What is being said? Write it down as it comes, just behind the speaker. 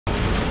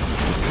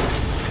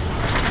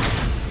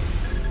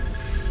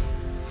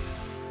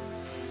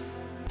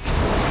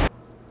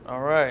All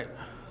right.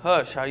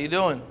 Hush, how you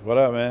doing? What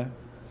up, man?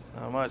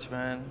 Not much,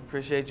 man.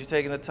 Appreciate you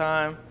taking the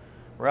time.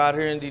 We're out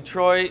here in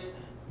Detroit.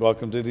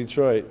 Welcome to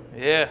Detroit.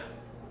 Yeah,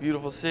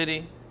 beautiful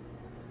city.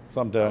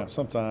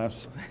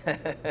 Sometimes.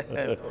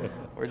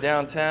 We're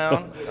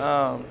downtown.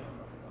 A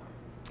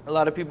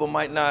lot of people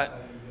might not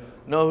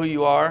know who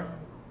you are.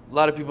 A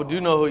lot of people do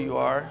know who you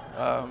are.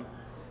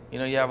 You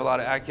have a lot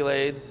of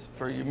accolades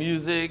for your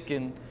music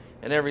and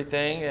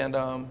everything.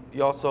 And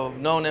you also have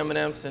known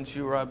Eminem since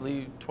you were, I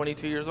believe,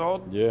 22 years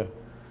old? Yeah.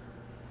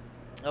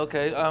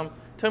 Okay.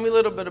 Tell me a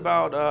little bit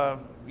about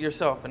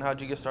yourself and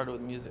how'd you get started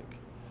with music?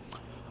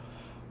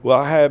 Well,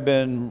 I had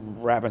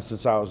been rapping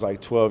since I was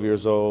like 12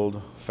 years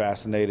old,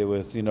 fascinated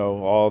with,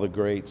 all the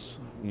greats,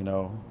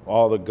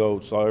 all the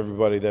GOATs,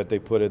 everybody that they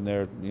put in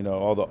there,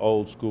 all the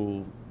old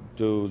school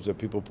dudes that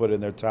people put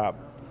in their top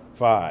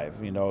five,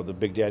 the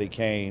Big Daddy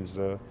Kanes,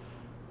 the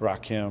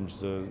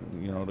Rakims, the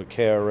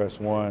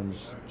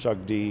KRS-Ones, Chuck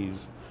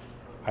D's,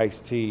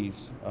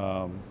 Ice-T's.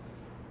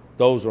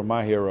 Those were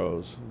my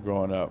heroes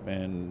growing up,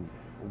 and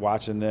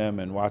watching them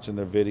and watching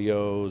their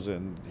videos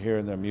and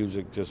hearing their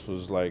music just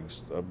was like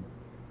a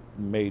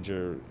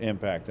major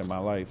impact in my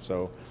life.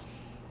 So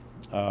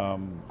I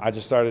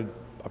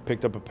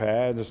picked up a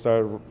pad and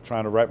started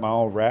trying to write my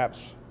own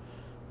raps.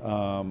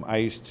 I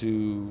used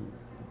to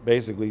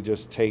basically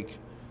just take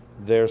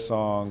their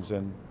songs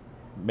and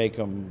make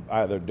them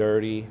either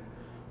dirty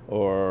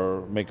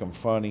or make them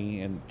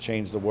funny and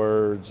change the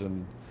words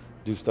and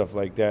do stuff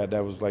like that.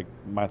 That was like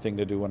my thing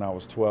to do when I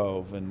was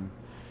 12.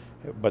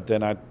 But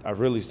then I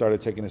really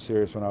started taking it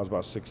serious when I was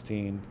about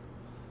 16.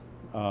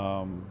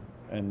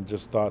 And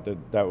just thought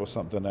that was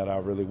something that I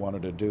really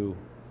wanted to do,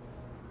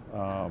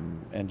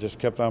 and just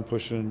kept on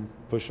pushing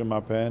my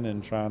pen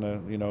and trying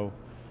to,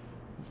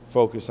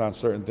 focus on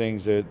certain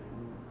things that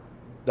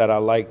I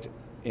liked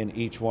in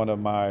each one of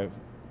my,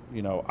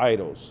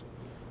 idols.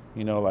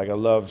 Like I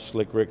love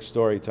Slick Rick's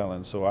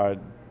storytelling, so I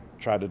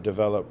tried to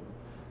develop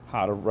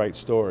how to write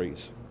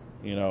stories,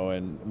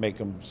 and make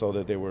them so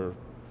that they were,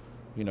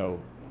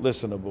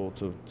 listenable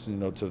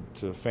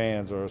to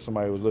fans or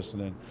somebody who was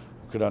listening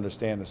could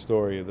understand the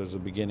story. There's a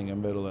beginning, a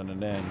middle, and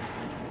an end.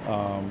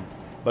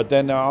 But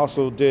then I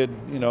also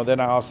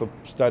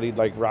studied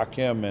like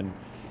Rakim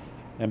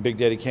and Big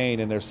Daddy Kane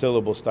and their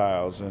syllable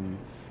styles and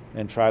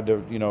tried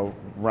to,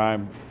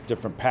 rhyme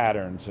different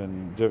patterns.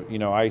 And,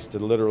 I used to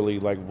literally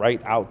like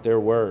write out their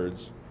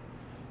words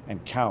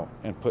and count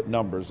and put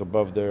numbers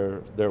above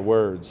their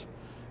words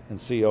and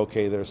see,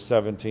 okay, there's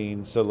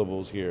 17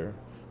 syllables here.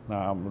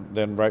 Now,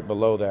 then right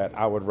below that,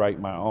 I would write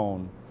my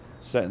own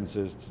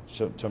sentences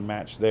to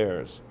match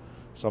theirs,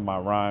 so my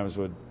rhymes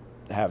would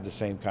have the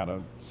same kind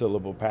of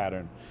syllable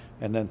pattern,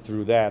 and then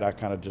through that I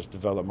kind of just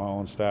developed my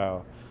own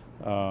style.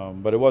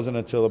 But it wasn't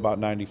until about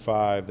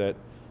 95 that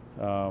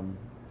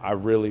I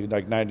really,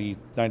 like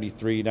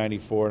 93,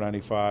 94,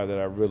 95, that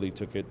I really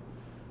took it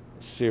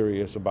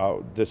serious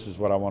about this is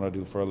what I want to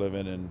do for a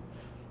living and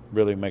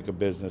really make a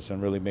business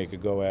and really make a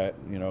go at,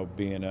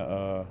 being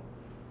a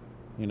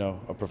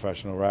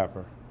professional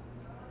rapper.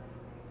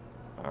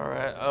 All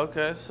right.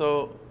 Okay.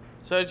 So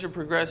as you're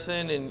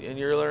progressing and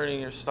you're learning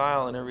your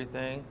style and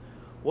everything,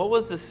 what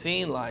was the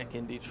scene like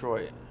in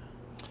Detroit?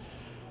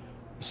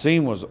 The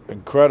scene was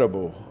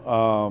incredible.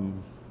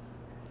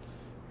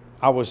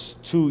 I was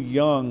too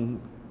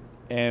young,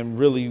 and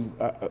really,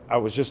 I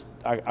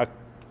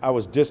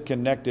was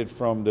disconnected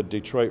from the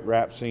Detroit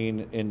rap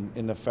scene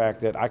in the fact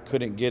that I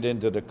couldn't get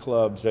into the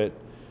clubs that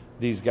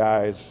these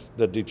guys,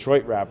 the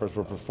Detroit rappers,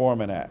 were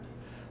performing at.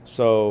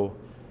 So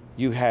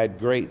you had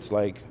greats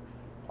like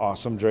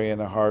Awesome Dre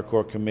and the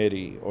Hardcore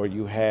Committee, or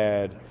you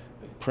had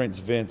Prince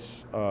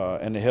Vince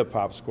and the Hip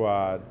Hop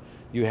Squad,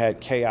 you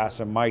had Chaos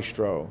and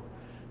Maestro,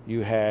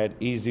 you had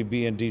Easy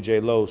B and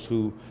DJ Los,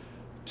 who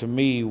to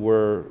me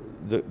were,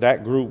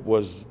 that group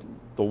was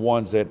the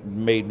ones that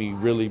made me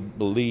really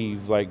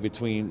believe, like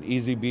between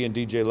Easy B and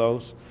DJ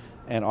Los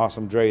and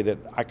Awesome Dre, that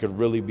I could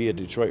really be a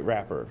Detroit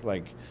rapper.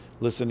 Like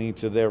listening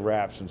to their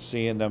raps and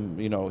seeing them,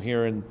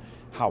 hearing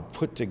how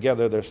put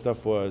together their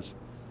stuff was.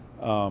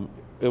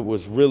 It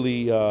was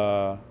really,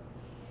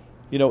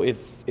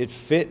 it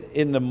fit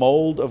in the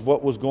mold of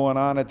what was going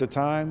on at the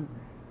time,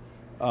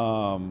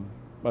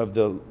 of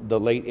the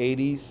late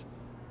 80s,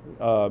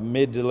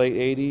 mid to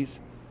late 80s,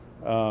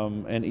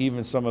 and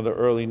even some of the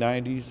early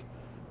 90s,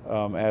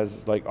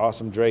 as like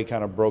Awesome Dre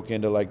kind of broke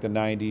into like the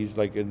 90s,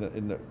 like in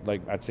the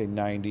like I'd say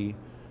 90,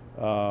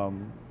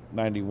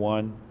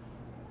 91.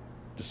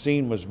 The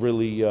scene was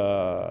really,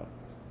 I'd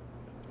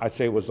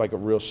say it was like a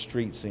real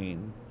street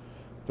scene.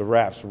 The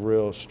raps were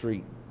real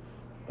street.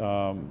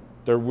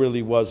 There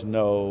really was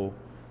no,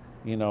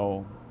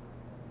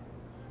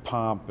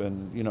 pomp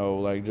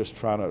and, like just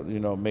trying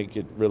to, make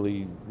it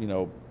really,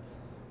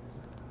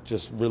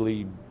 just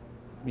really,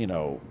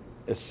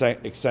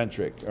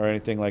 eccentric or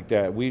anything like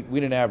that. We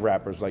didn't have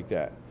rappers like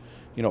that.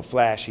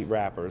 Flashy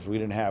rappers. We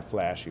didn't have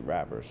flashy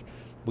rappers.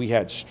 We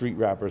had street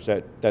rappers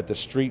that the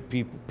street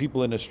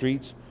people in the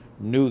streets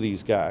knew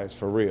these guys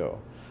for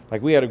real.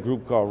 Like we had a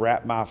group called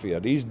Rap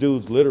Mafia. These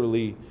dudes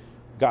literally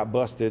got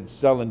busted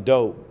selling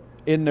dope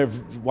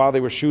while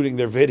they were shooting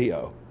their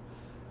video.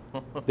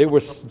 They were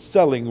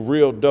selling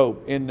real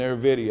dope in their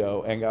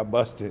video and got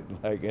busted.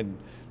 Like, and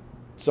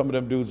some of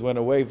them dudes went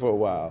away for a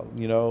while.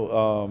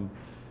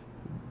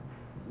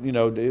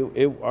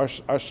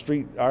 Our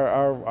street,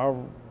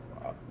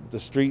 the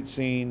street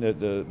scene,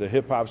 the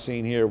hip hop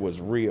scene here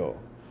was real.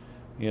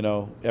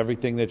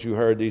 Everything that you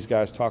heard these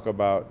guys talk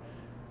about,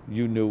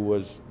 you knew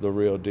was the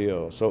real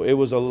deal. So it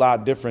was a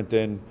lot different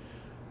than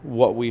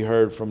what we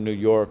heard from New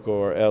York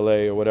or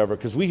LA or whatever,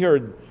 because we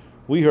heard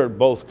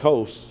both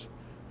coasts.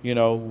 We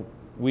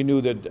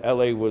knew that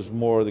LA was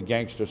more of the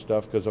gangster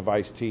stuff because of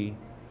Ice-T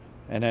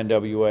and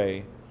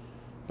NWA,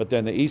 but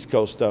then the East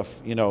Coast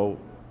stuff,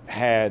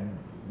 had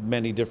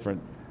many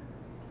different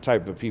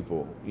type of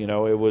people.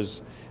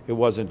 It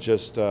wasn't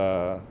just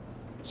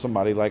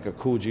somebody like a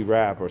Cool G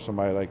Rap or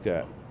somebody like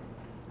that.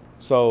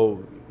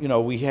 So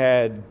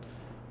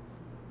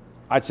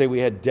I'd say we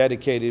had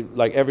dedicated,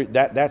 like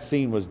that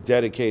scene was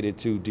dedicated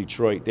to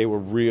Detroit. They were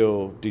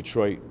real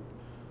Detroit,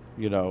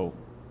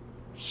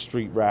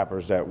 street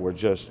rappers that were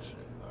just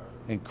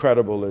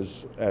incredible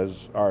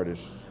as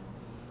artists.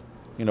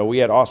 We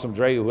had Awesome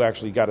Dre, who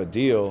actually got a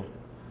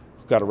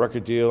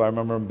record deal. I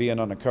remember him being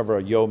on the cover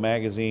of Yo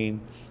magazine.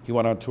 He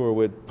went on tour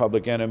with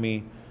Public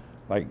Enemy.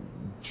 Like,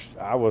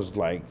 I was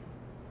like,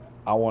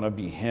 I want to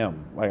be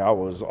him. Like, I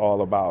was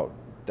all about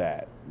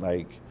that.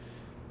 Like,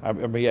 I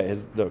remember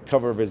the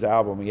cover of his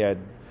album. He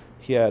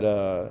had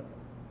a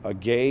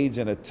Gauge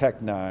and a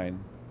Tech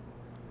 9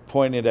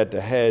 pointed at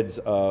the heads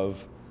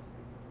of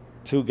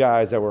two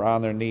guys that were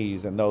on their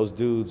knees, and those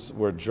dudes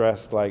were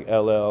dressed like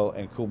LL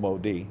and Kumo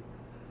D.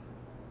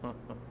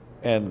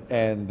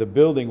 And the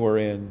building we're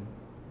in,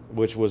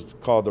 which was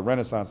called the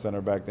Renaissance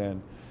Center back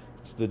then,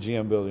 it's the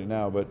GM building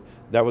now, but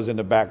that was in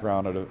the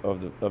background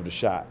of the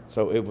shot.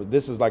 So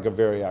this is like a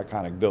very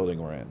iconic building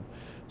we're in.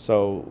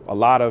 So a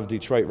lot of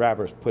Detroit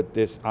rappers put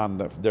this on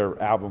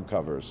their album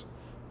covers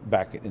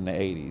back in the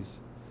 80s.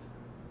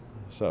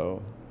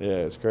 So yeah,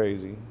 it's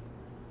crazy.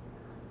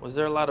 Was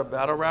there a lot of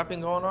battle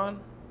rapping going on?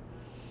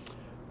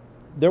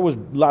 There was a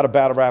lot of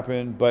battle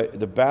rapping, but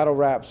the battle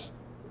raps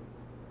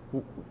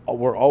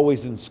were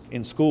always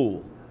in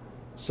school.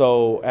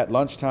 So at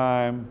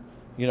lunchtime,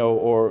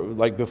 or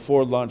like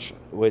before lunch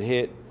would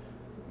hit,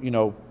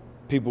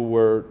 people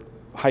were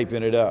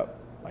hyping it up.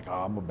 Like,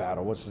 oh, I'm a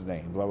battle, what's his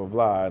name, blah, blah,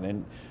 blah. And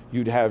then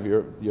you'd have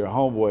your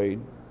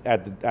homeboy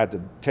at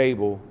the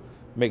table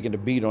making the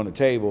beat on the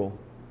table,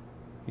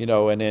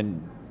 and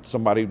then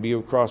somebody would be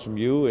across from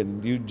you,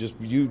 and you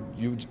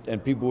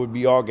and people would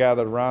be all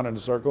gathered around in a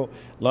circle.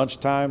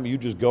 Lunchtime, you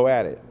just go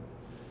at it.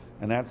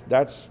 And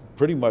that's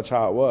pretty much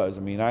how it was.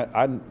 I mean,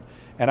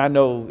 I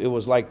know it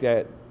was like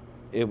that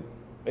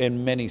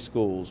in many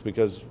schools,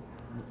 because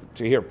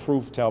to hear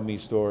Proof tell me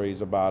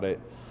stories about it,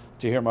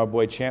 to hear my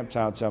boy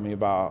Champtown tell me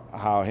about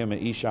how him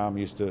and Isham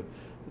used to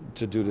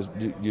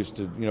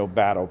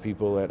battle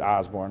people at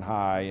Osborne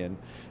High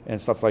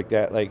and stuff like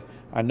that. Like,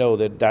 I know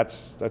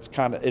that's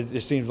kind of,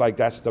 it seems like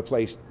that's the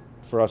place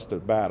for us to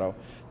battle.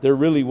 There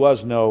really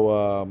was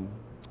no,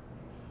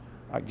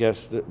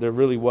 there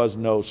really was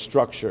no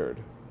structured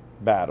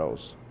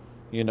battles,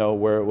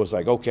 where it was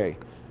like, okay,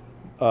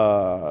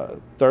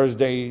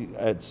 Thursday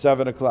at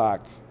 7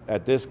 o'clock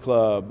at this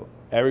club,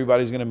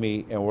 everybody's gonna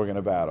meet and we're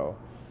gonna battle.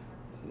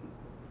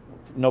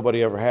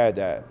 Nobody ever had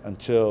that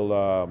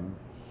until,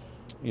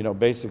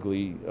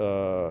 basically,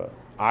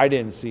 I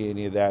didn't see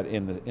any of that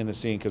in the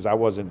scene, because I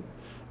wasn't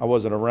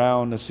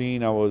around the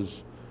scene. I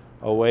was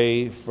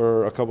away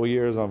for a couple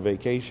years on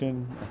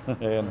vacation,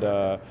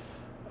 and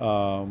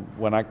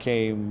when I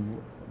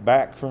came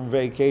back from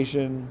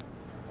vacation,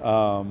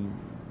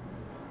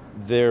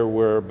 there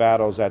were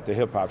battles at the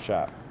hip hop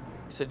shop.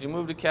 You said you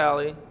moved to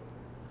Cali,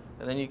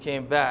 and then you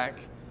came back,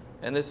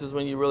 and this is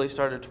when you really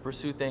started to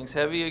pursue things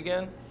heavy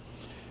again?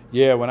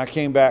 Yeah, when I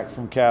came back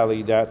from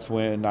Cali, that's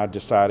when I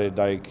decided,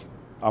 like,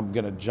 I'm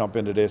gonna jump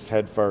into this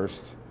head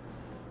first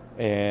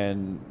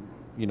and,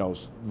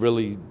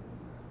 really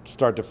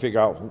start to figure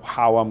out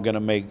how I'm gonna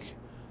make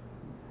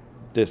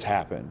this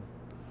happen.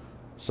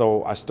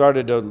 So I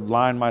started to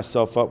line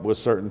myself up with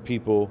certain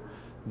people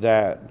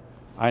that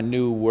I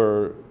knew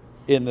were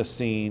in the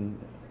scene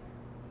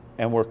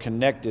and were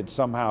connected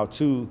somehow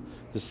to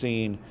the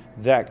scene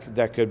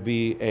that could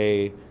be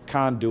a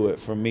conduit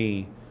for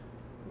me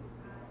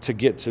to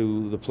get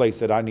to the place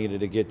that I needed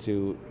to get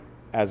to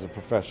as a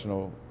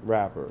professional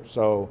rapper.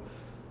 So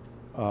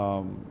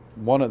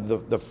one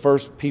of the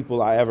first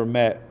people I ever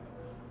met,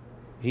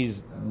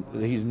 he's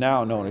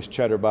now known as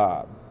Cheddar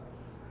Bob,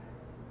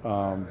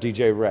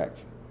 DJ Rec.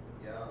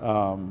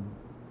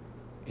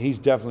 He's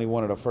definitely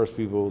one of the first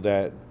people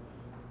that,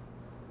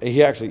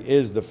 he actually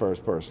is the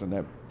first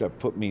person that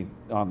put me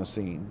on the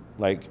scene.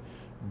 Like,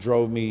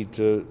 drove me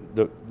to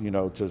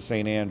to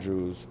St.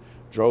 Andrews,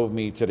 drove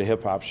me to the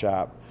hip hop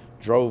shop,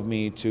 drove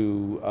me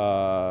to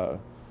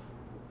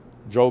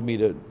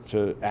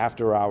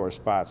after hour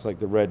spots like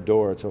the Red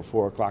Door till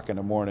 4 o'clock in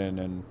the morning,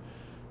 and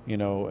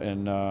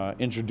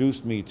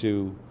introduced me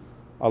to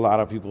a lot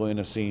of people in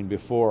the scene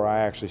before I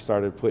actually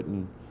started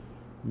putting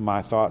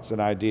my thoughts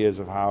and ideas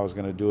of how I was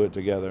going to do it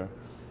together.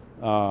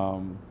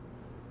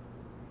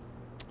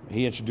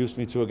 He introduced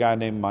me to a guy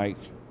named Mike.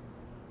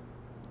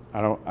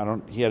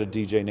 He had a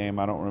DJ name.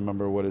 I don't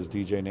remember what his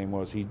DJ name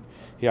was. He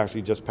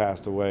actually just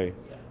passed away.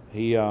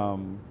 He had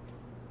an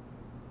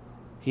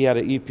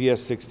EPS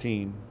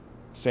 16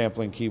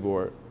 sampling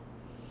keyboard.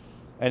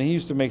 And he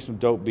used to make some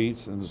dope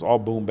beats, and it was all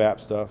boom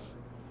bap stuff.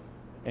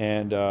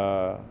 And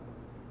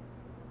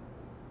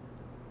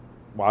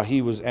while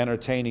he was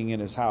entertaining in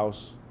his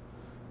house,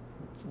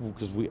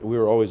 because we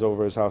were always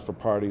over his house for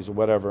parties or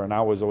whatever, and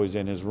I was always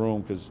in his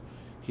room because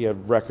he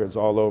had records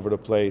all over the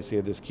place. He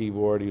had this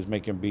keyboard. He was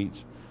making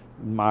beats.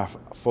 My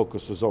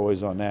focus was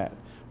always on that.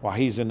 While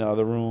he's in the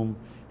other room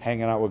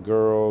hanging out with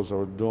girls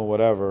or doing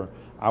whatever,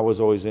 I was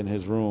always in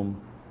his room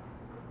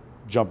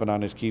jumping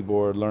on his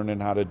keyboard,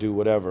 learning how to do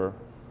whatever.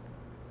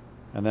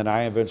 And then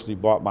I eventually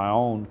bought my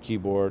own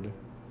keyboard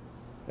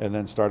and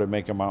then started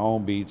making my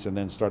own beats and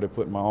then started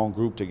putting my own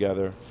group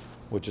together,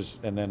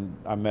 and then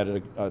I met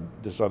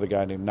this other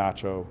guy named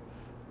Nacho,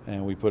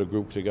 and we put a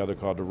group together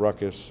called The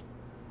Ruckus.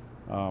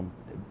 It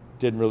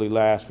didn't really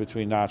last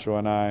between Nacho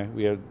and I.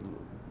 We had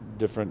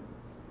different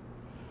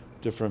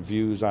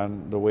views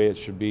on the way it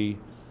should be.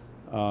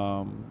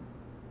 And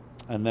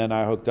then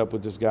I hooked up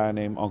with this guy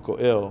named Uncle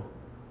Ill.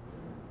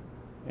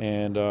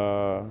 And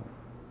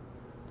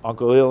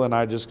Uncle Ill and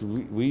I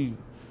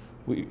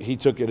he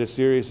took it as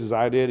serious as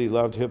I did. He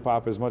loved hip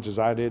hop as much as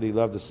I did. He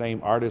loved the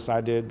same artists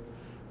I did.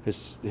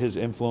 His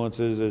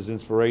influences, his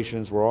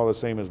inspirations were all the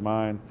same as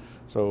mine.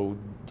 So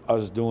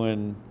us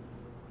doing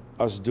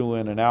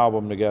an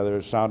album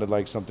together sounded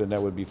like something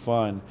that would be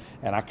fun.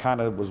 And I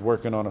kind of was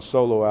working on a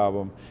solo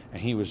album,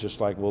 and he was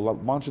just like, well,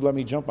 why don't you let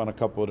me jump on a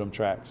couple of them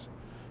tracks?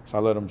 So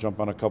I let him jump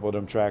on a couple of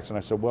them tracks, and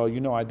I said, well,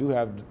 I do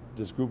have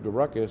this group, The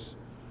Ruckus,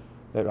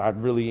 that I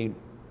really ain't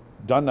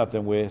done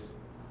nothing with.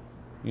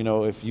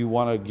 If you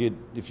want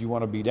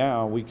to be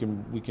down, we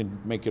can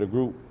make it a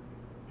group.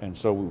 And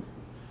so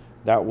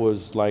that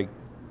was like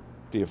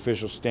the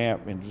official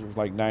stamp, and it was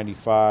like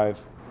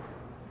 95.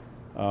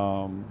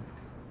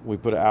 We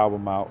put an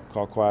album out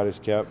called Quiet as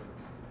Kept,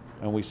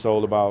 and we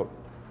sold about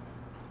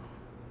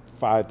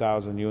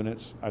 5,000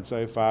 units. I'd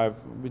say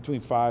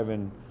between 5,000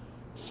 and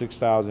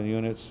 6,000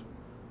 units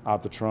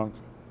out the trunk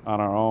on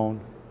our own,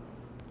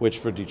 which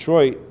for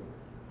Detroit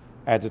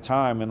at the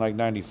time in like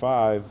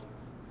 95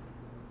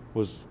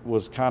 was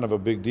kind of a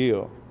big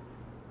deal,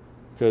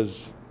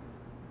 because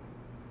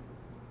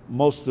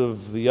most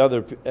of the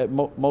other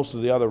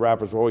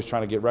rappers were always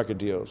trying to get record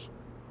deals.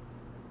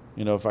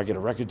 If I get a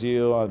record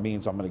deal, it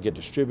means I'm going to get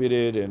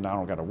distributed and I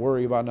don't got to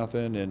worry about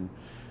nothing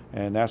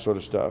and that sort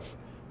of stuff.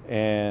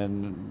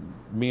 And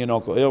me and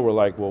Uncle Ill were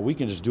like, well, we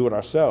can just do it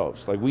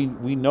ourselves. Like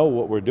we know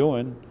what we're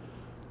doing.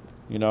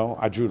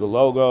 I drew the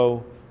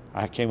logo.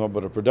 I came up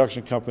with a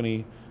production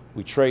company.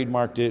 We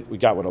trademarked it. We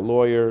got with a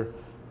lawyer.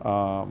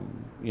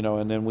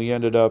 And then we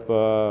ended up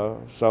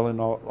selling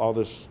all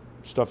this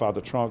stuff out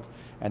the trunk,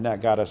 and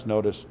that got us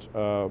noticed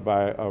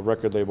by a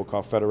record label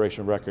called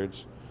Federation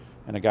Records,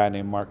 and a guy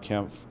named Mark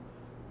Kempf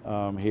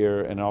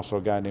here, and also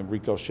a guy named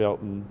Rico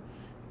Shelton,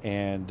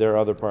 and their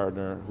other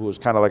partner, who was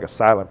kind of like a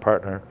silent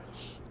partner,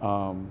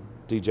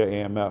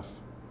 DJ AMF.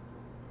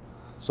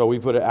 So we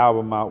put an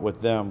album out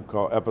with them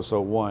called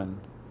Episode 1,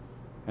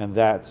 and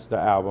that's the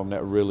album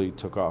that really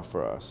took off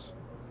for us.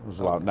 It was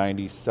about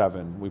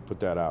 97 we put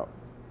that out.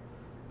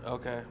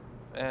 Okay.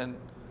 And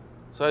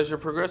so as you're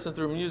progressing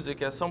through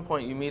music, at some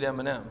point you meet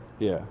Eminem.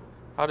 Yeah.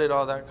 How did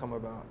all that come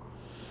about?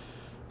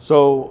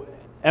 So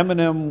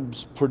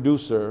Eminem's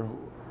producer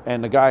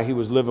and the guy he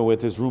was living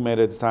with, his roommate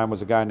at the time,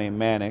 was a guy named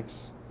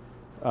Mannix.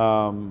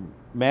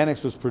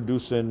 Mannix was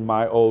producing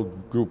my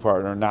old group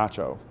partner,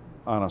 Nacho,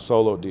 on a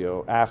solo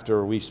deal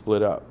after we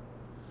split up.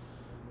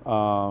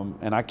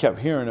 And I kept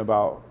hearing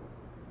about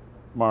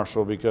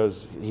Marshall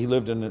because he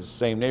lived in the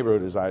same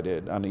neighborhood as I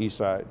did on the east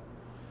side.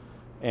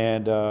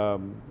 And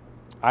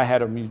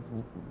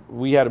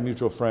we had a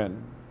mutual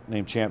friend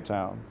named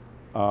Champtown,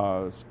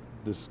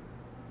 this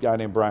guy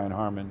named Brian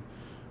Harmon.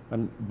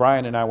 And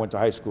Brian and I went to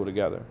high school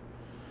together.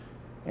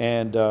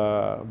 And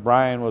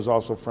Brian was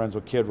also friends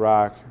with Kid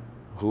Rock,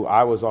 who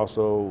I was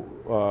also,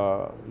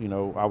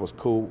 I was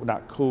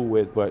not cool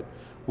with, but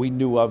we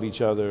knew of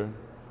each other.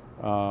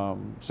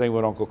 Same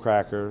with Uncle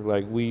Cracker.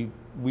 Like we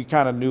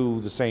kind of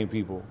knew the same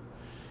people.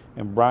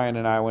 And Brian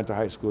and I went to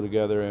high school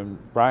together, and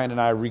Brian and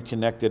I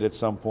reconnected at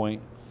some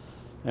point.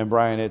 And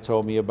Brian had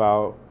told me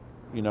about,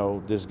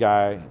 this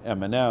guy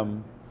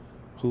Eminem,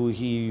 who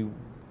he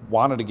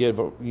wanted to give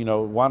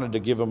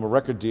him a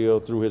record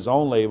deal through his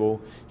own label.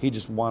 He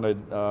just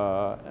wanted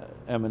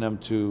Eminem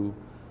to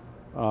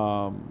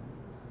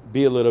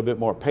be a little bit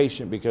more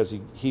patient because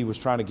he was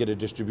trying to get a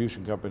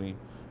distribution company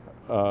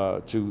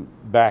to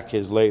back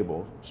his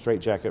label,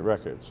 Straight Jacket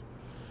Records.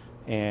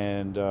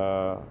 And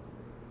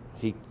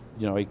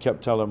he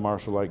kept telling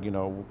Marshall, like,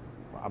 I'm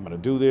going to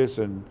do this.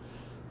 And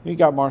he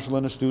got Marshall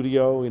in the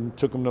studio and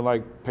took him to,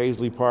 like,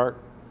 Paisley Park.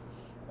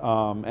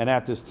 And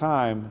at this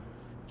time,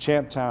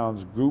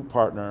 Champtown's group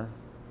partner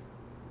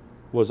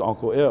was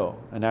Uncle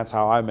Ill. And that's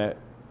how I met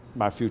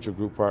my future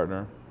group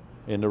partner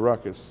in the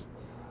Ruckus,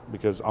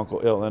 because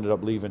Uncle Ill ended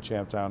up leaving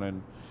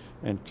Champtown,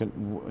 and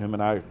him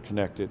and I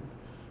connected.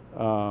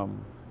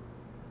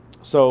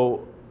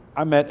 So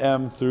I met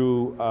M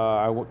through,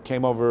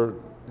 came over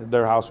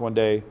their house one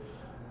day,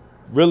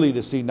 really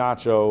to see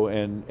Nacho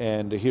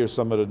and to hear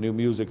some of the new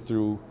music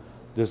through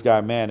this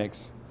guy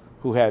Mannix,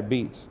 who had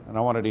beats. And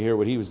I wanted to hear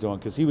what he was doing,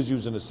 because he was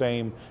using the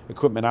same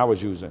equipment I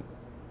was using.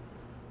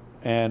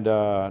 And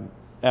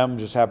M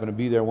just happened to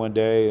be there one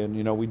day, and,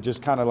 you know, we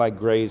just kind of like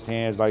grazed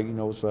hands, like, you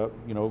know, what's up,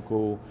 you know,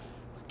 cool.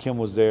 Kim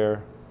was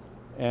there.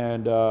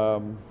 And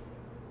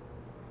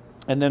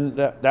then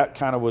that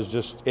kind of was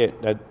just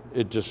it. That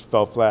it just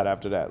fell flat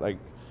after that. Like,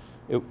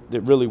 it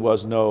really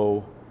was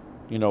no,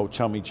 you know,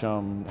 chummy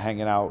chum,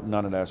 hanging out,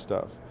 none of that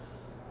stuff.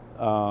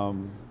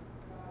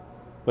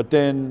 But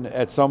then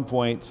at some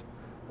point,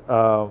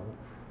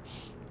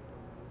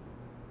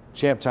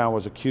 Champtown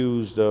was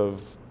accused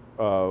of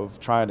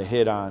trying to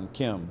hit on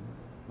Kim,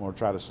 or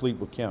try to sleep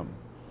with Kim.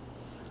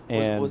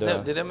 And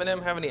did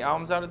Eminem have any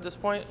albums out at this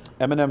point?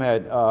 Eminem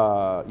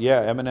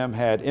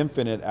had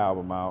Infinite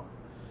album out.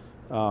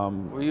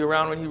 Were you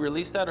around when he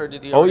released that, or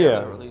did he? Oh already yeah,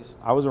 have that release?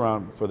 I was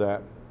around for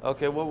that.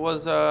 Okay, what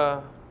was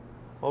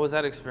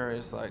that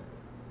experience like?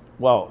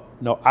 Well,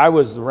 no, I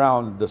was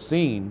around the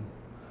scene.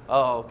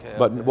 Oh, okay.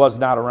 But okay. was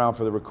not around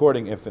for the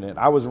recording Infinite.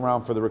 I was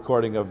around for the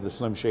recording of the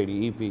Slim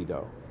Shady EP,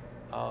 though.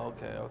 Oh,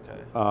 okay,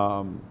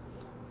 okay.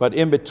 But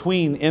in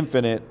between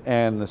Infinite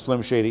and the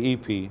Slim Shady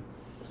EP,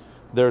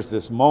 there's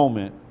this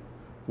moment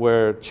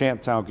where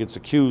Champtown gets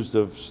accused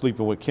of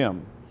sleeping with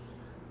Kim.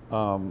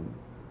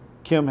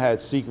 Kim had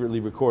secretly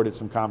recorded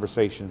some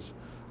conversations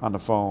on the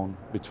phone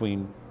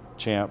between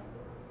Champ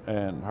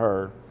and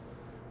her,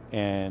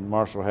 and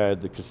Marshall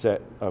had the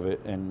cassette of it,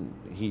 and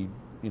he,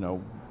 you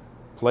know,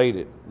 played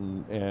it.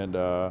 And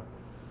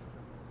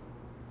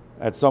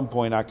at some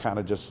point, I kind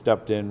of just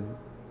stepped in,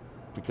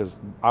 because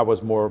I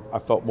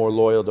felt more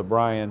loyal to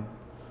Brian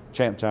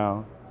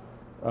Champtown,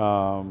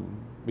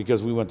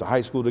 because we went to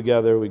high school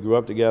together, we grew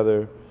up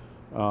together,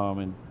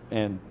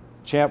 and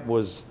Champ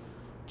was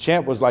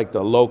like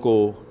the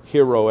local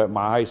hero at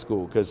my high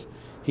school, because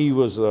he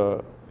was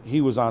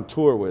on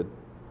tour with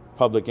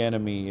Public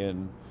Enemy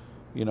and,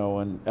 you know,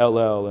 and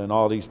LL and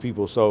all these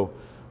people. So,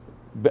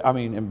 I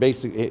mean, and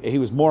basically, he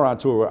was more on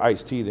tour with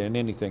Ice-T than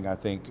anything, I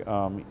think.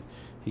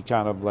 He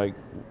kind of like,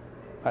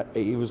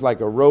 he was like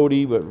a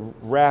roadie, but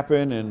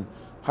rapping and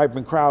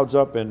hyping crowds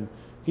up, and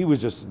he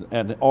was just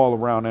an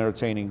all-around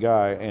entertaining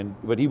guy.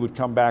 But he would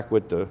come back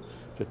with the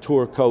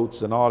tour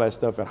coats and all that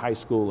stuff in high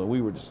school, and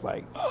we were just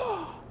like,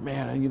 oh,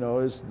 man, you know,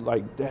 it's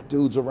like, that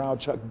dude's around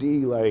Chuck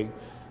D. Like,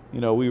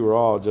 you know, we were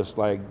all just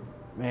like,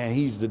 man,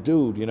 he's the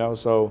dude, you know.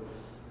 So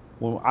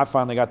when I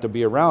finally got to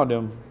be around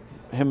him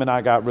and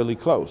I got really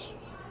close.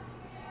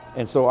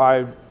 And so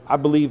I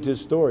believed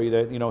his story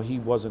that, you know, he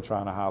wasn't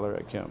trying to holler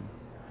at Kim.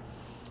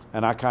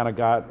 And I kind of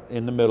got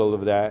in the middle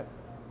of that,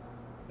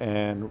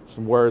 and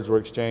some words were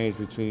exchanged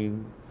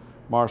between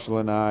Marshall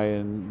and I,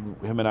 and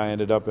him and I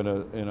ended up in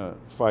a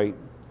fight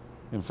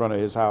in front of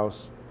his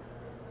house.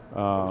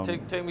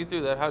 Take me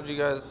through that.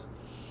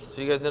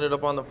 So you guys ended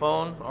up on the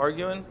phone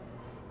arguing?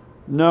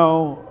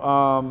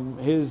 No,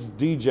 his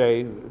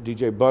DJ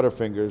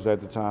Butterfingers at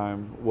the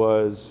time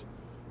was,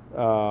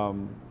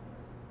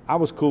 I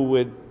was cool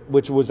with,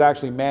 which was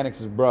actually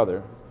Mannix's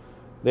brother.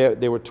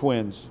 They were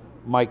twins,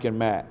 Mike and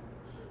Matt.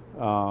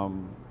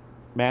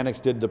 Mannix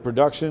did the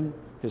production.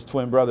 His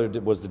twin brother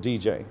was the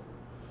DJ.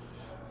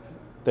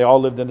 They all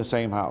lived in the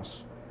same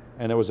house.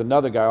 And there was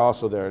another guy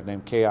also there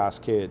named Chaos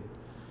Kid.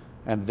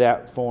 And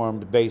that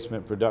formed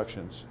Basement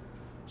Productions.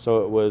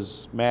 So it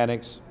was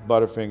Mannix,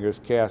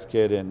 Butterfingers, Chaos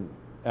Kid, and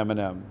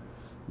Eminem.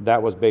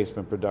 That was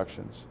Basement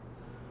Productions.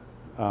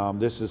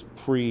 This is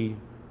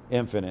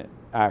pre-Infinite,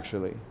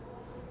 actually.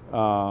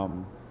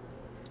 And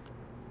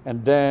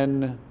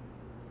then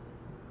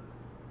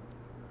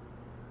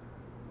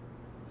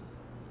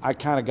I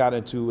kind of got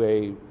into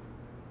a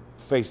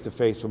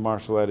face-to-face with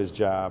Marshall at his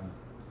job,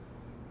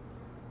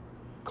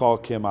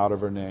 called Kim out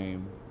of her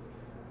name,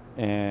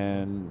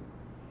 and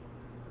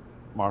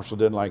Marshall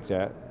didn't like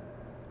that.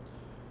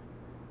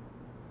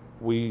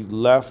 We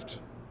left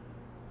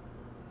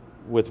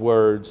with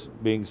words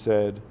being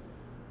said.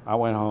 I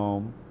went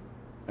home,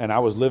 and I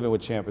was living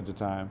with Champ at the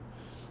time,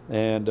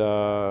 and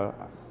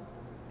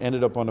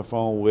ended up on the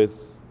phone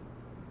with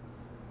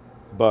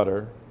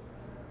Butter,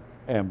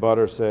 and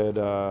Butter said,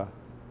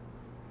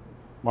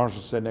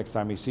 Marshall said next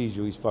time he sees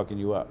you, he's fucking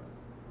you up.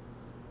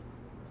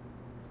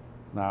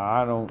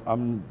 Now,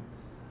 I'm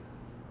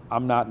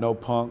not no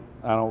punk.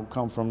 I don't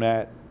come from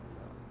that.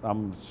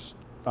 I'm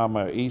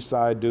an East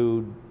Side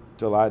dude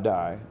till I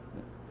die.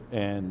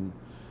 And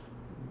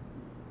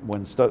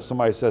when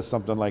somebody says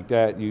something like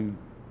that, you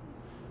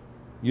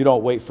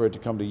don't wait for it to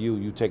come to you.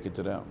 You take it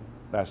to them.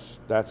 That's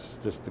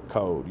just the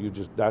code.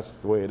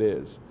 That's the way it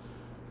is.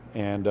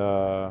 And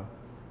I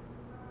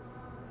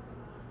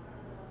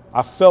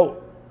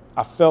felt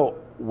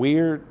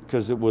weird,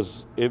 because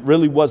it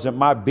really wasn't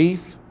my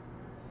beef.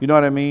 You know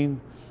what I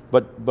mean?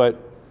 But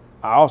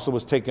I also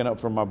was taken up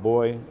from my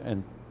boy,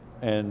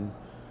 and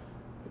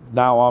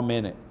now I'm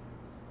in it.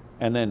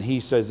 And then he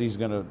says he's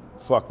gonna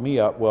fuck me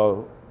up.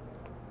 Well,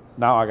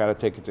 now I gotta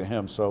take it to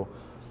him. So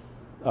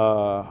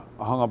I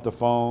hung up the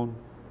phone.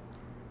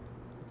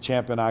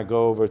 Champ and I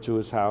go over to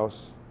his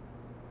house.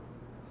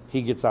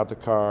 He gets out the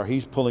car.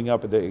 He's pulling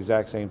up at the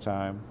exact same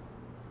time.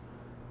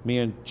 Me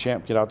and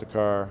Champ get out the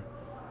car.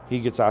 He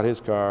gets out his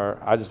car.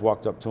 I just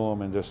walked up to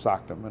him and just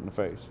socked him in the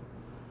face.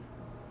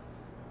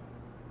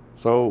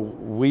 So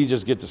we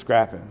just get to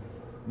scrapping.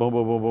 Boom,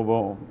 boom, boom, boom,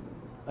 boom.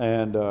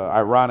 And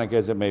ironic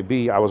as it may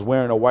be, I was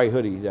wearing a white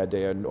hoodie that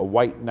day, a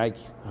white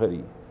Nike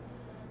hoodie.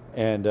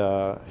 And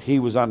he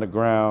was on the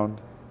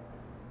ground,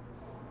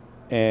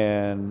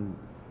 and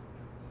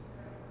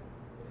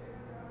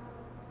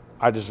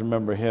I just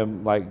remember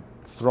him like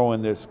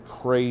throwing this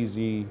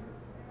crazy,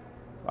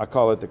 I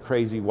call it the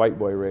crazy white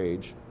boy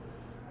rage.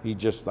 He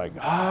just like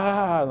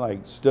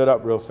stood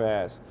up real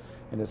fast,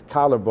 and his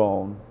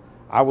collarbone,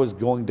 I was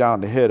going down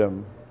to hit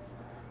him,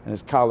 and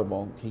his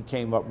collarbone, he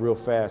came up real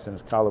fast, and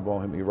his collarbone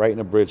hit me right in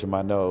the bridge of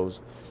my nose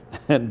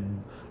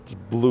and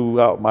just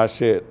blew out my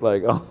shit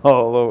like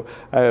all over.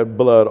 I had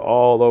blood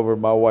all over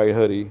my white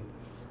hoodie,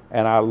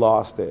 and I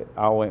lost it.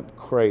 I went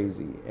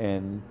crazy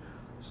and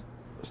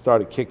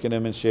started kicking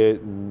him and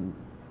shit. And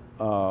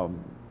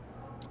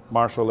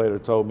Marshall later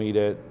told me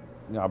that,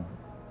 you know,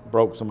 I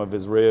broke some of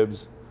his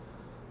ribs,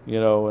 you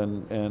know,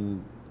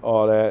 and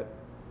all that.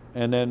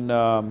 And then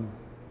I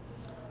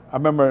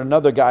remember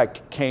another guy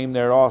came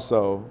there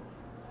also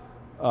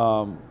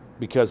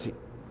because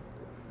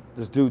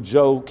this dude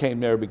Joe came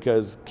there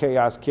because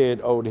Chaos Kid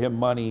owed him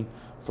money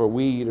for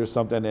weed or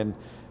something. And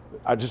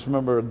I just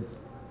remember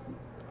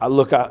I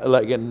look out,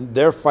 like, and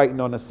they're fighting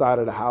on the side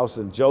of the house,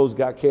 and Joe's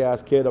got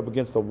Chaos Kid up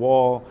against the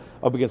wall,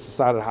 up against the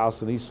side of the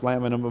house, and he's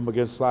slamming him up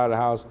against the side of the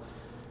house.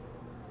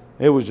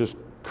 It was just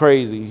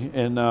crazy.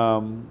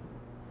 And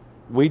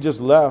we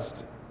just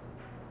left,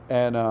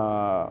 and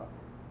I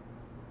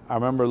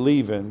remember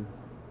leaving,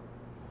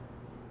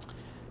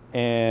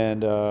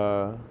 and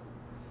a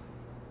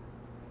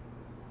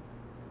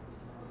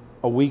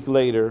week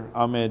later,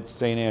 I'm at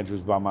St.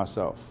 Andrews by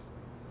myself.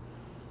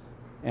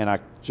 And I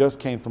just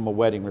came from a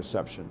wedding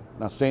reception.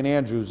 Now, St.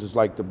 Andrews is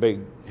like the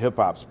big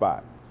hip-hop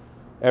spot.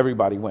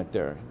 Everybody went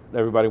there.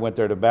 Everybody went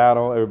there to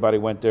battle. Everybody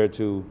went there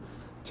to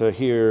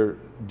hear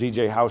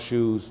DJ House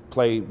Shoes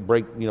play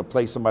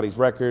somebody's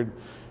record.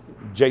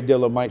 Jay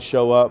Dilla might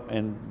show up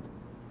and,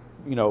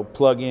 you know,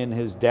 plug in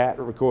his DAT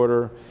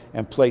recorder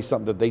and play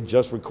something that they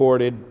just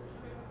recorded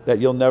that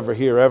you'll never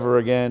hear ever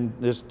again,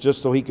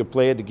 just so he could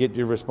play it to get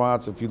your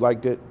response if you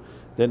liked it.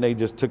 Then they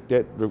just took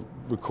that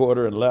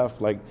recorder and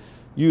left. Like,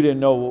 you didn't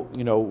know,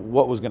 you know,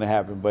 what was going to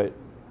happen. But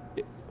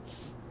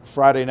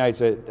Friday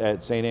nights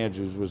at St.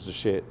 Andrews was the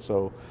shit.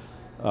 So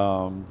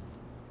I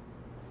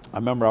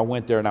remember I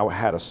went there and I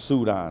had a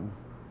suit on,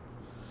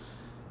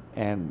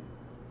 and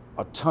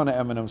a ton of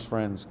Eminem's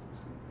friends,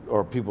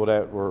 or people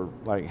that were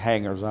like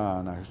hangers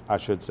on, I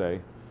should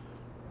say.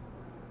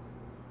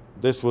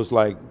 This was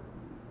like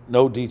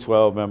no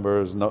D12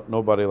 members,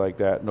 nobody like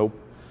that, no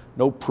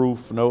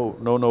proof,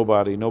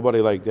 nobody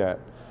like that.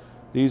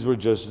 These were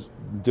just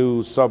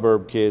dudes,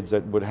 suburb kids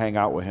that would hang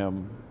out with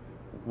him,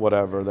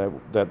 whatever,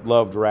 that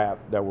loved rap,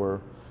 that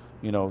were,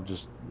 you know,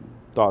 just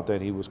thought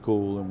that he was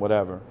cool and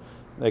whatever.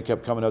 They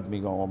kept coming up to me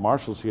going, well,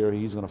 Marshall's here,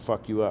 he's gonna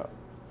fuck you up.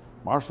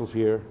 Marshall's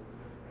here,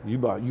 you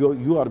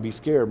ought to be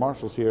scared,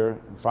 Marshall's here.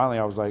 And finally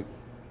I was like,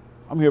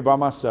 I'm here by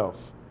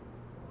myself.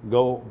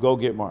 Go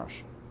get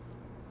Marsh.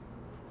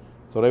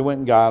 So they went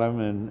and got him,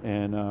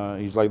 and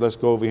he's like, let's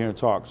go over here and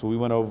talk. So we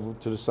went over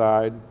to the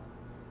side,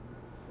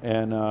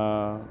 and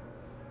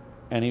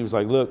he was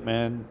like, look,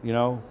 man, you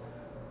know,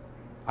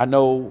 I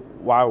know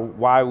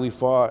why we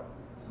fought,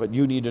 but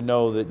you need to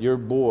know that your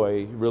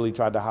boy really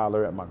tried to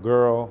holler at my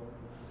girl.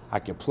 I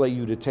can play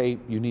you the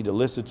tape. You need to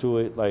listen to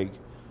it. Like,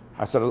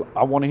 I said,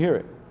 I want to hear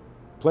it.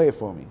 Play it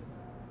for me.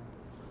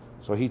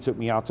 So he took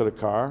me out to the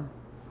car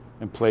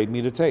and played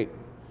me the tape.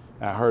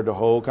 And I heard the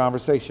whole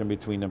conversation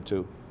between them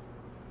two.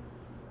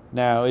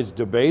 Now, it's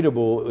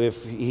debatable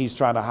if he's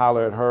trying to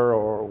holler at her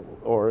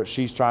or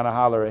she's trying to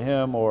holler at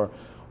him or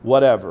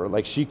whatever.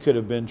 Like, she could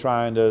have been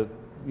trying to,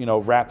 you know,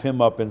 wrap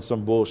him up in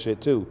some bullshit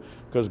too,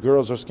 because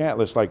girls are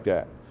scantless like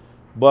that.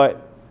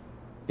 But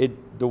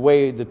the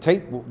way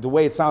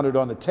it sounded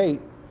on the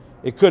tape,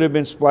 it could have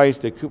been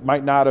spliced,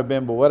 might not have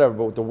been, but whatever.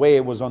 But the way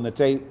it was on the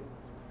tape,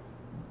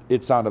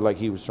 it sounded like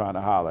he was trying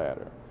to holler at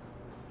her.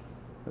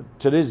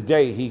 To this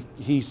day,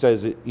 he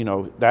says it, you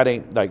know, that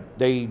ain't like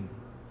they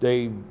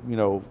you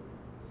know,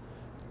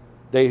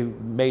 they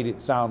made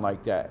it sound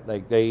like that.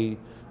 Like, they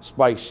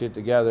spliced shit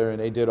together and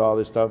they did all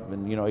this stuff.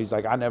 And, you know, he's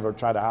like, I never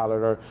tried to holler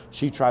at her.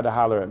 She tried to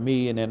holler at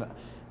me. And then,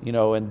 you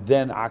know, and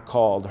then I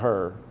called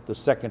her the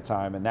second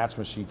time, and that's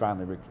when she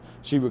finally,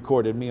 she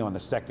recorded me on the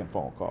second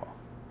phone call.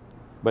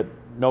 But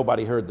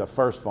nobody heard the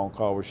first phone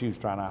call where she was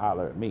trying to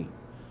holler at me.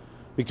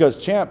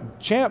 Because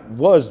Champ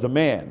was the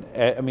man.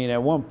 I mean,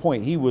 at one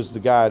point, he was the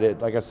guy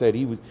that, like I said,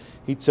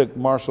 he took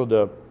Marshall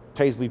to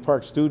Paisley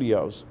Park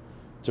Studios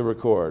to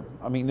record.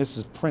 I mean, this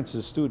is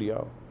Prince's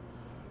studio,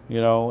 you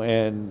know,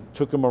 and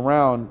took him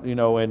around, you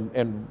know,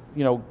 and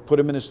you know, put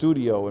him in the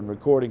studio and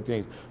recording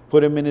things,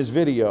 put him in his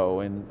video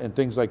and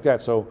things like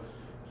that. So,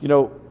 you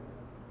know,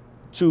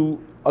 to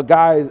a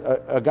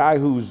guy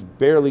who's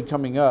barely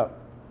coming up,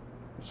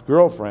 his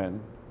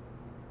girlfriend,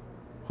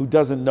 who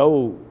doesn't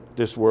know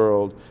this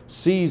world,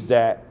 sees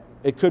that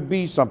it could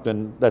be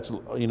something that's,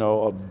 you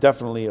know,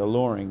 definitely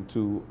alluring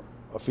to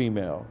a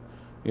female.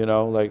 You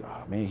know, like,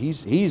 oh, man,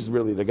 he's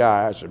really the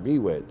guy I should be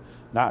with,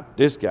 not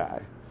this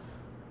guy.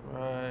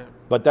 Right.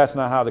 But that's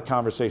not how the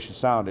conversation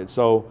sounded.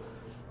 So,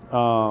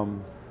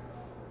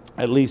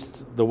 at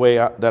least the way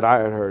that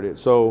I had heard it.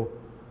 So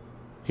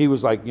he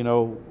was like, you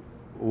know,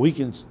 we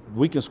can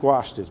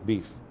squash this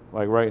beef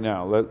like right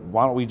now.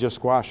 Why don't we just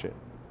squash it?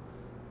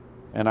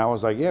 And I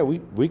was like, yeah,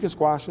 we can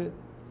squash it.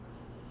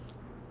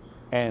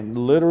 And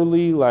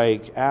literally,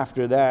 like,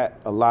 after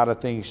that, a lot of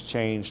things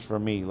changed for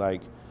me.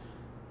 Like,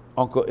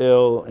 Uncle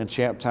Ill and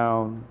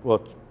Champtown,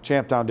 well,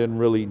 Champtown didn't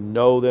really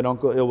know that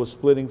Uncle Ill was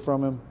splitting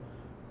from him,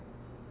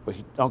 but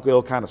Uncle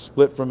Ill kind of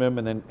split from him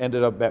and then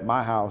ended up at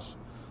my house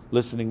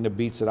listening to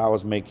beats that I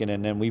was making,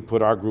 and then we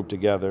put our group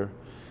together.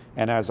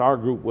 And as our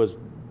group was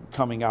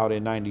coming out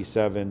in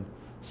 '97,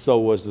 so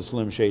was the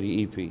Slim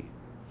Shady EP.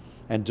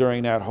 And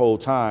during that whole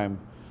time,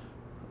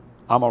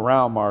 I'm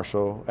around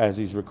Marshall as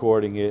he's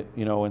recording it,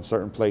 you know, in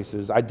certain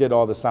places. I did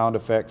all the sound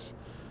effects,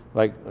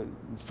 like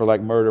for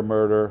like Murder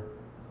Murder.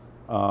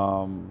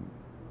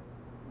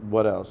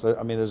 What else?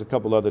 I mean, there's a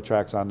couple other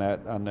tracks on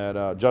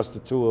that. Just the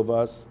Two of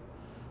Us.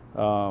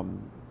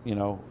 You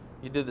know.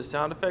 You did the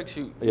sound effects.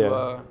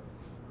 Yeah.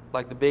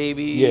 Like the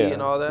baby, yeah,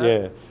 and all that.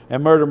 Yeah,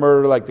 and Murder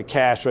Murder, like the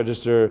cash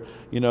register.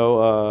 You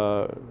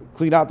know,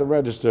 clean out the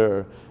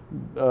register.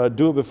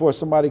 Do it before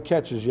somebody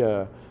catches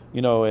you.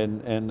 You know,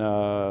 and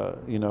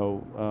you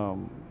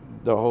know,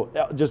 the whole,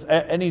 just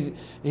any,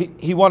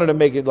 he wanted to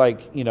make it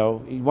like, you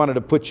know, he wanted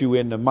to put you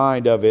in the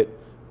mind of it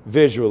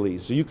visually,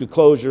 so you could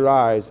close your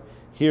eyes,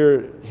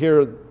 hear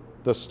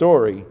the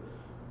story,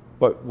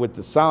 but with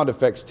the sound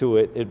effects to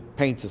it, it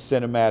paints a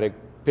cinematic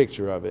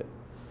picture of it.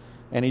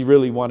 And he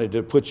really wanted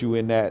to put you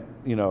in that,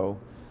 you know.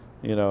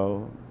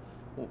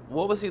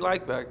 What was he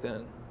like back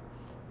then? It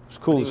was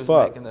cool as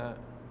fuck. It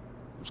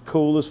was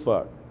cool as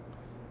fuck.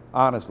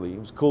 Honestly, it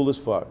was cool as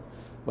fuck.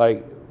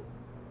 Like,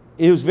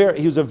 he's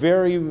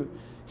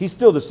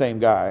still the same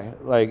guy,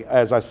 like,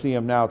 as I see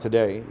him now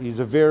today. He's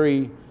a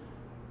very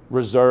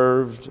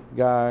reserved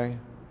guy,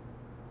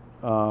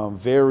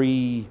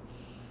 very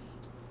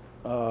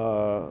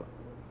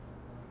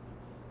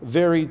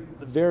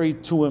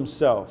to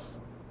himself,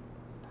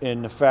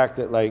 in the fact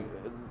that, like,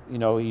 you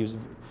know,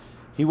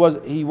 he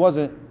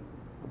wasn't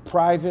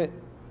private,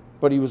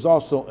 but he was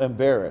also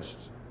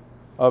embarrassed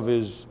of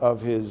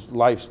his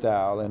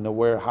lifestyle and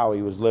how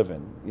he was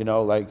living. You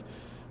know,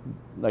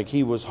 like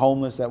he was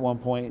homeless at one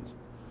point.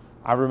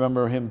 I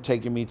remember him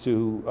taking me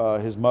to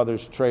his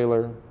mother's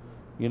trailer,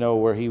 you know,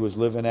 where he was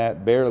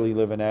barely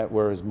living at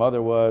where his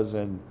mother was,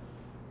 and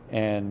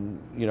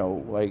you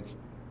know, like,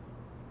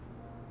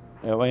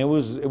 I mean,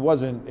 it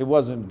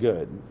wasn't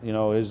good. You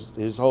know,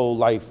 his whole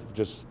life,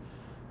 just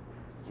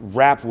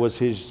rap was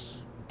his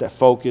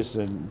focus,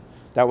 and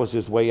that was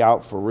his way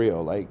out for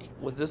real. Like,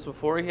 was this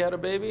before he had a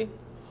baby?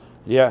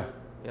 Yeah.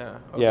 Yeah.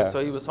 Okay, yeah.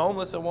 So he was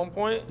homeless at one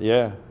point?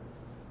 Yeah.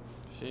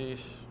 Sheesh.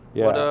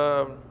 Yeah.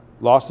 What,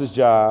 lost his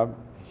job.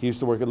 He used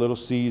to work at Little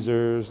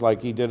Caesars. Like,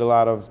 he did a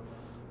lot of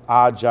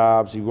odd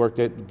jobs. He worked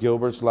at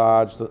Gilbert's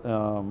Lodge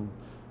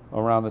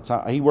around the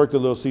time. He worked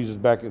at Little Caesars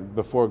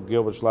before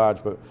Gilbert's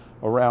Lodge, but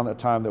around the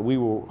time that we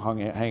were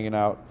hanging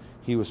out,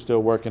 he was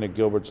still working at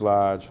Gilbert's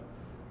Lodge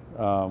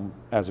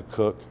as a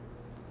cook.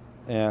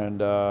 And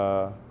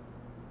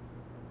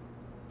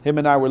him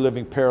and I were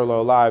living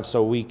parallel lives,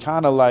 so we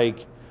kind of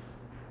latched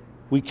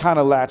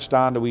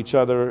on to each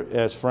other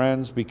as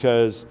friends,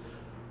 because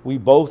we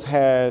both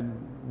had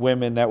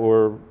women that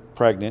were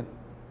pregnant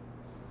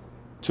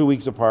 2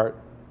 weeks apart.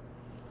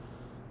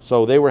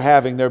 So they were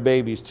having their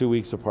babies 2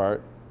 weeks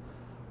apart.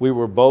 We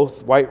were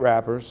both white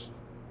rappers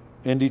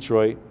in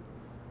Detroit,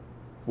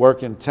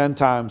 working 10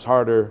 times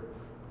harder,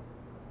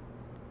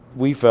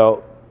 we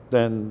felt,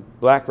 than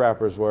black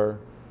rappers were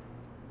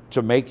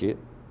to make it.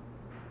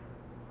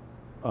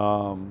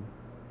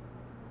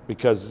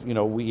 Because, you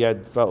know, we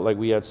had felt like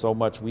we had so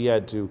much we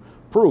had to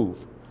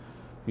prove.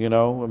 You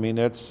know, I mean,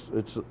 it's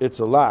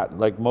a lot.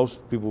 Like,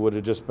 most people would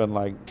have just been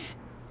like,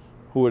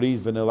 who are these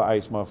Vanilla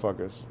Ice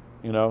motherfuckers?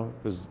 You know,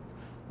 because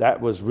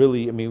that was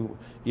really, I mean,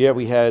 yeah,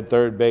 we had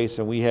Third Base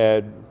and we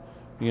had,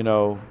 you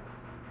know,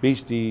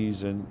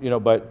 Beasties, and, you know,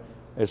 but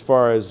as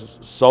far as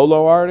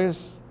solo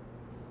artists,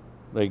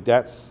 like,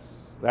 that's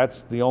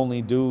the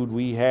only dude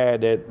we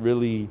had that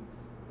really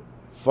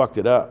fucked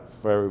it up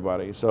for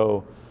everybody.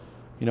 So,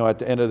 you know, at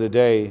the end of the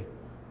day,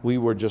 we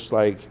were just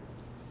like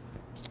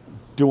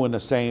following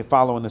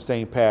the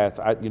same path.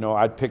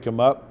 I'd pick him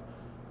up,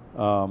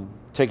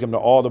 take him to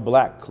all the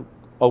black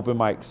open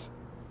mics,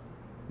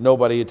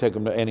 nobody had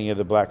taken him to any of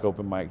the black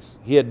open mics.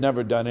 He had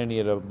never done any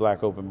of the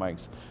black open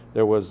mics.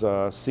 There was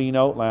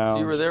C-Note Lounge.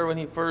 So you were there when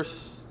he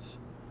first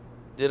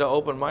did an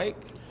open mic?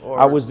 Or?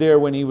 I was there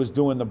when he was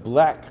doing the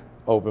black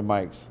open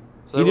mics.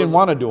 So he didn't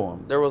want to do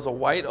them. There was a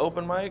white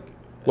open mic?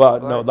 Well,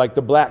 no, like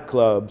the black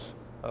clubs.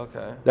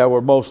 Okay. That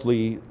were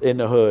mostly in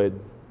the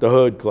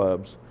hood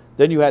clubs.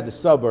 Then you had the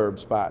suburb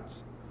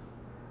spots.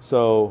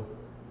 So,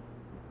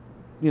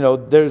 you know,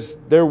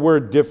 there were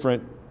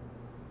different.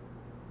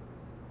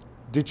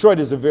 Detroit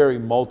is a very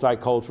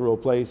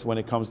multicultural place when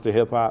it comes to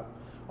hip hop.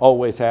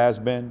 Always has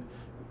been.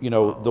 You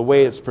know, the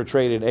way it's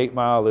portrayed in 8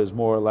 Mile is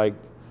more like,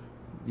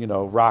 you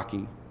know,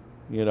 Rocky,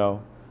 you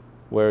know,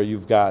 where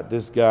you've got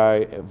this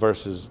guy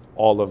versus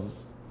all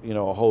of, you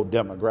know, a whole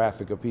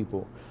demographic of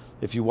people.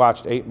 If you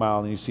watched 8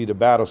 Mile and you see the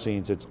battle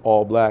scenes, it's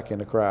all black in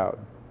the crowd.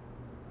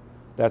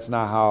 That's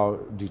not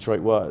how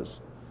Detroit was.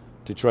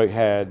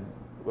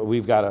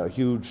 We've got a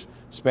huge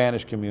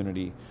Spanish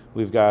community.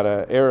 We've got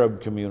an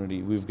Arab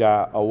community. We've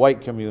got a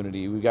white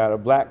community. We've got a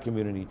black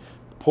community,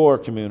 poor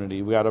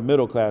community. We got a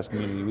middle class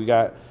community. We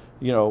got,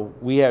 you know,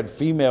 we had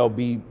female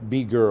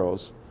B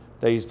girls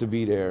that used to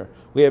be there.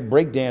 We had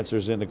break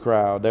dancers in the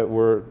crowd that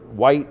were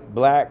white,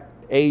 black,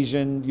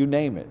 Asian, you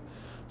name it.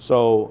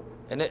 So.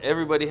 And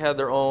everybody had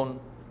their own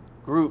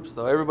groups,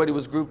 though. Everybody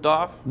was grouped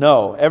off?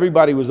 No,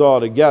 everybody was all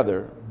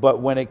together. But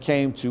when it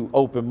came to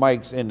open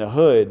mics in the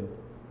hood,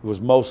 it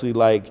was mostly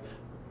like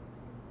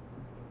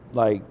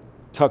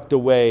tucked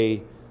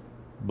away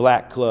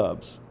black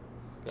clubs.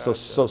 Gotcha.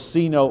 So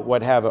C-Note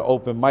would have an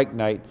open mic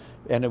night,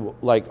 and it,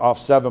 like off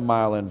 7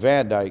 Mile and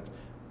Van Dyke.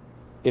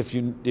 If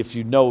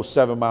you know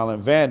 7 Mile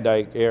and Van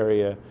Dyke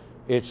area,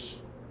 it's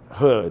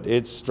hood.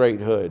 It's straight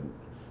hood.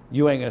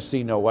 You ain't gonna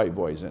see no white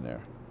boys in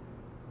there.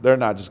 They're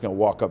not just gonna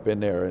walk up in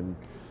there and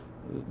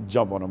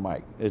jump on a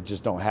mic. It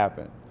just don't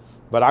happen.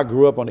 But I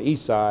grew up on the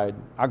east side.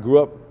 I grew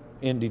up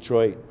in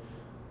Detroit.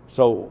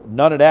 So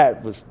none of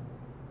that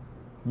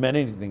meant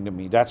anything to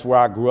me. That's where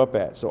I grew up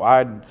at. So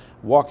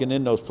walking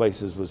in those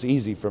places was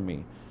easy for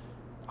me.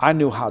 I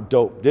knew how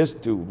dope this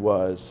dude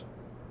was,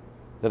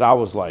 that I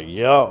was like,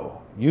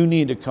 yo, you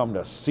need to come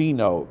to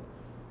C-Note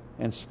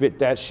and spit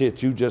that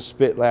shit you just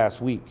spit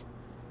last week.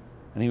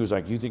 And he was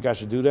like, you think I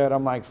should do that?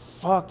 I'm like,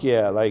 fuck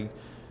yeah. Like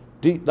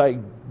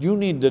you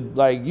need to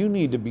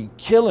be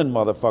killing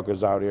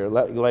motherfuckers out here.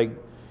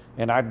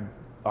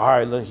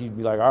 He'd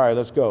be like, all right,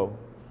 let's go.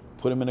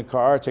 Put him in the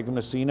car, take him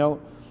to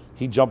C-Note.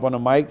 He'd jump on the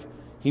mic.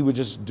 He would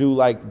just do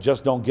like,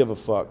 just don't give a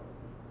fuck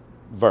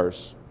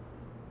verse.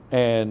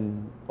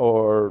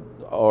 Or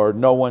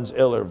no one's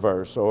iller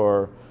verse,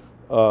 or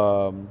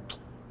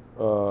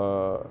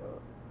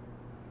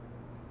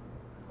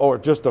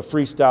just a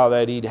freestyle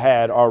that he'd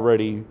had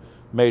already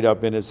made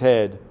up in his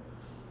head.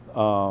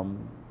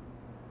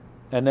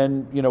 And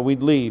then, you know,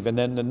 we'd leave. And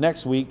then the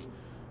next week,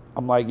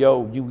 I'm like,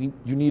 yo, you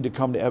need to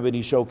come to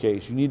Ebony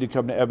Showcase. You need to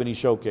come to Ebony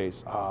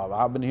Showcase.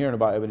 I've been hearing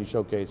about Ebony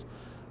Showcase,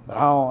 but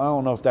I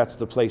don't know if that's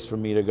the place for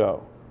me to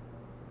go.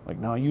 Like,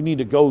 no, you need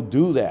to go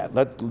do that.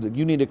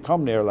 You need to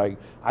come there. Like,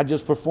 I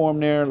just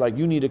performed there. Like,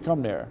 you need to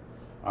come there.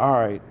 All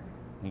right.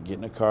 You get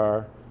in the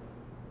car,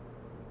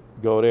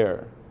 go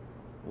there.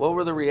 What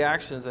were the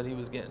reactions that he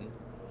was getting?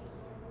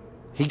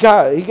 He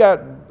got,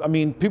 I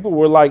mean, people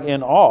were like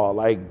in awe,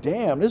 like,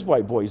 damn, this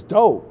white boy's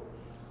dope,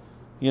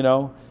 you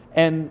know?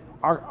 And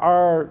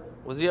our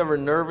was he ever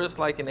nervous,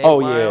 like in 8 Mile?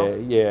 Oh,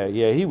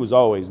 yeah, he was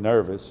always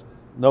nervous,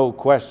 no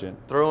question.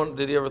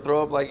 Did he ever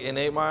throw up like in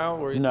 8 Mile?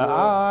 No,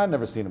 I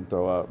never seen him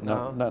throw up,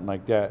 no, nothing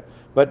like that.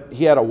 But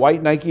he had a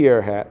white Nike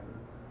Air hat,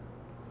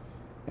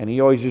 and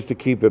he always used to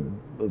keep it,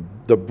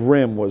 the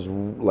brim was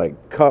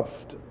like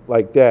cuffed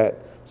like that,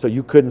 so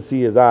you couldn't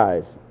see his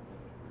eyes.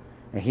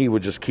 And he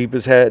would just keep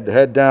his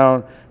head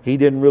down. He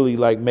didn't really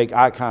like make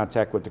eye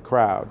contact with the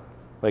crowd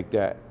like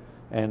that.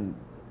 And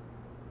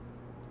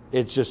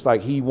it's just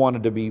like he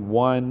wanted to be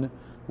one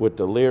with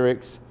the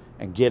lyrics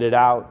and get it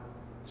out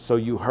so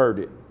you heard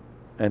it.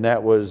 And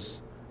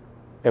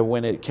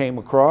when it came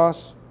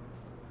across,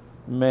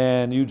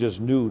 man, you just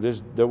knew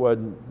there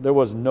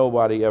was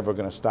nobody ever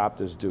gonna stop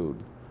this dude.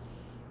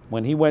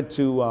 When he went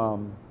to, I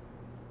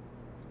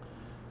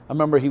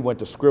remember he went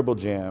to Scribble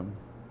Jam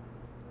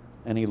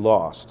and he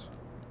lost.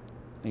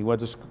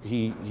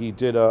 He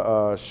did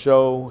a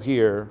show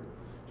here.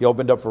 He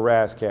opened up for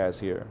Razzcast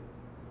here,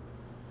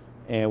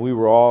 and we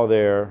were all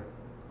there.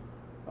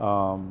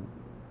 I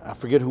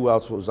forget who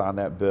else was on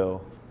that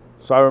bill.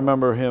 So I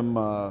remember him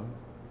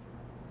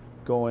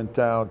going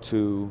down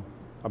to,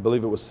 I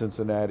believe it was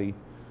Cincinnati,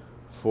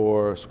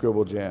 for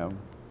Scribble Jam,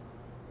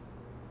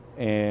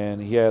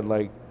 and he had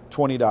like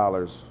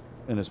 $20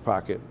 in his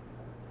pocket.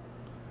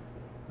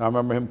 I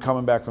remember him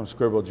coming back from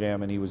Scribble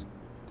Jam, and he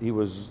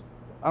was.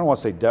 I don't want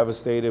to say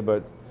devastated,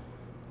 but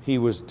he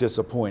was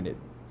disappointed.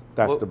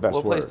 That's the best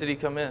word. What place did he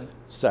come in?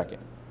 Second.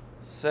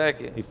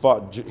 Second.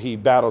 He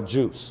battled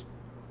Juice.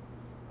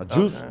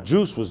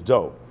 Juice was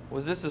dope.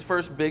 Was this his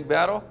first big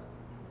battle?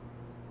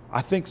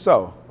 I think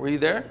so. Were you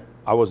there?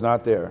 I was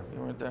not there.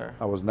 You weren't there.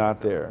 I was not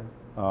there.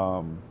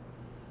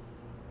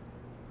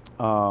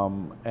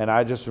 And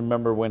I just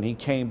remember when he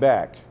came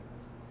back,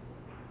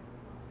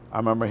 I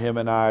remember him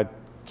and I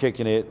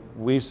kicking it.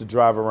 We used to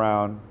drive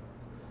around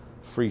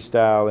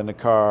freestyle in the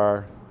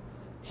car.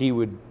 He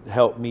would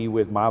help me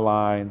with my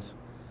lines.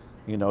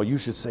 You know, you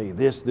should say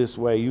this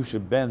way. You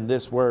should bend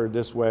this word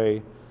this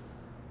way.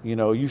 You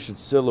know, you should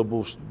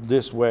syllable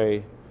this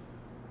way.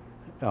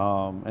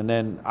 And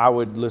then I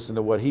would listen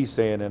to what he's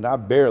saying, and I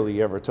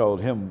barely ever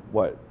told him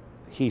what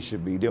he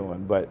should be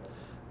doing. But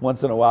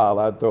once in a while,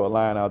 I'd throw a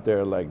line out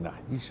there like, nah,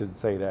 you shouldn't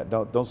say that.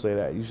 Don't say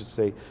that. You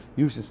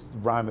should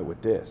rhyme it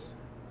with this.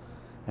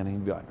 And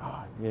he'd be like,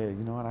 oh, yeah,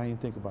 you know what? I didn't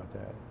think about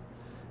that.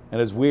 And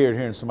it's weird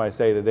hearing somebody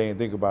say that they didn't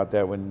think about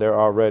that when they're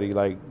already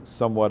like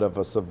somewhat of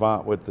a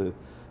savant with the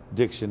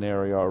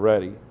dictionary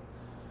already.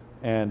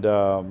 And,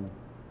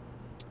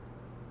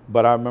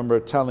 but I remember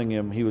telling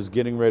him he was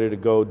getting ready to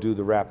go do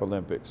the Rap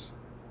Olympics.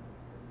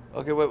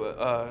 Okay, wait.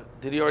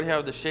 Did he already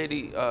have the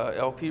Shady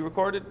LP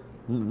recorded?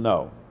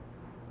 No.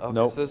 Okay,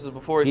 nope. so this is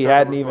before he started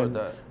hadn't even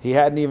that. He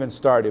hadn't even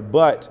started,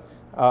 but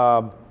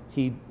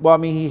he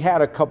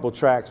had a couple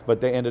tracks, but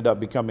they ended up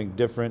becoming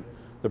different.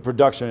 The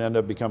production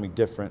ended up becoming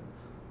different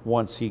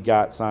once he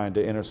got signed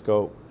to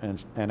Interscope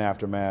and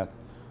Aftermath,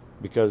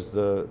 because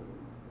the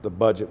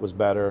budget was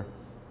better.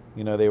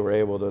 You know, they were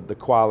able to, the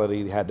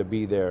quality had to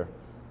be there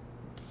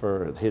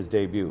for his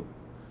debut.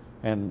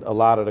 And a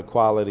lot of the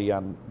quality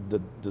on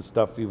the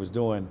stuff he was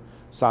doing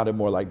sounded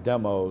more like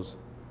demos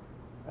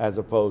as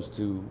opposed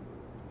to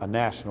a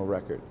national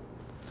record.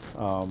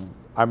 I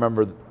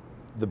remember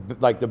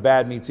the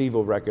Bad Meets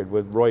Evil record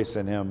with Royce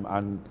and him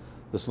on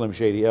the Slim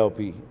Shady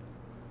LP.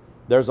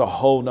 There's a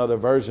whole nother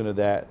version of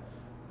that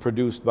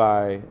produced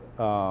by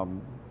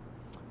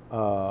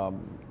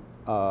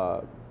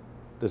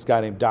this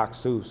guy named Doc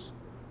Seuss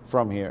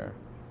from here,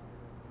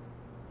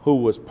 who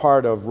was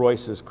part of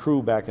Royce's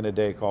crew back in the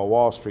day called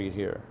Wall Street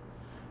here.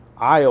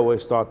 I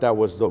always thought that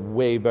was the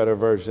way better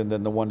version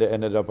than the one that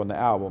ended up on the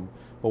album.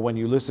 But when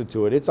you listen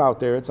to it, it's out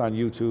there, it's on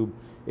YouTube.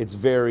 It's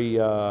very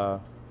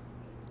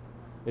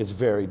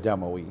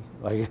demo-y.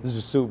 Like, it's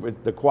super,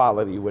 the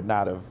quality would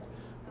not have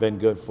been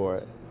good for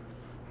it.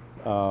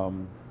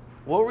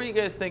 What were you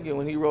guys thinking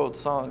when he wrote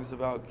songs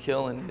about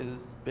killing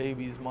his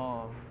baby's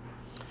mom?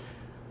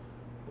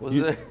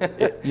 You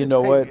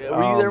know what?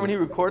 Were you there when he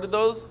recorded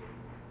those?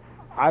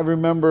 I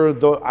remember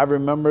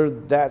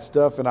that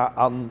stuff, and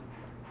I'll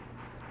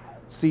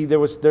see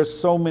there's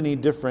so many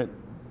different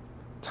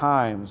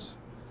times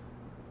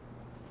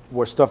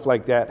where stuff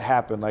like that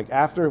happened. Like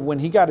when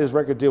he got his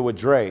record deal with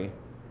Dre.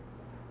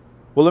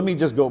 Well, let me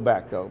just go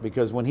back though,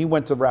 because when he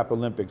went to Rap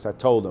Olympics, I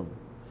told him,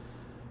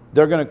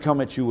 they're gonna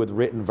come at you with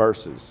written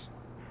verses.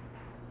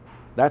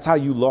 That's how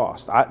you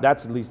lost.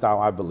 That's at least how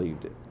I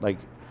believed it. Like,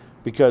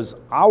 because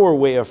our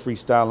way of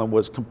freestyling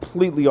was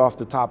completely off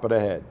the top of the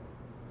head.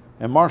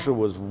 And Marshall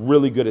was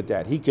really good at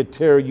that. He could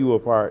tear you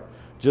apart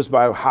just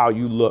by how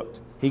you looked.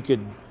 He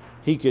could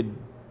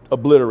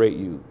obliterate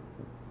you.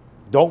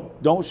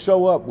 Don't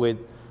show up with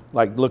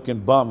like looking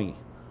bummy,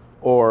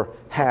 or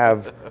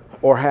have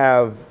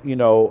you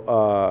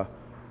know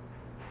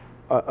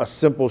a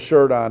simple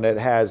shirt on that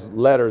has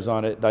letters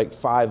on it, like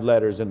 5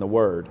 letters in the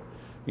word,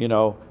 you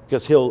know,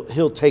 because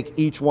he'll take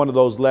each one of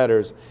those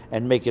letters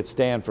and make it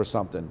stand for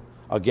something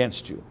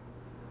against you.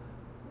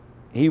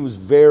 He was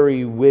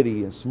very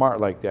witty and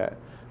smart like that.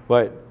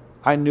 But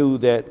I knew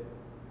that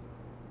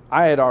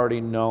I had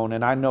already known,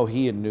 and I know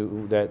he had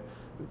knew, that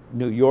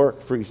New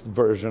York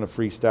version of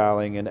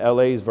freestyling and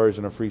LA's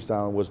version of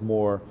freestyling was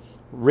more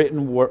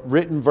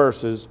written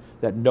verses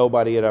that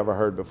nobody had ever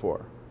heard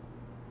before.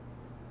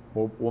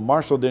 Well,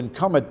 Marshall didn't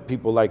come at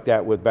people like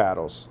that with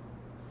battles.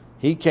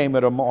 He came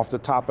at them off the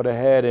top of the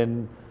head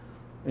and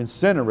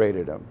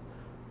incinerated them.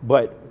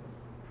 But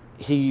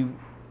it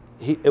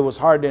was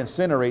hard to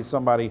incinerate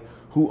somebody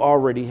who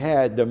already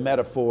had the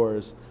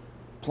metaphors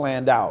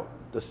planned out,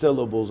 the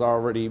syllables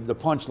already, the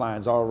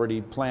punchlines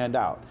already planned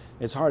out.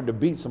 It's hard to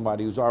beat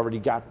somebody who's already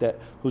got that,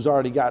 who's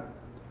already got,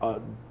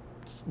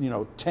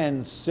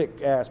 10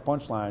 sick-ass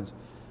punchlines.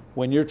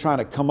 When you're trying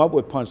to come up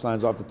with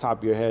punchlines off the top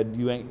of your head,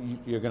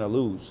 you're gonna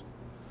lose.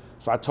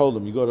 So I told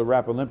him, you go to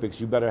Rap Olympics,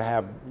 you better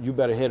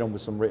hit them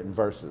with some written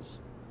verses.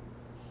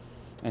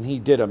 And he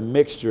did a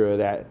mixture of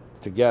that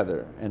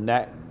together, and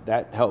that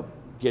helped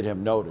get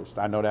him noticed.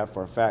 I know that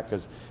for a fact,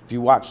 because if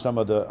you watch some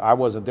of I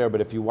wasn't there,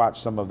 but if you watch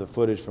some of the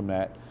footage from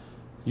that,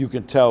 you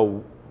can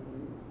tell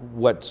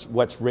what's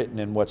written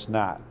and what's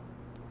not.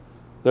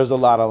 There's a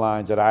lot of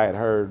lines that I had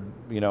heard,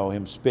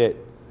 him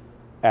spit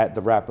at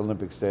the Rap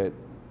Olympics that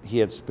he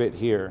had spit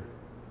here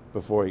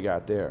before he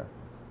got there.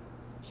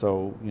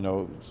 So,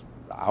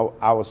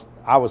 I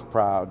was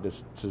proud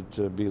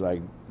to be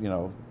like,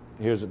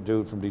 here's a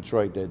dude from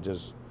Detroit that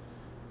just.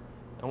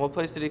 And what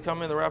place did he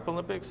come in, the Rap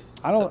Olympics?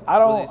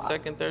 Was he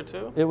second there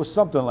too? It was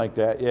something like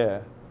that,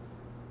 yeah.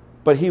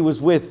 But he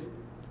was with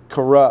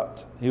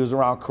Corrupt. He was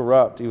around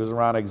Corrupt. He was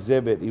around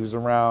Exhibit. He was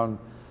around,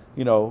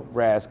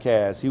 Raz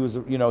Cass. He was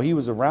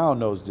around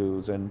those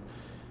dudes,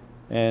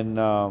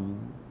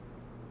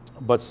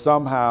 but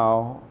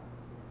somehow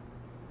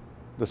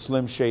the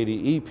Slim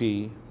Shady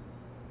EP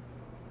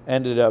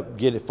ended up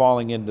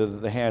falling into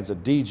the hands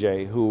of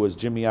DJ, who was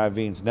Jimmy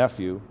Iovine's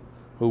nephew,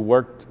 who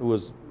worked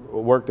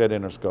at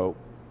Interscope,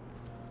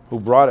 who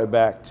brought it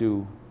back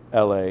to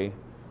LA,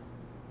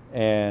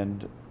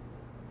 and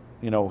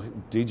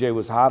DJ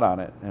was hot on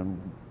it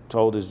and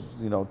told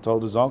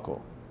his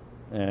uncle.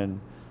 And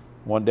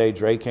one day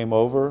Dre came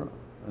over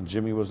and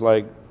Jimmy was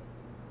like,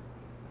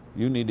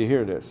 "You need to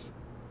hear this."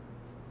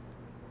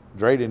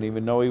 Dre didn't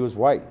even know he was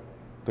white.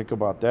 Think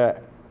about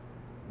that.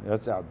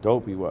 That's how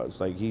dope he was.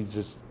 Like, it was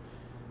just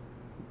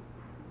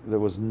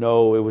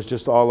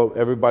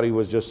everybody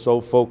was just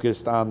so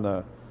focused on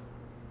the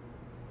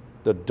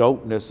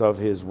dopeness of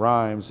his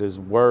rhymes, his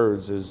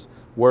words, his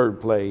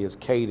wordplay, his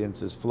cadence,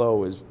 his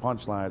flow, his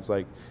punchlines,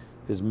 like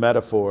his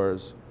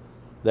metaphors,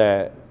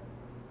 that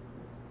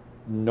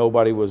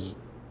nobody was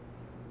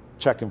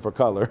checking for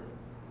color,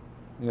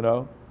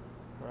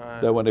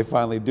 Right. That when they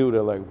finally do,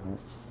 they're like,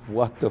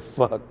 what the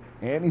fuck?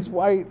 And he's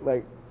white?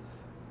 Like,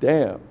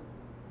 damn.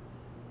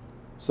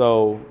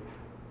 So,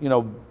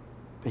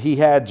 he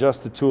had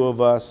Just the Two of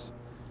Us.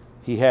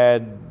 He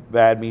had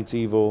Bad Meets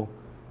Evil.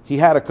 He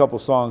had a couple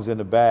songs in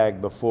the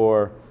bag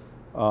before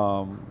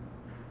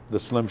the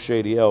Slim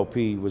Shady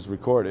LP was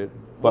recorded.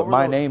 But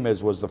My Name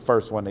Is was the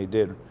first one they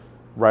did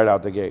right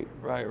out the gate.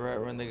 Right,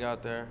 when they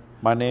got there.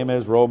 My Name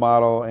Is, Role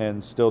Model,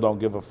 and Still Don't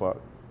Give a Fuck.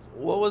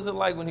 What was it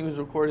like when he was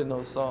recording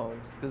those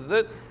songs? Because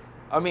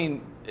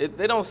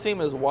they don't seem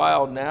as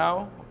wild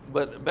now,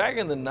 but back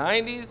in the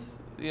 90s,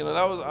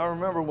 I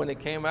remember when it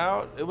came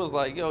out, it was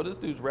like, yo, this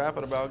dude's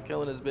rapping about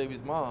killing his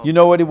baby's mom. You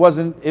know what?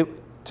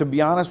 To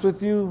be honest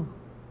with you,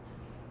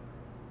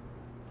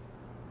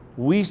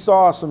 we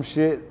saw some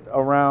shit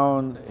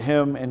around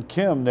him and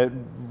Kim that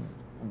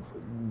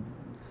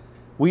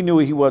we knew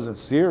he wasn't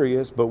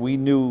serious, but we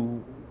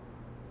knew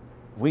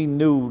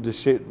the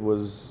shit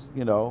was,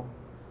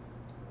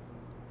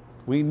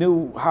 we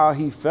knew how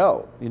he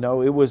felt.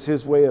 It was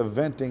his way of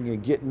venting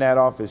and getting that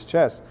off his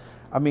chest.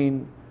 I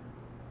mean,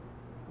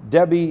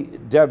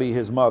 Debbie,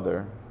 his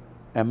mother,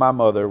 and my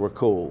mother were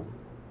cool.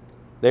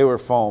 They were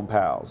phone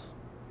pals,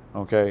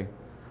 okay?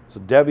 So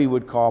Debbie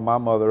would call my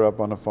mother up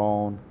on the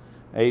phone.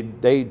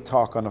 They'd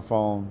talk on the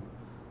phone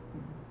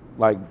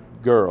like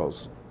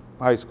girls,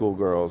 high school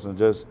girls, and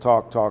just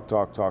talk.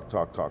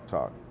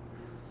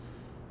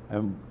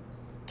 And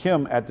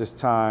Kim at this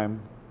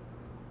time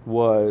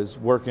was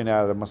working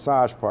at a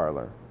massage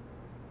parlor.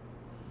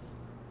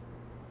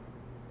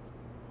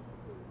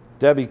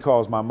 Debbie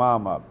calls my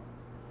mom up.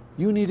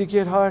 You need to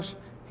get Hush.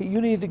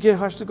 You need to get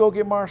Hush to go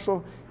get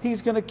Marshall.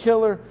 He's gonna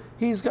kill her.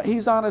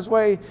 He's on his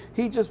way.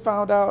 He just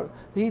found out.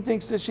 He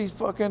thinks that she's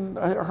fucking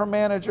her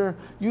manager.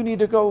 You need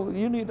to go.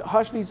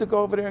 Hush needs to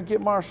go over there and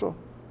get Marshall.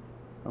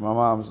 And my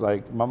mom's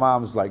like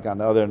on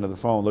the other end of the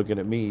phone looking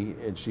at me,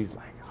 and she's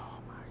like, oh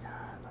my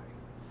God,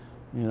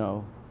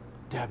 like,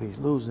 Debbie's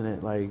losing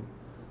it. Like,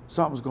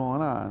 something's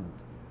going on.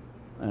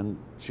 And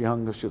she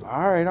hung up. She was,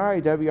 all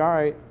right, Debbie, all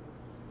right.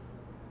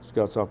 She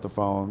gets off the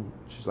phone.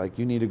 She's like,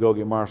 you need to go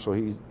get Marshall.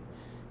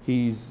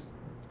 He's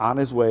on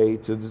his way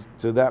to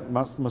that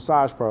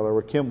massage parlor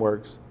where Kim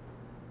works,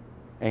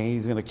 and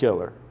he's gonna kill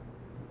her.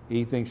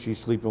 He thinks she's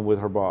sleeping with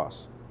her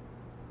boss.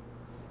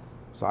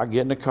 So I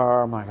get in the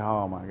car. I'm like,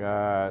 oh my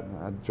God.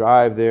 I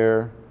drive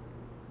there,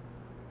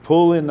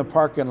 pull in the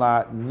parking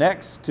lot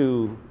next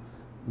to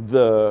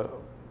the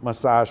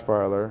massage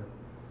parlor.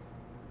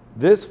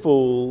 This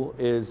fool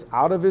is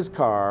out of his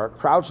car,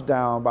 crouched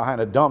down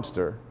behind a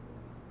dumpster,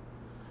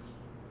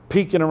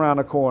 peeking around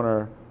the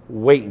corner,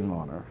 waiting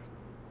on her.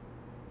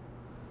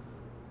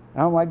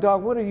 And I'm like,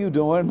 dog, what are you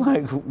doing?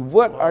 Like,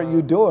 what are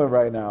you doing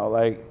right now?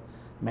 Like,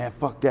 man,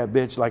 fuck that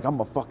bitch. Like, I'm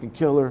a fucking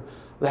killer.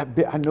 That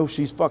bitch, I know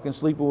she's fucking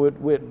sleeping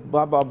with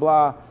blah, blah,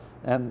 blah.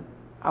 And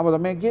I was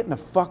like, man, get in the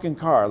fucking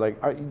car. Like,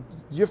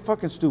 you're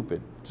fucking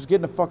stupid. Just get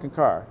in the fucking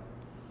car.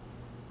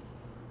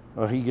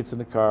 Well, he gets in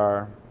the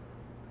car.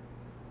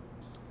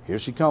 Here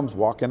she comes,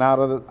 walking out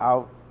of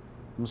the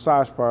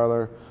massage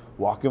parlor,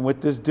 walking with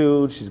this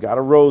dude. She's got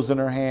a rose in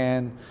her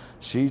hand.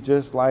 She's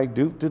just like,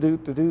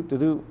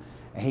 doop.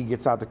 And he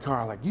gets out the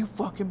car like, you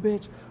fucking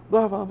bitch,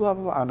 blah, blah, blah,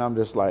 blah. And I'm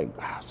just like,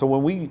 so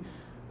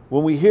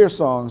when we hear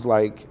songs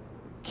like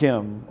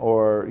Kim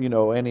or,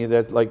 any of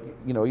that, like,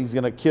 he's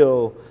going to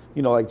kill,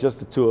 like Just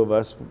the Two of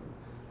Us.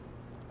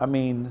 I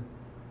mean,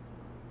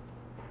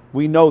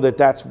 we know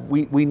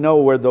we know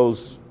where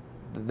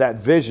that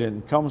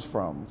vision comes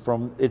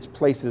from its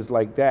places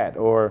like that,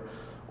 or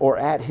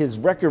at his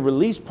record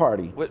release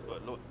party.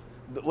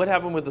 What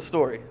happened with the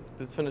story?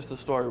 Let's finish the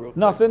story real quick.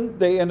 Nothing.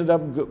 They ended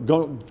up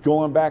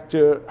going back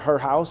to her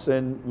house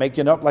and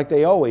making up like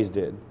they always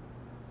did.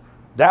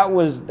 That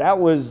was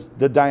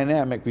the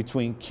dynamic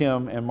between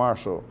Kim and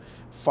Marshall.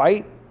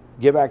 Fight,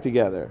 get back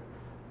together.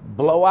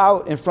 Blow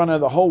out in front of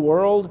the whole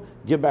world,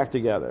 get back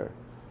together.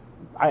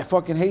 I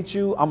fucking hate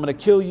you. I'm gonna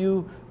kill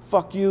you.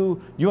 Fuck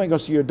you. You ain't gonna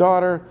see your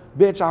daughter.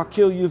 Bitch, I'll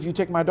kill you if you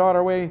take my daughter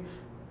away.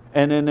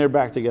 And then they're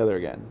back together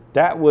again.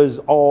 That was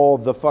all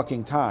the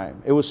fucking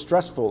time. It was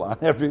stressful on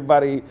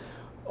everybody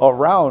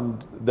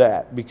around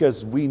that,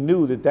 because we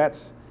knew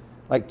that's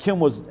like Kim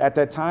was, at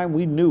that time,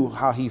 we knew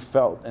how he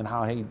felt and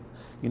how he,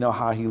 you know,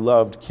 how he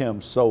loved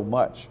Kim so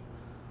much.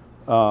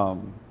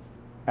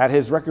 At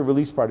his record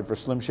release party for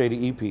Slim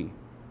Shady EP,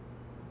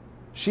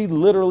 she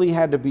literally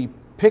had to be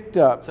picked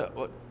up.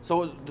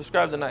 So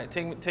describe the night.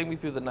 Take me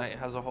through the night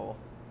as a whole.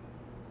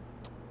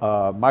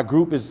 My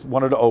group is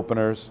one of the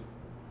openers.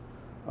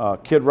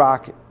 Kid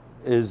Rock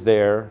is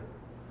there.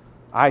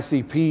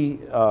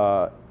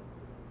 ICP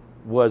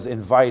was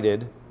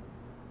invited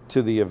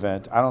to the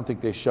event. I don't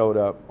think they showed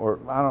up, or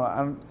I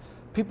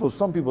don't.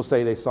 Some people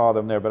say they saw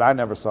them there, but I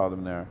never saw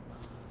them there.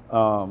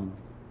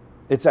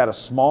 It's at a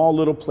small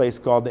little place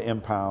called the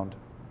Impound.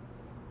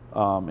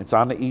 It's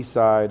on the east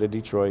side of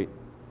Detroit.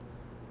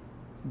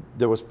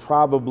 There was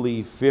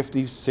probably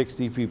 50,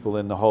 60 people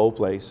in the whole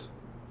place.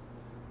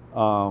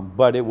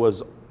 But it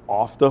was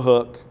off the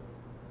hook.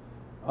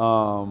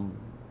 A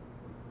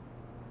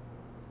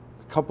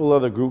couple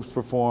other groups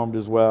performed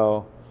as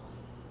well.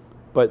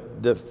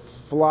 But the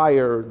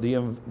flyer,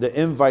 the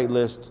invite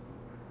list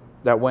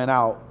that went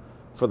out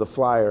for the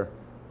flyer,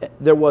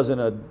 there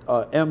wasn't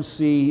a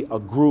MC, a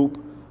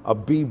group, a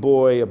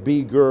B-boy, a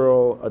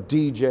B-girl, a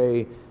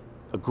DJ,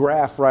 a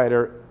graph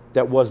writer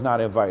that was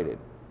not invited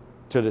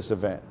to this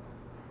event.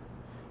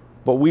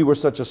 But we were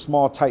such a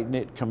small,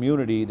 tight-knit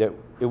community that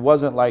it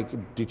wasn't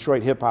like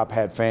Detroit hip-hop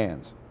had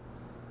fans,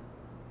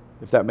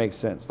 if that makes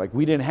sense. Like,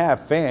 we didn't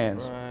have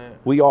fans. Right.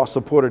 We all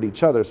supported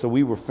each other, so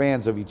we were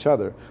fans of each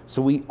other.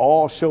 So we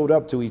all showed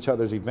up to each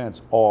other's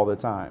events all the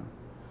time.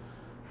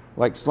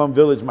 Like Slum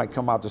Village might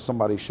come out to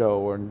somebody's show,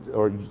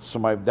 or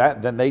somebody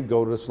that, then they'd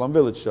go to the Slum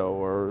Village show,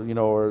 or, you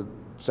know, or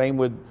same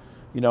with,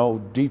 you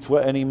know,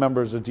 D12, any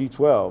members of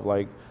D12,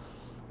 like,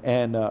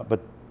 and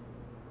but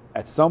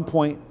at some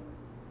point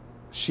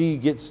she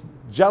gets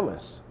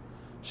jealous.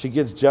 She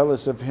gets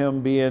jealous of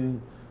him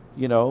being,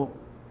 you know,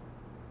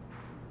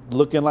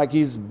 looking like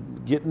he's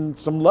getting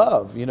some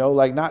love, you know,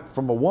 like not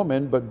from a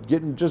woman, but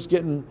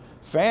getting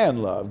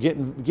fan love,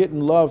 getting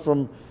love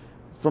from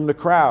the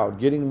crowd,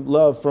 getting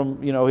love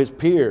from, you know, his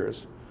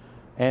peers.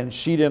 And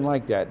she didn't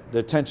like that. The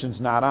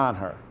attention's not on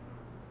her.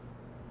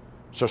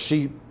 So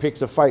she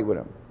picks a fight with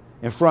him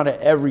in front of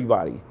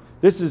everybody.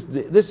 This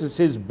is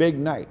his big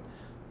night.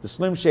 The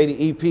Slim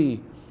Shady EP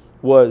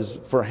was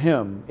for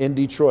him in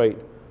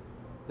Detroit.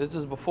 This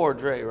is before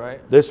Dre,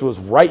 right? This was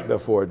right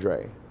before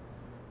Dre.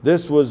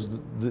 This was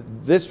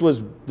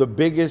the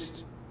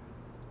biggest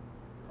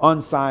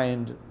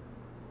unsigned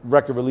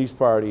record release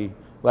party,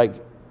 like,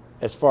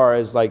 as far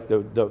as like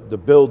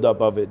the buildup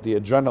of it, the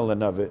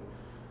adrenaline of it,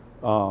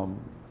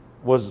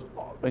 was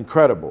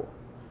incredible.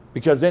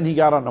 Because then he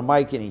got on the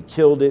mic and he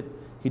killed it.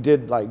 He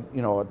did, like,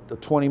 you know, a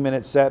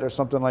 20-minute set or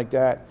something like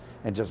that,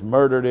 and just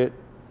murdered it.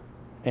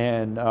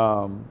 And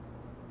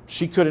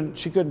she couldn't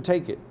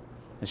take it,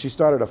 and she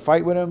started a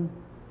fight with him,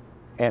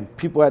 and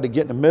people had to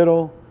get in the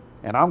middle,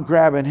 and I'm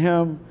grabbing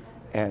him,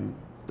 and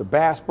the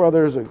Bass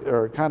brothers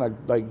are kind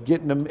of like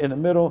getting him in the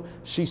middle.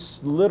 She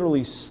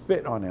literally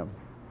spit on him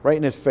right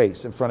in his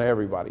face in front of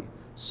everybody.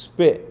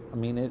 Spit. I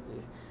mean, it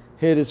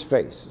hit his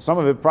face. Some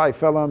of it probably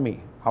fell on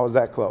me. I was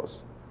that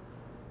close.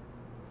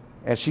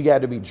 And she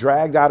had to be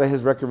dragged out of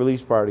his record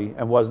release party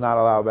and was not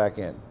allowed back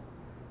in.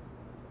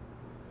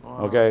 Wow.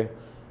 Okay?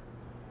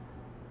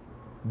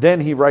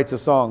 Then he writes a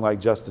song like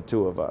Just the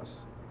Two of Us.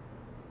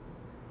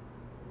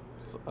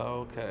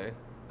 Okay.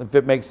 If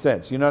it makes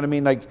sense. You know what I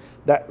mean?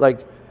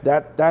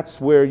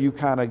 That's where you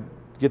kind of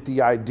get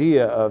the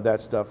idea of that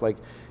stuff. Like,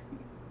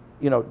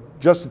 you know,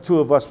 Just the Two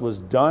of Us was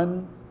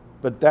done,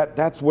 but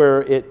that's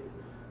where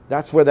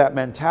that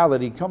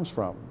mentality comes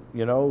from.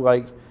 You know,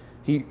 like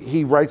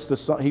he writes the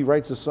song, you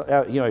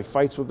know, he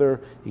fights with her,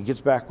 he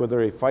gets back with her,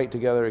 they fight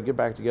together, they get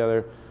back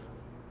together.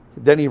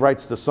 Then he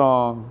writes the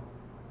song,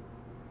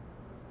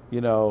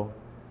 you know,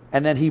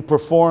 and then he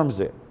performs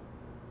it.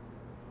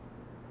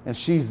 And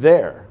she's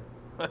there.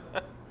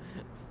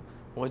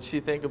 What'd she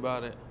think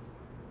about it?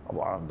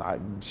 Well,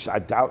 I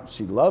doubt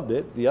she loved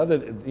it. The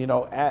other, you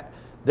know,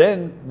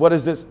 then what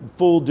does this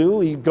fool do?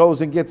 He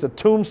goes and gets a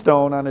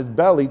tombstone on his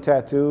belly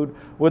tattooed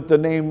with the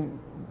name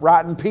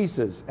Rotten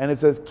Pieces, and it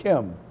says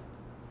Kim.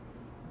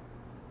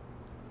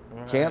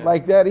 Right. Can't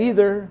like that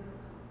either.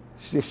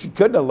 She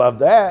couldn't have loved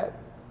that,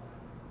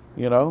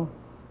 you know.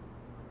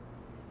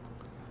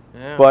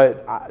 Yeah.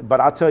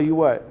 But I'll tell you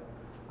what,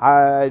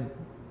 I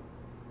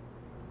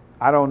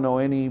don't know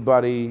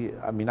anybody.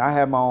 I mean, I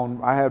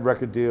had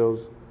record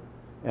deals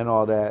and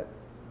all that,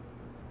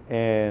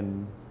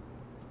 and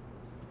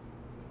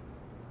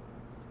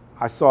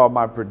I saw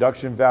my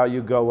production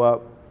value go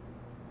up,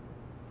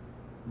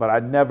 but I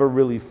never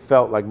really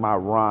felt like my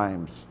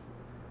rhymes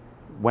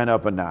went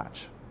up a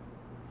notch.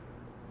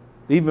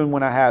 Even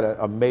when I had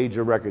a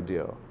major record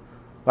deal.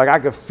 Like, I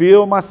could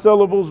feel my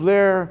syllables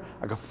there,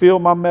 I could feel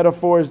my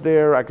metaphors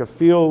there, I could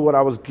feel what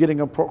I was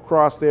getting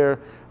across there,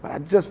 but I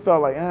just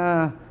felt like,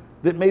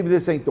 that maybe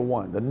this ain't the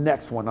one. The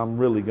next one, I'm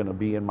really gonna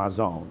be in my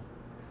zone.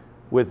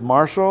 With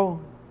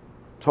Marshall,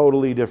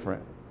 totally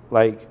different.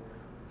 Like,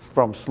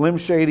 from Slim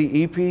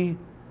Shady EP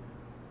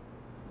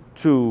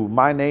to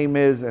My Name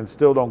Is and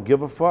Still Don't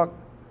Give a Fuck,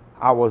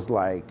 I was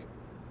like,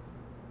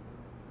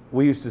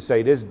 we used to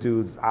say, this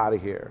dude's out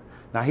of here.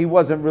 Now, he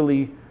wasn't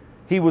really,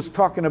 he was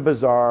talking to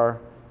Bizarre,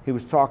 he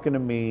was talking to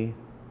me,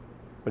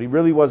 but he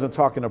really wasn't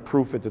talking to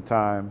Proof at the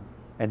time,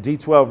 and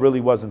D12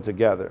 really wasn't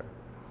together.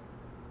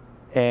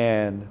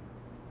 And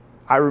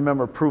I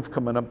remember Proof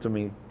coming up to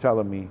me,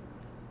 telling me,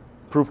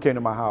 Proof came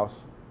to my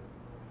house.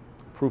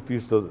 Proof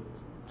used to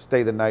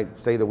stay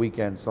the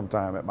weekend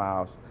sometime at my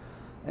house.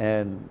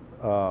 And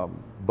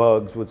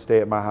Bugs would stay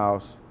at my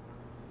house.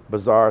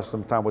 Bizarre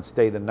sometime would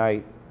stay the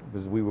night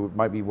because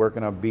might be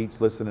working on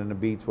beats, listening to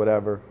beats,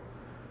 whatever.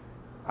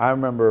 I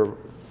remember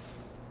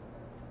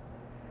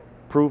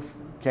Proof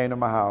came to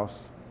my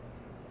house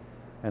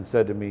and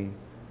said to me,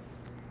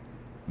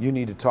 you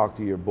need to talk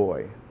to your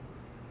boy.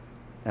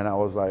 And I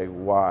was like,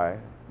 why?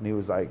 And he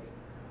was like,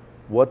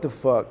 what the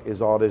fuck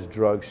is all this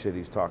drug shit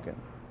he's talking?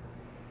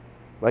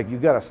 Like, you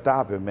gotta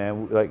stop him,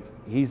 man. Like,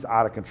 he's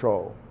out of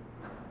control.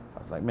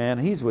 I was like, man,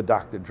 he's with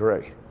Dr.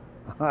 Dre.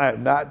 I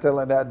am not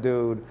telling that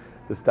dude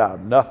to stop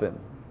nothing.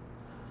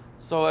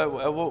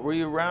 So what, were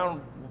you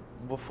around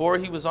before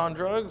he was on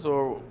drugs,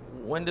 or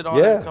when did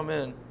all that come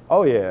in?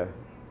 Oh yeah.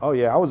 Oh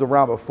yeah, I was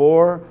around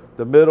before,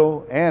 the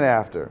middle, and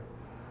after.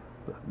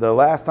 The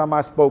last time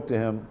I spoke to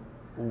him,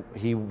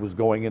 he was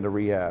going into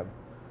rehab.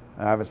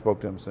 And I haven't spoke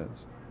to him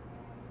since.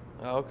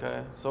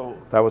 Okay, so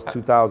that was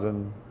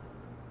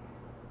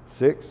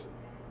 2006. It's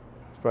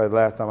probably the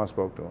last time I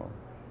spoke to him.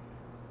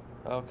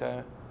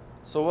 Okay,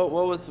 so what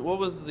was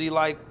the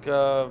like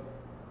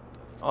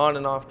on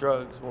and off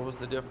drugs? What was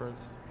the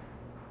difference?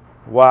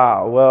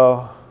 Wow.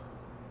 Well,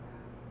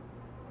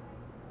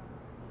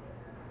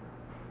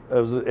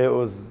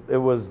 it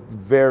was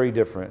very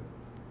different,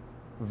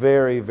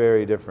 very,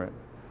 very different.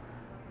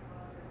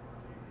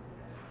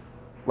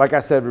 Like I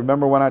said,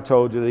 remember when I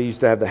told you they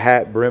used to have the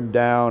hat brimmed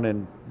down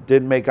and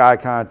didn't make eye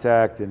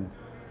contact, and,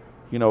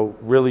 you know,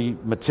 really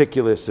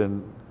meticulous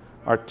and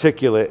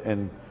articulate,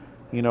 and,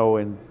 you know,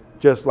 and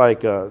just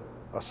like a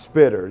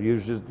spitter.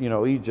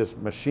 He just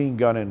machine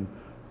gunning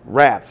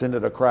raps into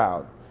the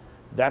crowd.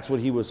 That's what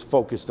he was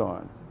focused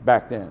on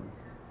back then.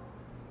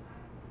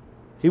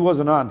 He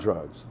wasn't on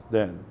drugs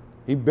then.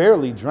 He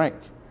barely drank,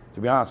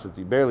 to be honest with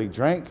you. Barely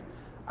drank.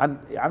 I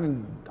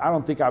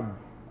think I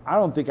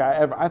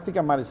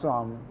might have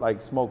saw him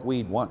like smoke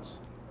weed once.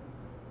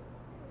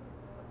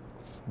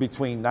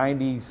 Between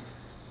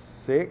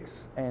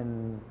 96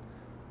 and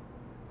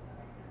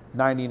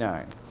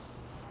 99.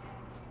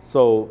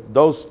 So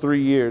those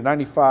 3 years,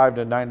 95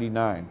 to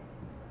 99,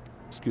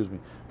 excuse me,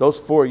 those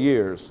 4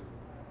 years,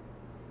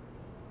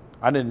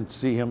 I didn't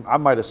see him. I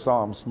might have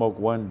saw him smoke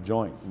one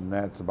joint, and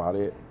that's about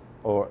it.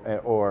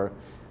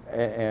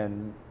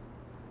 And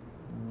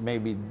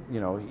maybe, you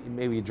know,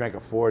 maybe he drank a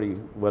 40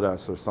 with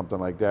us or something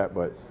like that.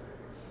 But,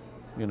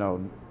 you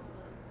know,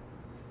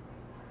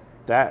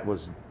 that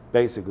was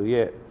basically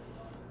it.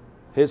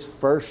 His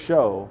first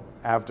show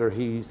after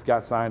he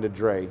got signed to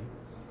Dre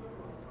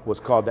was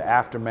called the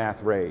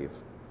Aftermath Rave.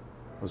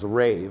 It was a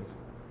rave,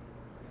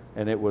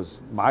 and it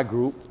was my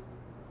group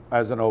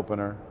as an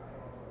opener.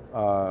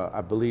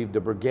 I believe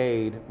the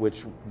Brigade,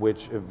 which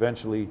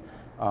eventually,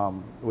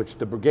 which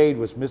the Brigade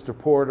was Mr.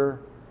 Porter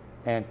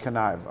and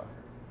Kaniva,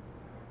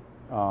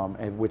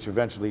 and which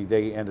eventually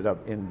they ended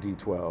up in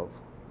D12.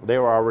 They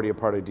were already a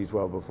part of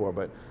D12 before,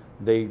 but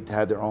they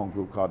had their own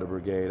group called the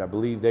Brigade. I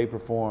believe they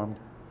performed.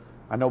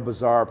 I know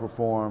Bizarre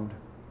performed.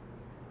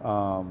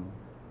 And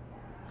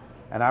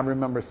I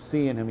remember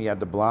seeing him. He had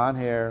the blonde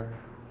hair.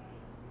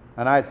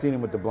 And I had seen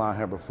him with the blonde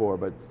hair before,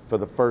 but for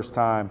the first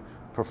time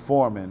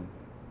performing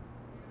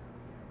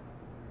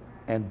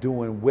and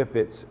doing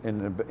whippets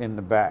in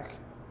the back.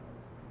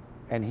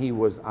 And he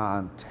was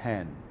on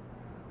 10.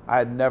 I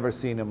had never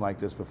seen him like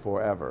this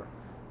before, ever.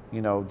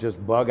 You know,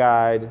 just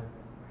bug-eyed,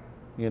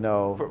 you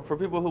know. For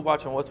people who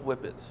watching, what's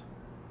whippets?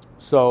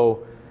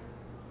 So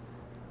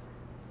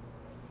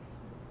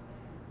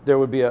there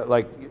would be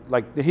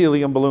like the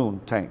helium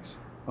balloon tanks,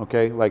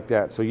 okay, like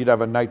that. So you'd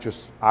have a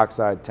nitrous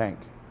oxide tank,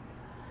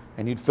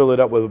 and you'd fill it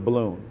up with a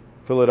balloon,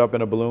 fill it up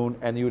in a balloon,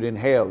 and you would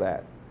inhale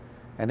that.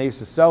 And they used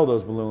to sell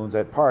those balloons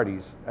at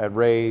parties, at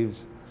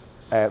raves,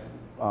 at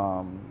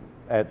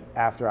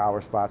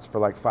after-hour spots for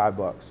like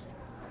 $5.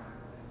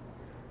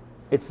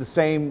 It's the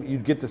same.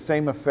 You'd get the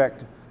same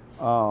effect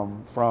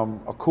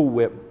from a Cool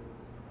Whip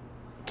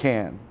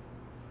can.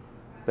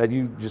 That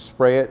you just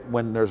spray it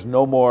when there's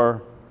no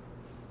more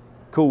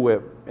Cool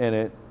Whip in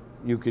it.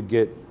 You could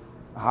get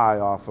high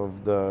off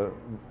of the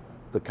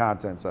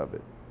contents of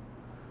it,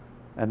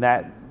 and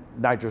that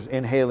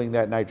inhaling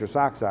that nitrous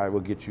oxide will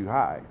get you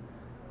high,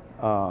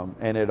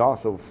 and it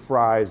also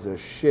fries the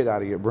shit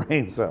out of your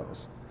brain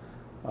cells.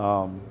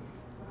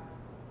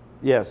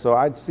 Yeah, so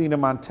I'd seen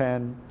him on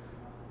 10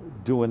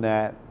 doing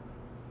that.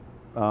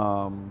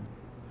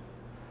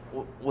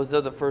 Was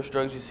that the first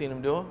drugs you seen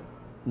him doing?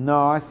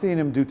 No, I seen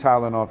him do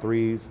Tylenol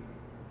 3s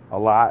a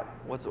lot.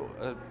 What's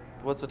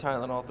a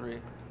Tylenol 3?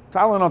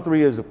 Tylenol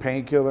 3 is a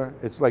painkiller.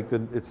 It's like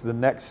the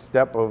next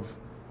step of,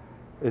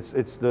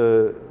 it's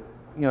the,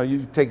 you know,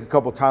 you take a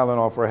couple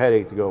Tylenol for a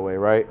headache to go away,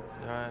 right?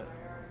 All right.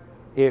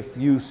 if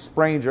you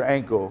sprained your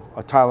ankle,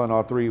 a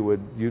Tylenol 3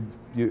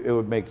 it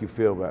would make you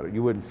feel better.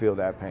 You wouldn't feel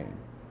that pain.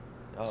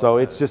 Oh, so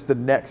okay. it's just the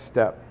next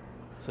step.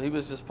 So he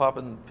was just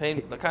popping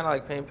pain, kind of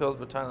like pain pills,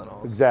 but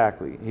Tylenols.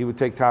 Exactly. He would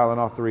take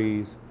Tylenol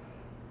 3s.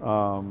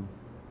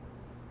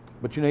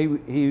 But you know,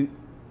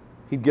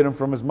 he'd get them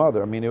from his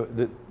mother. I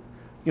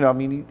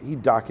mean, he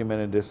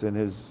documented this in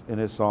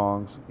his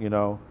songs. You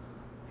know,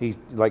 he,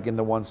 like in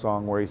the one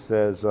song where he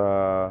says,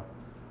 "Where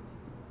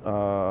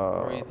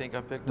do you think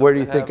I picked up where do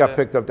you think I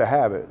picked up the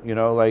habit?" You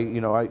know, like,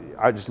 you know,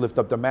 I just lift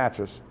up the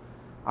mattress.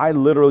 I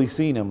literally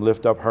seen him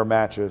lift up her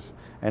mattress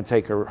and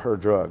take her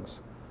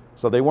drugs.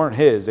 So they weren't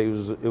his. It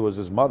was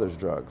his mother's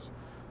drugs.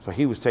 So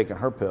he was taking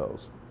her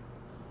pills.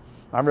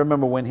 I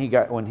remember when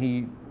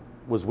he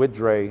was with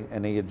Dre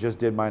and he had just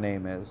did My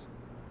Name Is.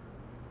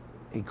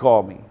 He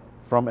called me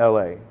from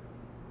LA,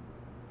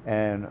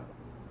 and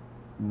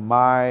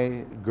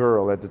my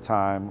girl at the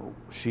time,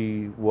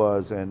 she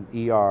was an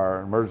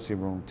ER emergency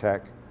room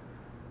tech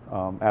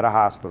at a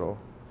hospital,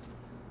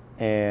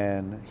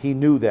 and he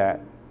knew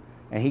that,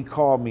 and he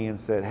called me and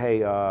said,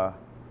 "Hey,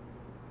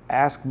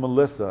 ask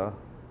Melissa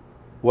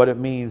what it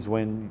means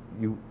when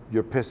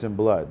you're pissing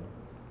blood."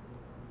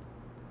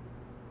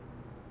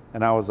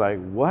 And I was like,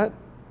 "What?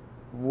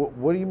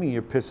 What do you mean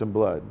you're pissing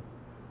blood?"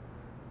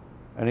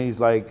 And he's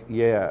like,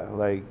 "Yeah,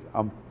 like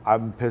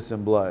I'm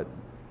pissing blood."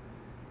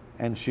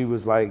 And she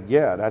was like,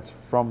 "Yeah, that's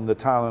from the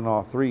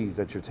Tylenol 3s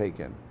that you're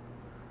taking.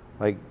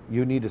 Like,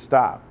 you need to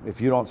stop.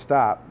 If you don't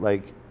stop,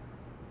 like,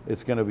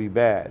 it's gonna be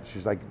bad."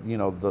 She's like, "You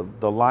know,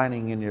 the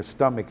lining in your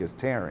stomach is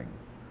tearing.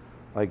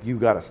 Like, you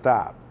gotta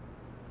stop."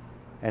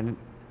 And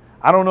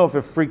I don't know if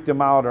it freaked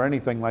him out or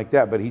anything like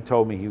that, but he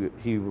told me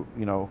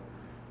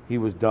he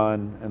was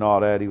done and all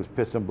that. He was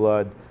pissing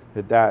blood.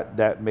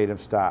 That made him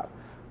stop.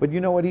 But you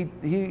know what?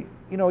 He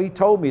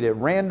told me that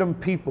random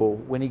people,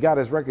 when he got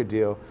his record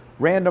deal,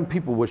 random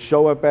people would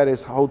show up at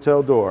his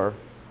hotel door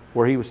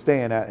where he was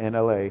staying at in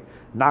LA,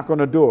 knock on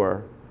the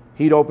door.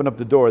 He'd open up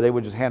the door. They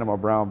would just hand him a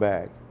brown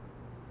bag.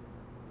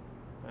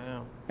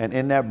 Wow. And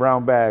in that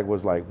brown bag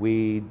was like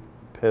weed,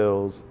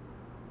 pills,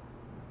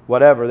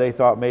 whatever. They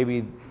thought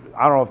maybe,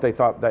 I don't know if they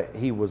thought that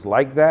he was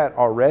like that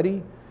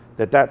already,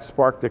 that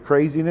sparked the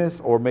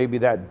craziness, or maybe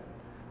that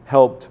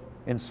helped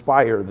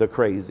inspire the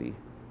crazy,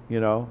 you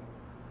know?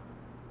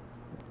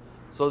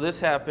 So this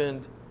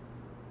happened.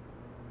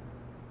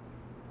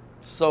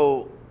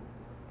 So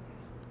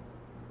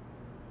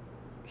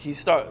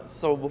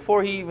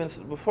before he even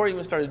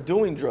started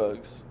doing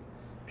drugs,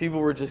 people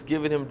were just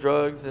giving him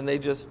drugs, and they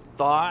just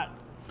thought.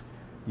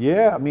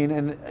 Yeah, I mean,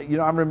 and you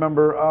know, I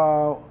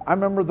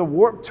remember the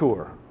Warped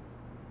Tour.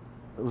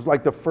 It was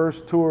like the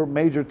first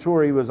major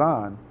tour he was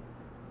on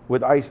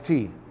with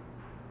Ice-T.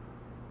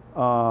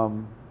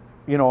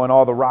 You know, and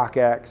all the rock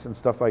acts and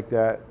stuff like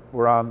that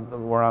were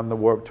on the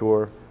Warped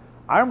Tour.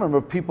 I remember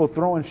people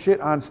throwing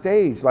shit on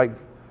stage, like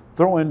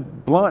throwing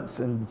blunts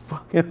and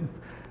fucking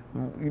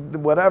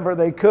whatever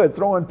they could,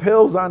 throwing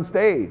pills on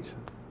stage.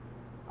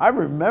 I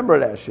remember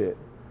that shit.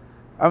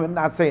 I'm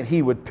not saying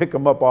he would pick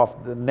them up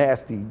off the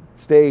nasty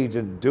stage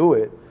and do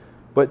it,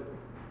 but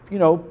you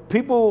know,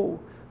 people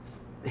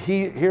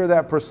hear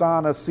that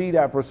persona, see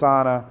that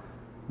persona,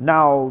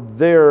 now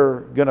they're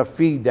gonna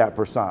feed that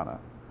persona,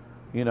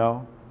 you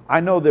know. I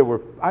know there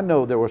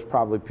was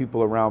probably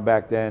people around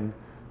back then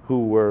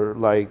who were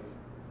like,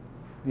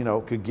 you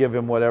know, could give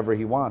him whatever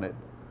he wanted,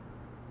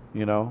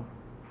 you know.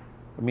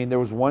 I mean, there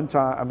was one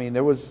time. I mean,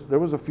 there was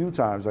a few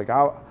times like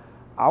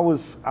I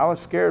was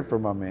scared for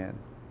my man,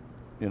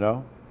 you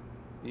know.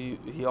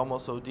 He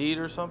almost OD'd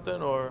or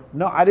something, or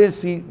no? I didn't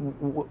see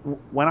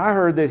when I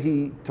heard that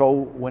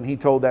when he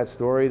told that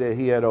story that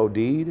he had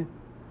OD'd.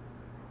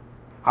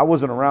 I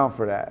wasn't around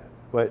for that,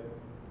 but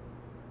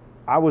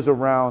I was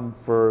around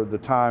for the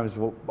times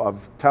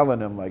of telling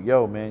him like,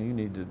 "Yo, man,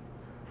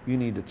 you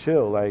need to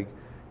chill." Like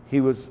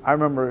I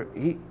remember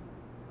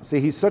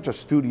he's such a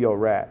studio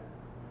rat,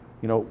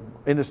 you know,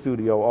 in the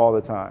studio all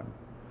the time.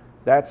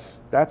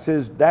 That's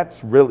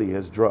really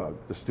his drug,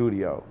 the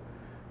studio.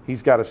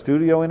 He's got a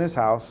studio in his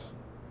house,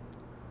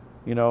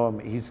 you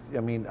know.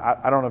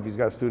 I don't know if he's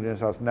got a studio in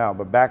his house now,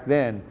 but back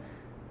then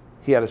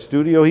he had a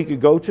studio he could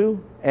go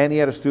to, and he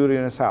had a studio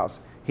in his house.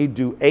 He'd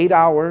do 8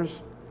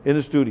 hours in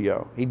the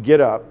studio. He'd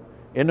get up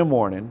in the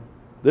morning.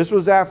 This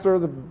was after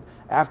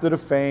the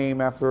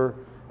fame, after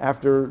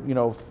you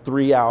know,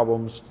 3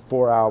 albums,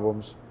 4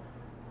 albums.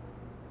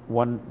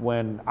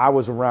 When I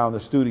was around the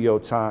studio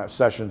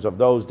sessions of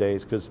those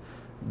days, because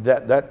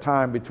that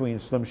time between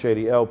Slim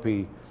Shady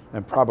LP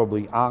and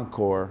probably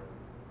Encore,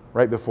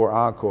 right before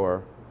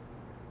Encore,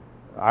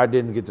 I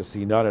didn't get to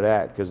see none of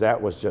that, because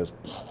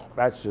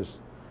that's just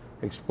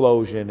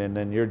explosion, and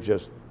then you're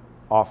just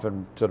off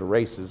to the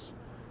races,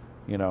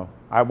 you know.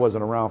 I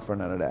wasn't around for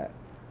none of that.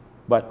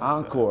 But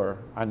Encore,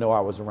 I know I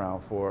was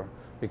around for,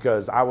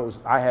 because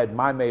I had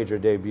my major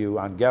debut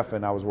on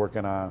Geffen I was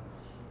working on,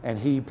 and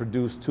he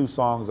produced 2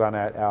 songs on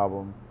that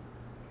album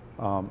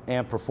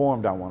and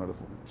performed on one of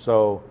them.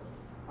 So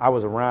I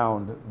was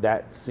around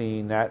that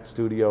scene, that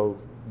studio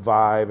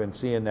vibe, and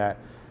seeing that.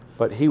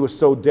 But he was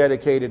so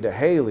dedicated to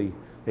Haley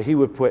that he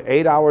would put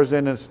 8 hours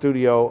in the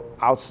studio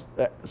out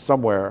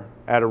somewhere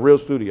at a real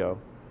studio.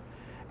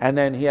 And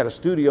then he had a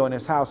studio in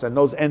his house, and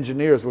those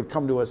engineers would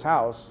come to his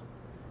house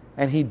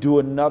and he'd do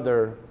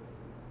another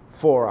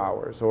 4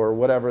 hours or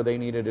whatever they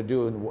needed to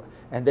do.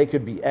 And they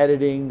could be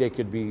editing, they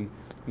could be,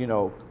 you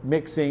know,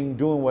 mixing,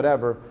 doing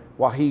whatever,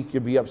 while he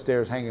could be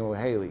upstairs hanging with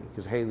Haley,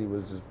 because Haley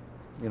was,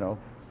 you know,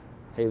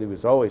 Haley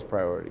was always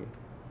priority,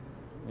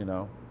 you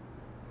know.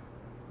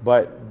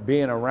 But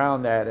being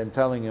around that and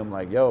telling him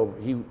like, yo,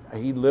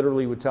 he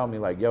literally would tell me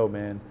like, yo,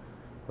 man,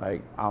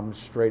 like I'm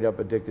straight up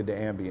addicted to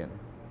Ambien.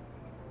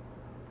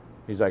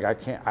 He's like,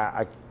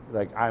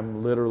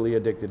 I'm literally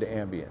addicted to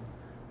Ambien.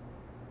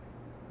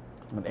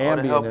 And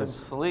Ambien to help him is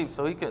sleep,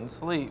 so he couldn't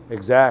sleep.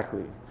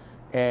 Exactly.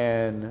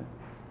 And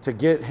to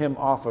get him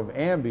off of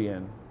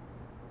Ambien,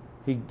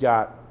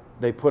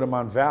 they put him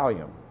on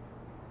Valium.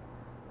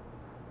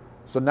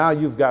 So now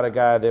you've got a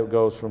guy that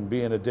goes from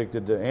being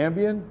addicted to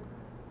Ambien,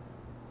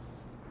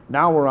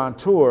 now we're on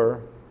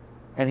tour,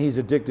 and he's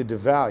addicted to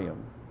Valium.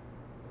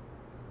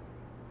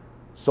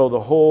 So the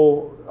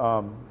whole,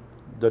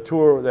 the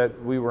tour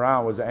that we were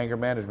on was the anger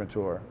management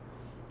tour.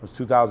 It was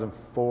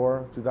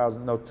 2004,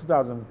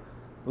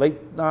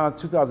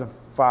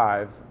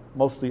 2005,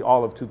 mostly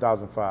all of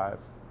 2005,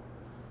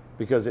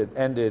 because it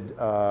ended,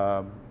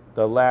 the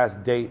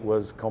last date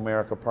was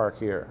Comerica Park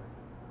here.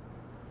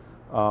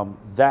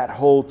 That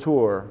whole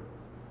tour,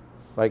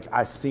 like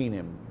I seen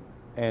him,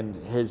 and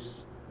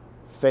his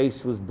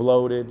face was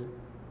bloated.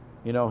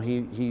 You know,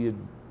 he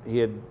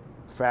had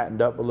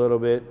fattened up a little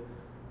bit.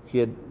 He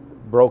had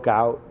broke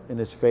out in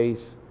his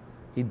face.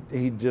 You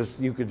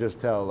could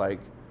just tell, like,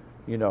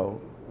 you know,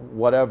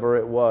 whatever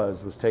it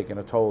was taking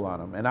a toll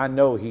on him. And I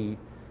know he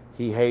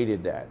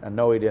hated that. I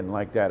know he didn't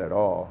like that at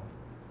all.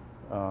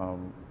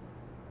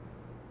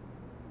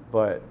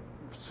 But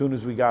as soon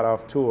as we got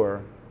off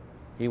tour,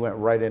 he went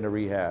right into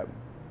rehab.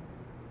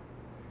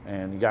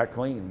 And he got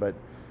clean. But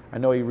I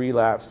know he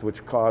relapsed,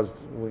 which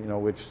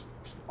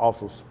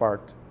also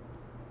sparked,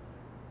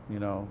 you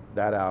know,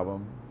 that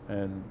album.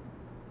 And,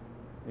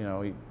 you know,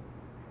 he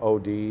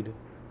OD'd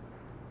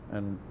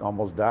and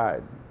almost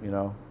died, you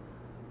know.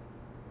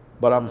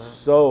 But I'm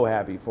so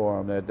happy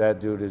for him that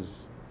dude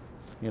is,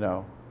 you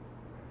know,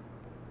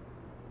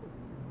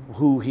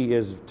 who he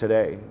is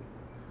today.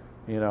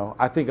 You know,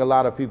 I think a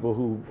lot of people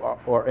who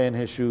are in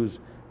his shoes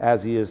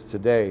as he is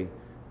today,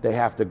 they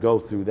have to go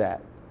through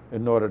that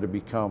in order to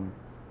become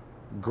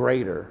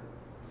greater.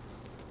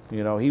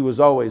 You know, he was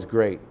always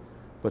great,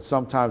 but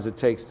sometimes it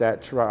takes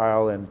that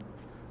trial and,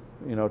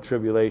 you know,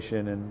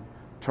 tribulation and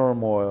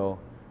turmoil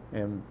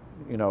and,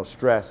 you know,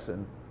 stress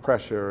and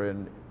pressure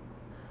and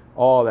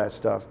all that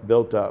stuff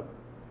built up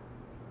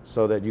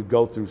so that you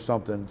go through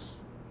something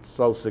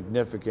so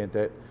significant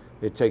that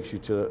it takes you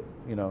to,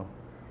 you know,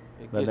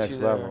 the next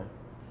level.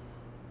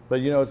 But,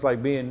 you know, it's like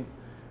me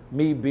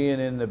being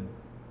in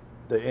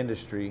the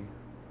industry,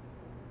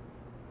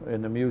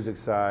 in the music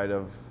side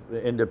of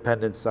the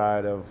independent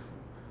side of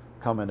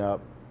coming up.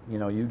 You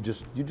know, you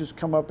just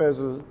come up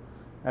as an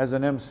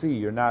MC.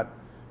 You're not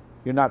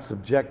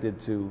subjected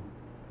to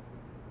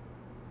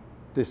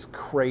this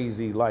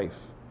crazy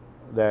life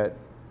that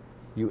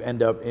you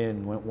end up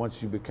in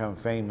once you become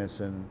famous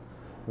and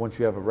once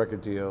you have a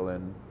record deal,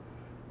 and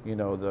you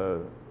know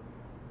the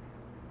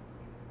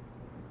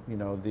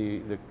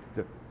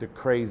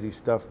crazy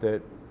stuff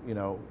that, you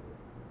know,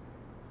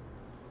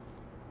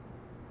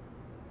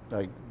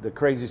 like the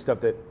crazy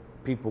stuff that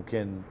people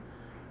can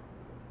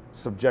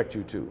subject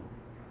you to.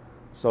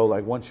 So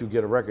like once you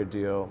get a record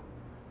deal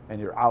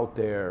and you're out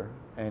there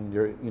and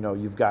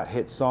you've got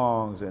hit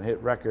songs and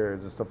hit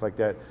records and stuff like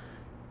that,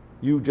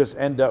 you just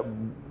end up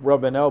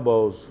rubbing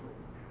elbows.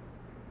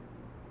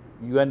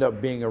 You end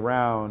up being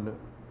around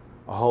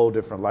a whole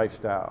different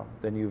lifestyle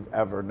than you've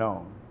ever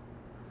known.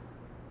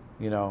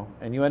 You know,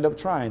 and you end up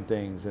trying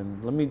things.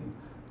 And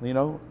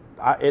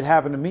it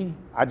happened to me.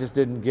 I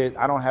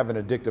don't have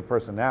an addictive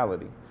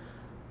personality,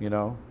 you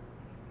know.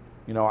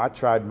 You know, I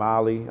tried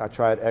Molly, I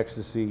tried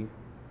ecstasy.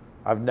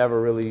 I've never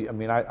really,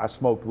 I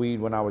smoked weed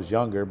when I was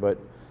younger, but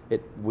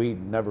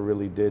weed never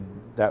really did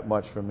that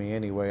much for me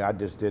anyway. I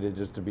just did it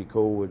just to be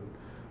cool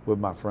with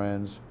my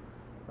friends.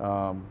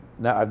 Now,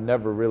 I've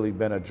never really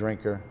been a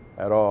drinker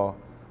at all,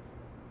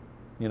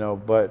 you know,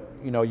 but,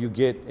 you know, you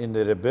get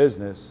into the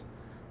business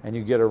and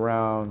you get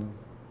around,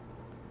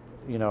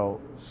 you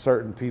know,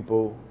 certain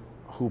people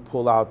who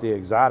pull out the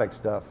exotic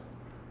stuff,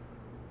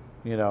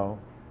 you know.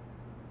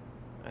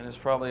 And it's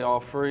probably all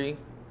free.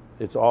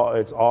 It's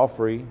all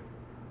free,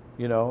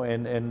 you know,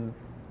 and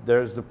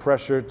there's the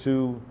pressure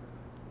to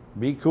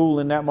be cool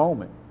in that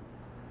moment.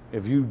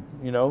 If you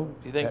know.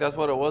 Do you think that's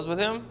what it was with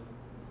him?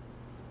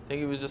 Think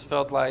he was just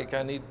felt like,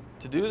 I need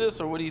to do this,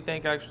 or what do you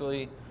think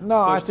actually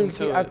pushed him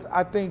to it?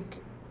 I think.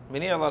 I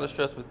mean, he had a lot of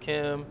stress with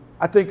Kim.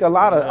 I think a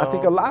lot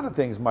of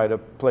things might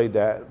have played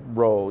that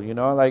role, you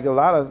know, like a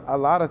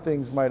lot of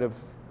things might have,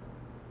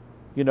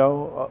 you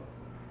know.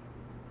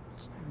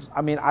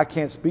 I mean, I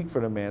can't speak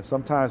for the man.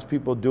 Sometimes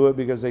people do it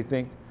because they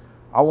think,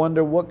 I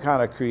wonder what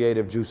kind of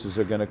creative juices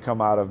are going to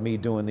come out of me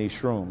doing these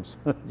shrooms.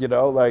 You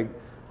know, like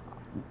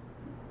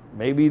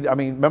maybe, I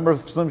mean, remember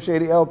Slim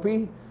Shady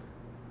LP?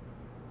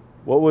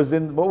 What was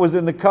in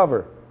the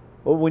cover?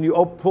 Well, when you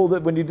pulled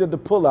it, when you did the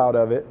pull out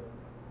of it,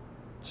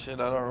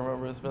 Shit, I don't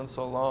remember. It's been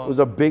so long. it was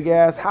a big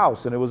ass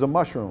house and it was a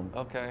mushroom.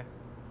 Okay.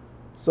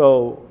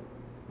 So,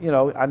 you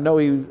know, I know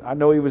he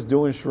was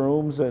doing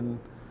shrooms and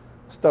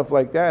stuff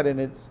like that, and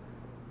it's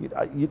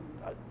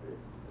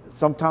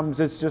sometimes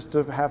it's just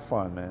to have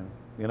fun, man.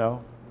 You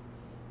know,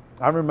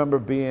 I remember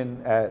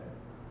being at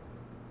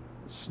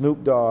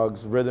Snoop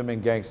Dogg's Rhythm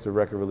and Gangster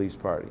record release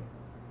party.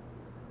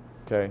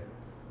 Okay,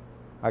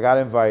 I got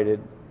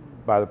invited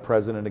by the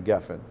president of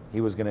Geffen.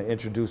 He was going to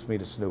introduce me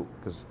to Snoop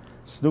because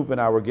Snoop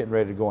and I were getting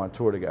ready to go on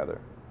tour together.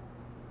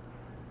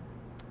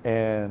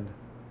 And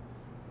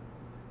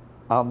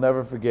I'll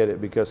never forget it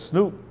because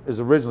Snoop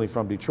is originally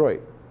from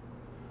Detroit.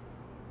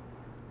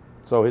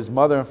 So his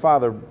mother and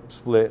father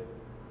split.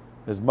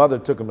 His mother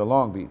took him to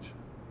Long Beach.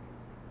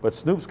 But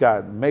Snoop's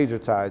got major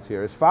ties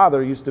here. His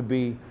father used to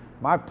be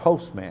my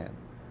postman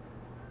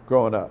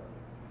growing up.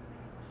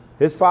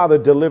 His father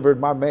delivered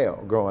my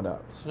mail growing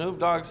up. Snoop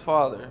Dogg's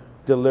father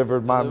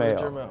delivered my mail.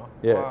 Your mail.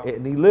 Yeah, Wow.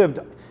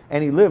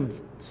 And he lived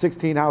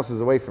 16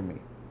 houses away from me.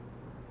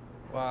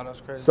 Wow,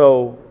 that's crazy.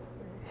 So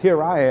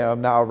here I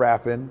am now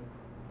rapping,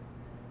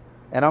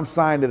 and I'm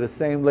signed to the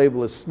same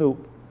label as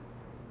Snoop,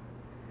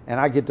 and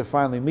I get to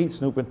finally meet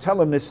Snoop and tell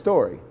him this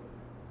story.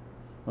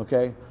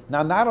 Okay?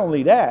 Now, not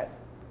only that,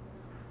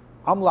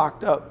 I'm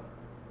locked up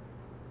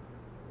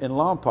in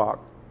Lompoc,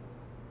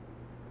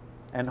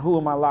 and who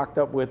am I locked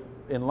up with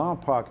in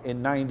Lompoc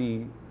in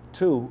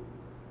 '92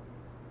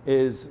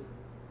 is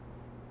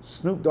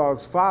Snoop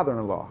Dogg's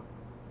father-in-law.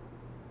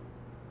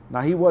 Now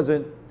he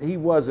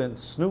wasn't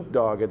Snoop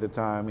Dogg at the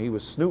time. He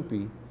was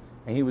Snoopy,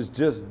 and he was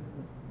just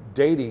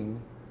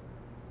dating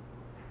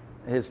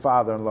his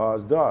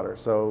father-in-law's daughter.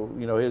 So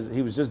you know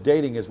he was just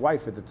dating his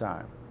wife at the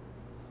time.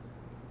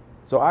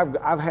 So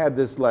I've had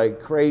this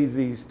like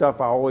crazy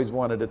stuff I always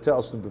wanted to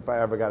tell Snoop if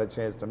I ever got a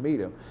chance to meet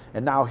him.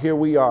 And now here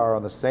we are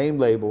on the same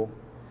label,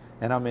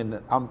 and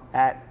I'm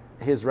at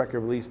his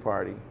record release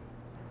party,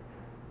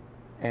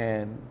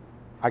 and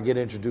I get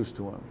introduced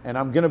to him. And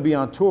I'm gonna be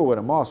on tour with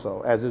him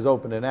also as his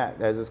opening act,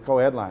 as his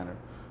co-headliner.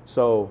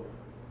 So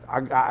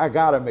I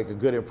gotta make a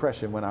good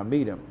impression when I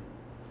meet him.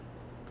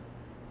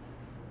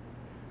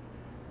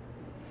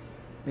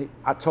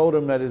 I told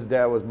him that his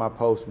dad was my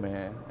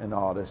postman and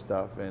all this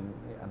stuff. And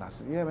I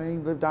said, yeah, man, he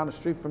lived down the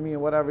street from me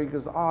and whatever. He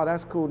goes, oh,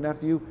 that's cool,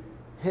 nephew.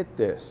 Hit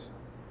this.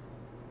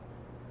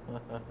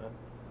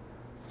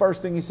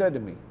 First thing he said to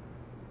me.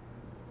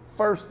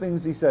 First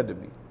things he said to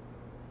me.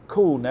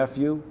 Cool,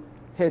 nephew.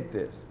 Hit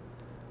this.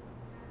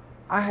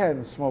 I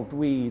hadn't smoked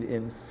weed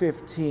in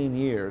 15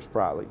 years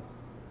probably.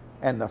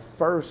 And the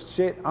first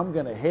shit I'm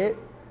going to hit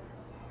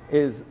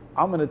is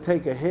I'm going to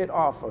take a hit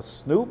off a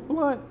Snoop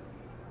blunt.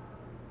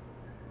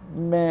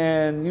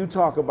 Man, you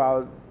talk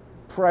about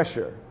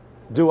pressure.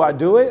 Do I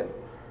do it?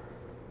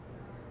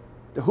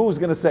 Who's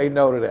going to say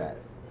no to that?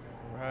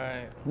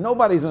 Right.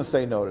 Nobody's going to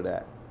say no to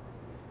that.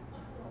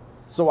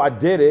 So I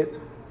did it,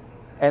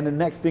 and the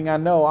next thing I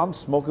know, I'm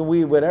smoking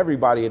weed with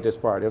everybody at this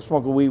party. I'm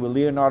smoking weed with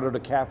Leonardo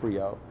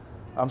DiCaprio.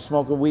 I'm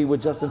smoking weed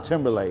with Justin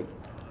Timberlake.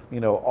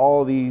 You know,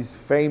 all these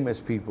famous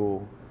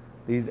people,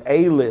 these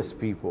A-list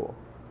people.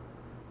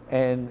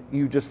 And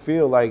you just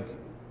feel like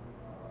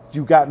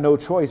you got no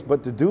choice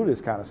but to do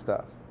this kind of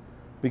stuff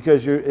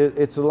because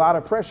it's a lot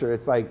of pressure.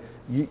 It's like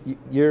you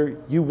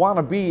want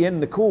to be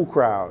in the cool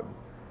crowd,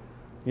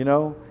 you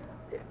know?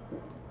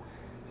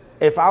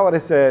 If I would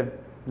have said,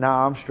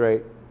 nah, I'm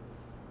straight,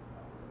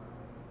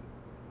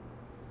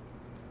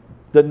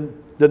 the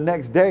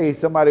next day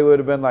somebody would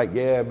have been like,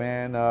 yeah,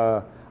 man,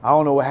 I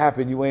don't know what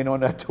happened. You ain't on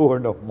that tour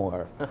no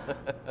more,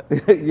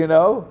 you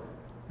know?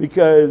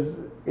 Because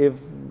if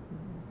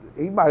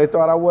he might have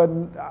thought I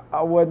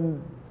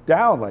wasn't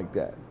down like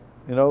that,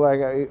 you know, like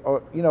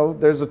you know,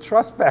 there's a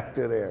trust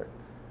factor there.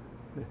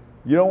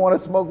 You don't want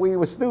to smoke weed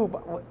with Snoop,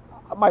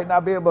 I might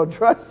not be able to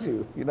trust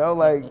you, you know,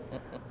 like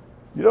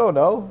you don't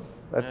know.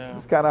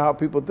 That's kind of how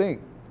people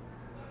think.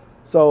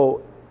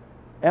 So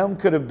M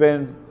could have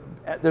been.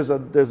 There's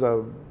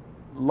a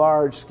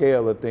large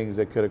scale of things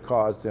that could have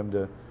caused him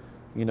to,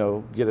 you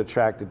know, get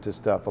attracted to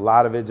stuff. A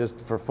lot of it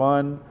just for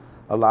fun.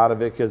 A lot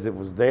of it because it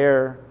was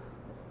there.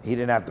 He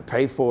didn't have to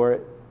pay for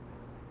it,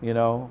 you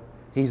know.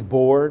 He's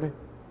bored,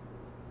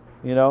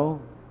 you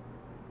know,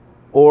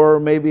 or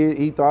maybe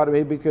he thought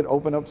maybe he could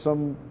open up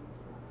some,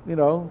 you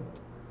know,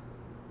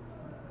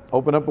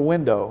 open up a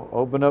window,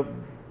 open up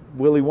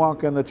Willy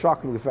Wonka and the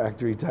Chocolate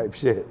Factory type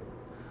shit,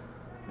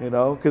 you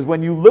know, because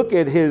when you look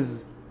at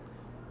his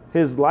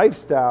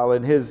lifestyle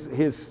and his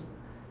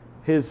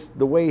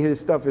the way his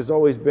stuff has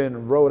always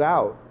been wrote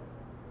out,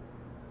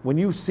 when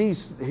you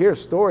hear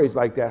stories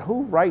like that,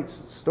 who writes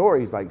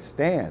stories like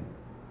Stan?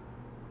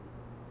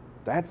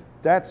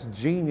 That's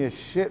genius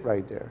shit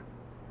right there.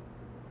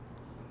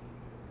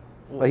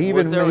 Like he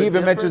even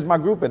mentions my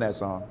group in that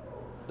song.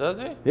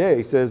 Does he? Yeah,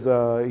 he says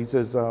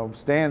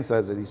Stan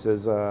says it. He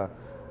says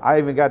I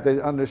even got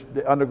the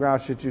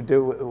underground shit you did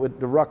with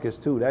the Ruckus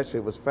too. That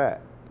shit was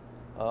fat.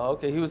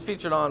 Okay, he was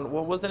featured on,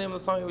 what was the name of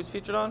the song he was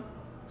featured on?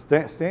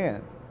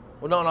 Stan.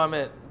 Well, no, I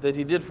meant that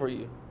he did for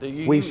you.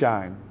 We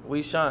Shine.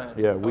 We Shine.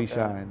 Yeah, We Okay.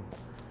 Shine.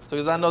 So,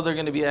 because I know they're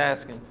going to be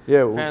asking.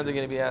 Yeah, fans are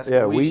going to be asking.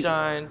 Yeah, We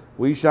Shine.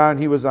 We Shine.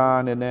 He was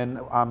on, and then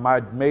on my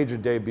major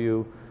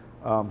debut,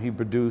 he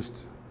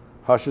produced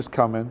Hush Is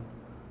Coming,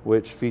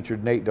 which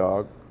featured Nate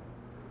Dogg.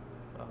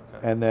 Okay.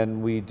 And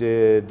then we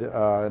did.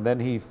 And then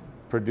he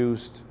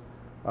produced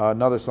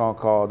another song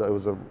called. It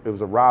was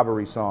a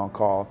robbery song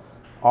called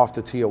Off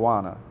to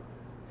Tijuana.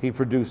 He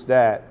produced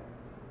that,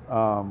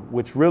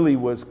 which really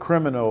was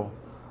Criminal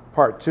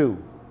Part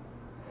 2.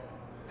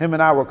 Him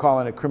and I were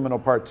calling it Criminal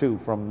Part 2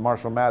 from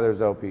Marshall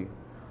Mathers LP.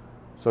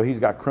 So he's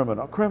got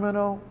Criminal.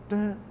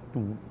 Dun,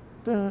 dun,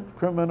 dun,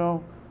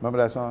 Criminal. Remember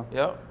that song?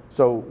 Yep.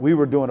 So we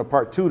were doing a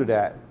Part 2 to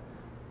that.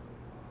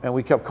 And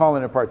we kept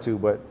calling it Part 2,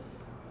 but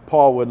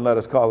Paul wouldn't let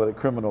us call it a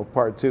Criminal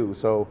Part 2.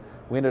 So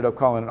we ended up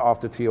calling it Off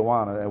to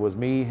Tijuana. It was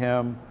me,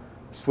 him,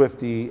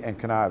 Swifty, and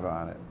Kaniva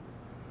on it.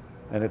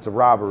 And it's a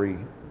robbery.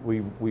 We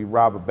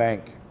rob a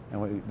bank,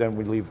 and then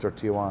we leave for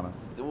Tijuana.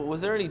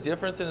 Was there any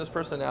difference in his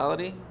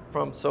personality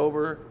from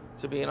sober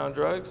to being on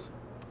drugs?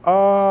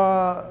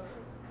 No,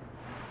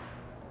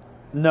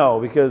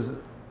 because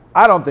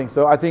I don't think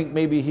so. I think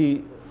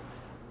maybe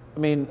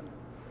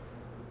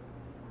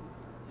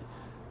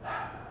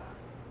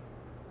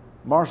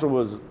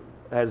Marshall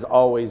has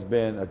always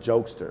been a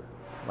jokester.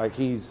 Like,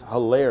 he's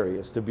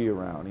hilarious to be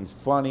around. He's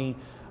funny.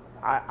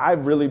 I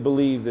really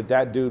believe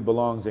that dude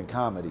belongs in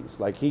comedies.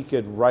 Like, he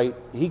could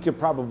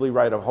probably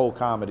write a whole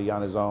comedy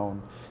on his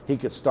own. He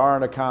could star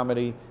in a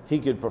comedy. He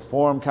could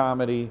perform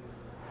comedy.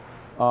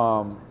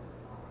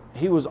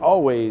 He was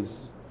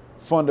always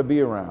fun to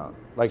be around.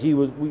 Like, he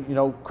was,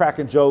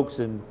 cracking jokes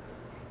and,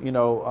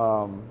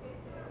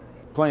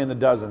 playing the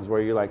dozens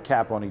where you like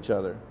cap on each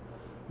other,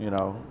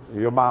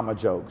 your mama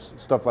jokes,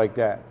 stuff like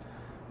that.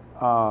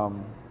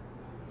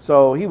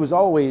 So he was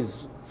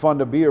always fun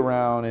to be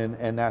around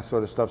and that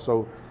sort of stuff.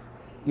 So,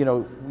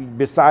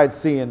 besides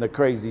seeing the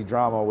crazy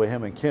drama with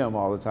him and Kim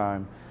all the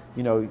time,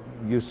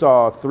 you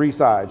saw three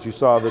sides. You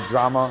saw the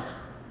drama.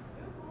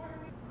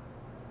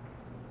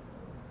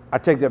 I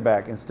take that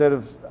back. Instead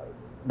of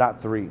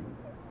not three,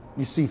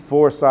 you see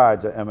four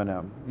sides of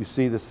Eminem. You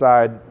see the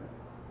side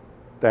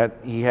that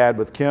he had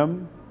with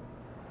Kim.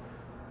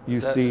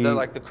 Is that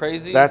like the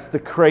crazy? That's the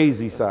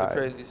crazy side. That's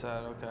the crazy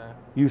side, okay.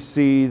 You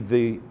see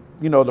the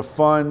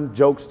fun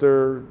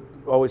jokester,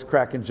 always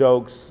cracking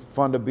jokes,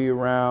 fun to be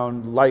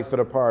around, life at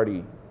a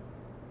party,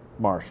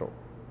 Marshall.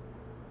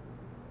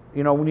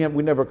 We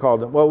never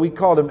called him, well, we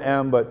called him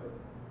M, but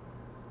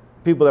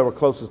people that were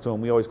closest to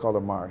him, we always called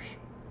him Marsh.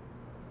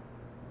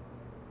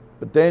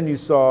 But then you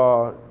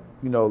saw,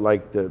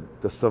 like the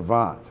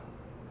savant,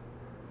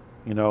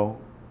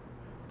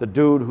 the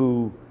dude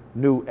who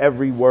knew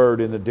every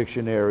word in the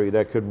dictionary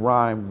that could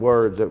rhyme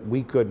words that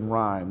we couldn't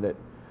rhyme, that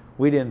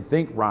we didn't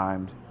think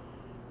rhymed.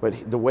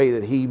 But the way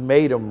that he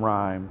made them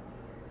rhyme,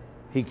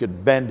 he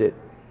could bend it,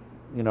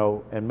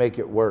 and make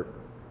it work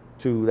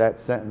to that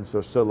sentence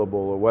or syllable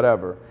or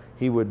whatever.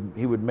 He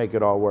would make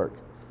it all work.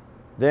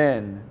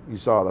 Then you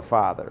saw the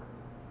father.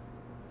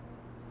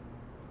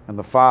 And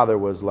the father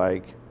was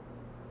like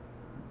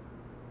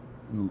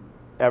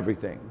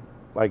everything.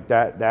 Like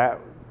that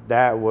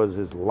was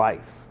his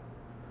life,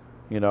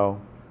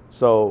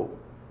 So,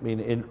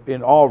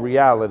 in all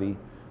reality,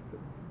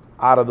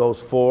 out of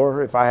those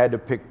four, if I had to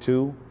pick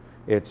two,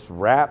 it's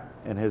rap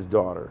and his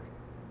daughter.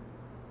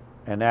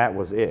 And that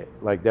was it.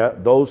 Like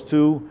those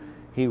two,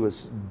 he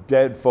was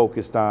dead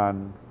focused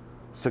on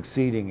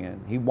succeeding in.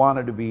 He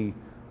wanted to be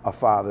a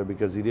father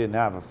because he didn't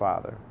have a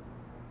father.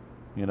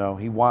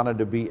 He wanted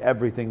to be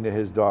everything to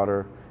his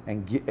daughter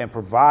and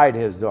provide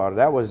his daughter.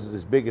 That was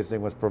his biggest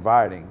thing, was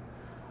providing.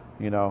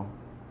 Damn,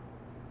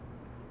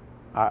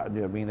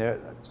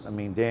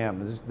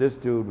 this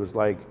dude was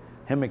like,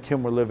 him and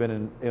Kim were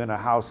living in a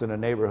house in a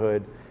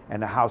neighborhood,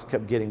 and the house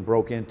kept getting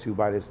broke into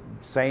by this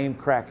same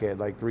crackhead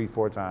like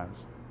 3-4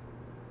 times.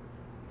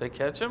 They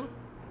catch him?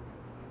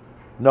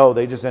 No,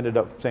 they just ended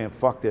up saying,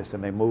 fuck this,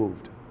 and they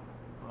moved.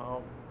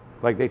 Oh.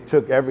 Like, they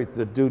took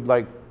the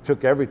dude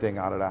took everything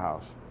out of the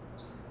house.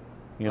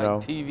 Like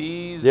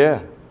TVs?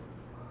 Yeah.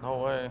 No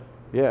way.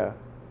 Yeah.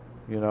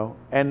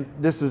 And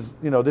this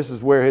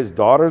is where his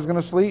daughter's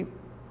gonna sleep?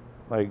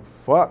 Like,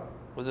 fuck.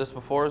 Was this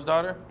before his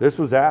daughter? This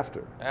was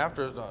after.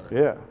 After his daughter?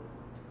 Yeah.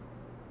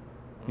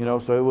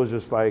 So it was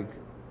just like,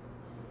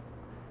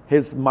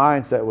 his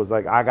mindset was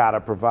like, I gotta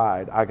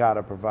provide, I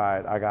gotta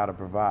provide, I gotta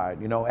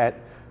provide. At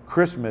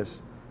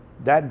Christmas,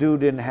 that dude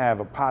didn't have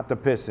a pot to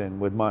piss in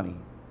with money,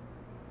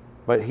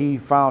 but he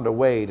found a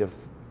way to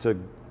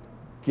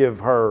give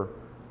her,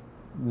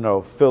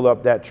 fill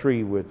up that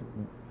tree with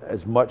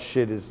as much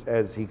shit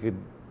as he could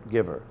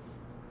give her,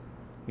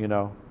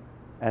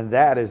 And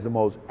that is the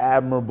most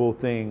admirable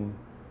thing.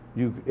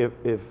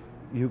 If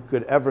you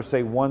could ever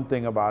say one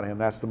thing about him,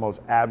 that's the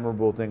most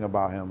admirable thing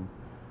about him,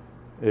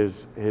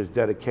 is his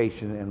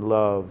dedication and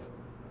love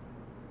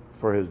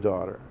for his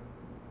daughter.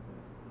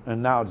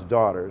 and now it's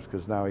daughters,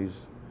 because now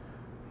he's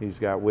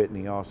got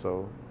Whitney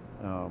also,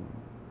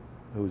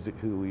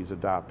 who he's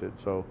adopted.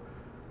 So,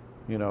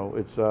 you know,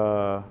 it's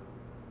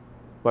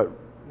but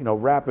you know,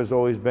 rap has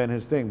always been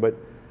his thing. But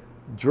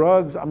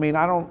drugs, I mean,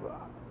 I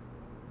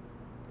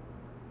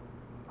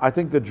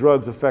think the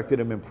drugs affected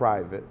him in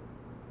private.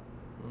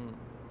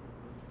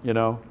 You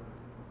know,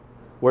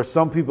 where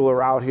some people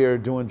are out here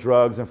doing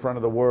drugs in front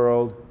of the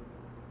world,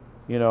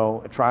 you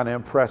know, trying to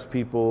impress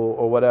people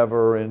or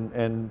whatever,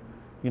 and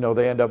you know,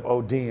 they end up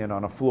ODing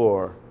on a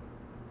floor.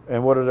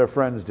 And what do their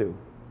friends do?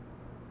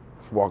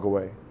 Just walk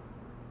away.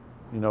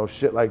 You know,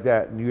 shit like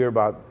that. And you hear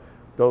about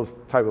those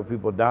type of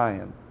people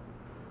dying,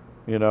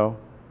 you know.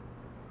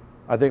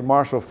 I think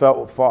Marshall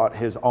fought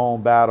his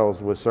own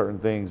battles with certain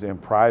things in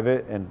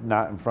private and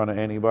not in front of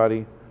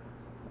anybody,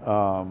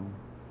 but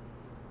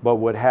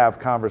would have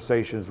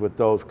conversations with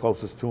those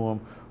closest to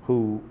him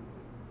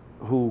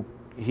who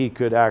he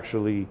could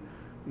actually,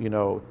 you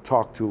know,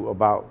 talk to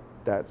about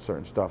that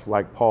certain stuff,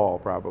 like Paul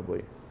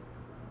probably,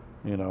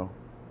 you know.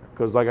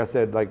 Because like I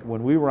said, like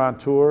when we were on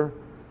tour,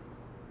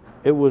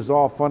 it was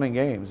all fun and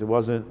games. It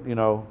wasn't, you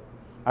know,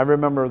 I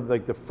remember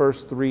like the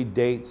first 3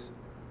 dates,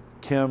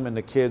 Kim and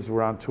the kids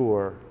were on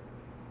tour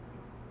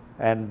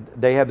and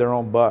they had their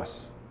own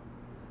bus.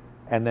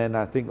 And then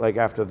I think like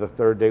after the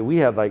 3rd day, we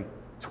had like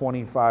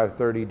 25,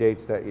 30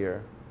 dates that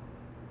year.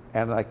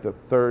 And like the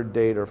 3rd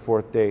date or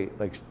 4th date,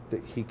 like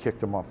he kicked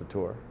them off the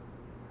tour,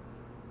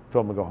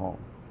 told them to go home.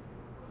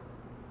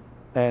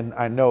 And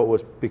I know it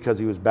was because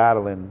he was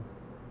battling,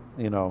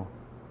 you know,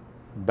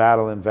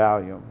 battling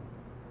Valium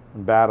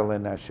and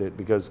battling that shit,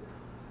 because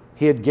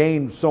he had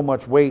gained so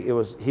much weight.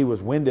 He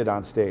was winded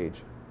on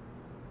stage.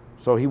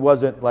 So he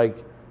wasn't the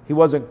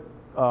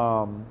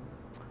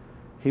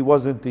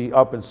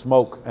Up in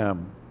Smoke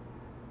M.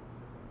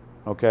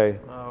 Okay?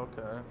 Oh,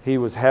 okay. He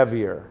was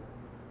heavier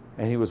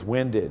and he was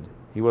winded.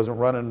 He wasn't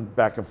running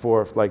back and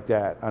forth like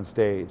that on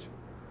stage.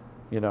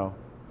 You know,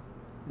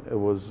 it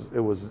was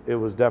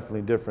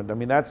definitely different. I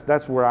mean,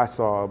 that's where I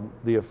saw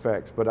the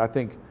effects, but I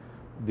think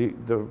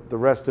the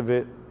rest of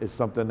it is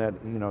something that,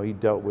 you know, he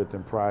dealt with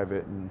in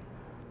private. And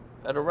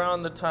at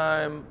around the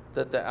time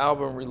that the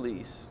album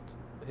released,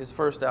 his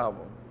first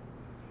album,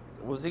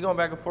 was he going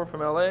back and forth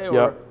from LA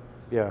or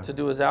yeah. to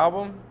do his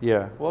album?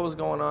 Yeah. What was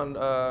going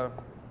on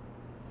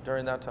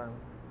during that time?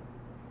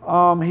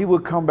 He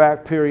would come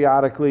back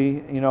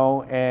periodically, you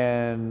know,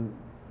 and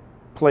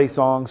play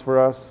songs for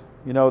us,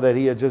 you know, that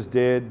he had just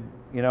did,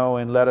 you know,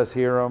 and let us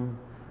hear them.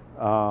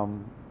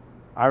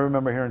 I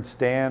remember hearing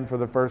Stan for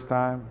the first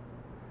time,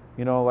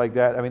 you know, like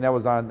that. I mean,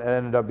 it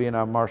ended up being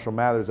on Marshall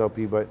Mathers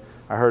LP, but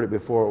I heard it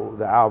before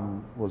the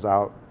album was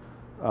out.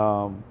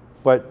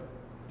 But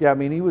yeah, I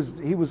mean, he was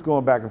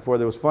going back and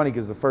forth. It was funny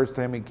because the first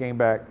time he came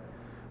back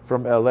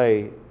from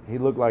LA, he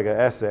looked like an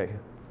essay.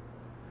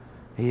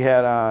 He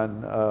had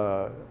on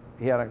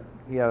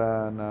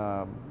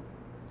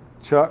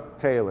Chuck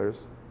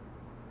Taylors,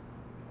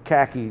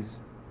 khakis,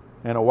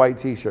 and a white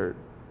T-shirt,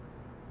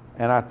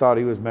 and I thought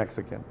he was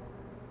Mexican.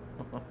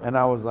 And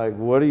I was like,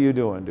 "What are you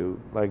doing,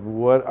 dude? Like,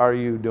 what are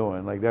you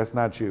doing? Like, that's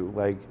not you."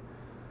 Like,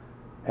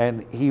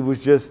 and he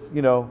was just,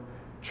 you know,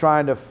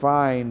 trying to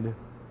find,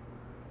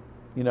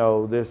 you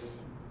know,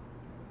 this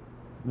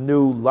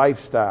new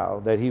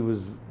lifestyle that he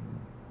was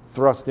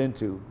thrust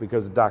into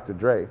because of Dr.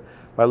 Dre.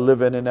 By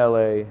living in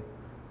LA,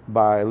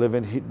 by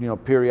living, you know,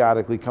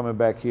 periodically coming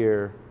back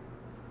here,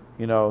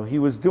 you know, he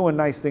was doing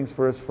nice things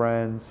for his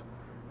friends.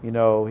 You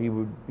know, he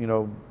would, you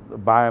know,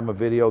 buy him a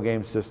video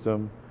game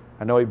system.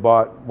 I know he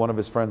bought one of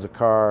his friends a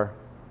car,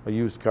 a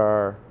used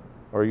car,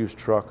 or a used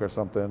truck or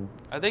something.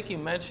 I think you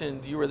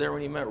mentioned you were there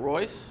when he met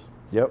Royce.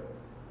 Yep.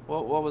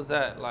 What was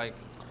that like?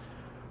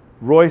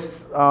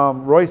 Royce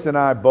and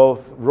I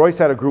both. Royce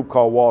had a group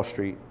called Wall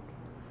Street.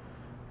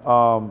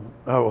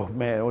 Oh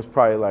man, it was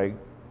probably like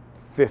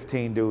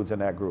 15 dudes in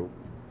that group,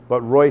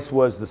 but Royce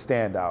was the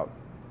standout,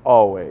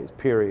 always.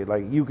 Period.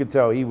 Like you could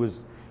tell he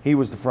was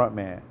the front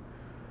man.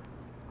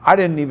 I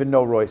didn't even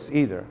know Royce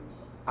either.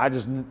 I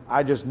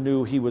just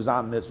knew he was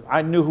on this.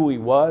 I knew who he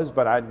was,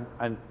 but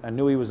I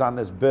knew he was on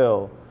this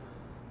bill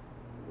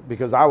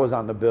because I was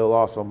on the bill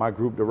also. My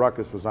group, the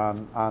Ruckus, was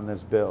on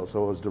this bill.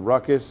 So it was the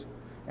Ruckus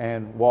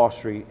and Wall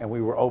Street, and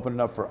we were opening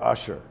up for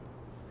Usher,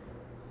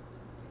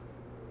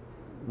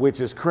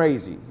 which is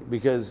crazy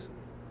because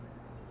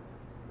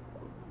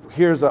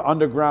here's an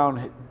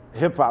underground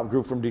hip hop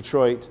group from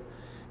Detroit.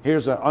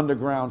 Here's an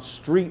underground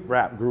street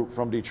rap group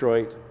from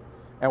Detroit,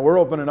 and we're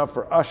opening up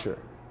for Usher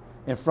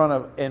in front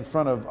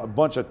of a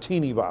bunch of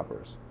teeny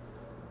boppers,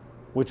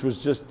 which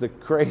was just the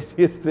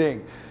craziest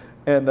thing.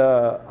 And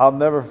I'll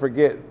never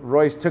forget,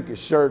 Royce took his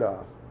shirt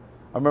off.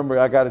 I remember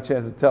I got a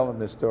chance to tell him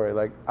this story.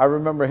 Like, I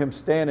remember him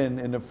standing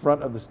in the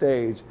front of the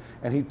stage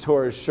and he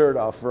tore his shirt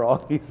off for all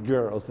these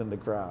girls in the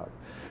crowd.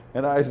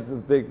 And I used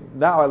to think,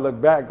 now I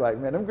look back like,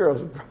 man, them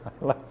girls are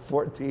probably like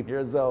 14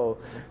 years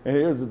old. And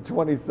here's a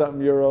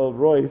 20-something-year-old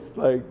Royce,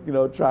 like, you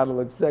know, trying to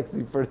look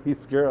sexy for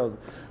these girls. It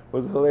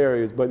was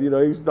hilarious. But, you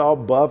know, he was all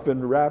buff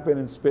and rapping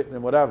and spitting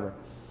and whatever.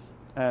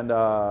 And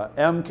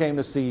M came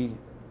to see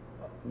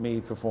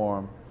me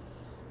perform.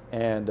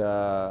 And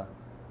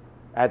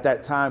at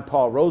that time,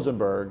 Paul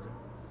Rosenberg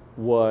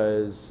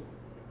was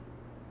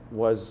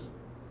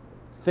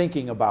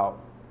thinking about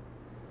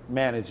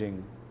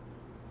managing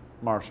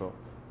Marshall,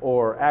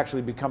 or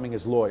actually becoming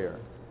his lawyer,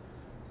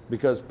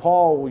 because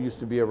Paul used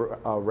to be a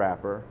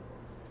rapper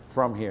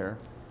from here,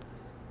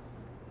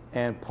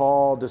 and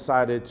Paul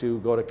decided to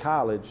go to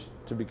college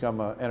to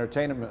become an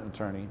entertainment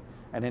attorney,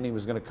 and then he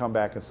was going to come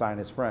back and sign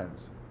his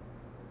friends.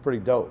 Pretty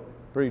dope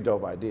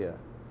idea.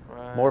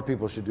 Right. More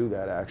people should do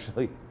that,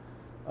 actually.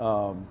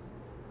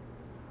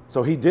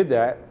 So he did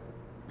that,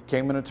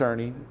 became an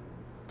attorney,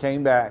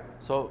 came back.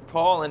 So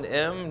Paul and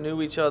M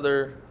knew each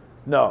other?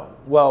 No,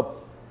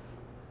 well,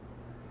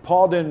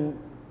 Paul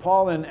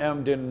and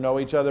M didn't know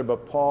each other,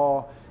 but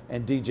Paul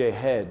and DJ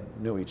Head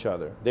knew each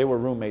other. They were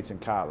roommates in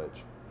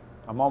college.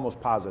 I'm almost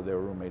positive they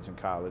were roommates in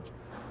college,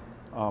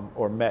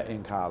 or met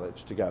in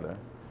college together.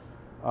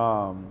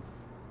 Because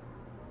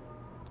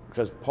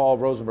Paul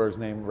Rosenberg's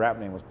rap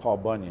name was Paul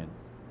Bunyan.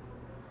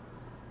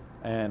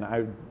 And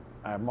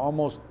I'm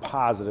almost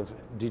positive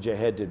DJ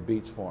Head did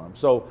beats for him.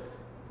 So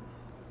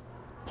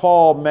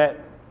Paul met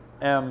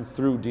M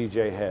through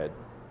DJ Head.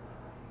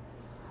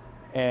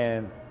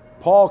 And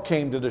Paul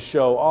came to the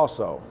show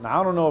also. Now,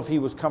 I don't know if he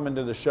was coming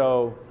to the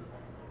show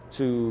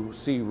to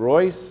see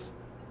Royce,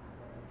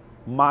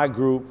 my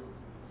group,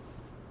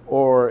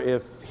 or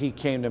if he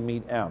came to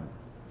meet M.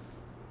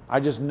 I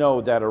just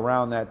know that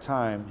around that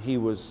time, he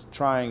was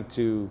trying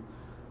to,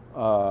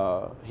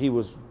 he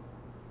was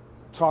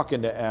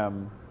talking to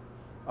M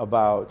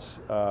about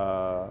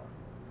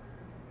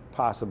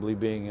possibly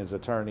being his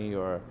attorney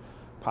or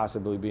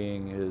possibly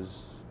being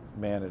his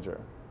manager.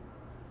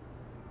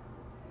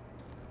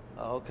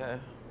 Okay.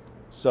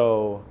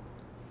 So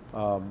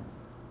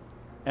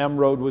M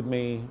rode with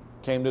me,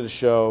 came to the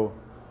show.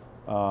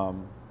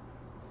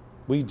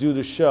 We do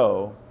the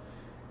show,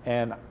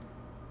 and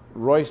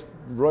Royce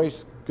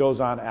goes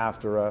on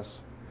after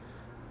us.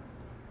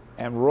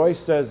 And Royce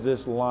says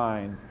this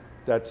line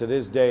that to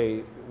this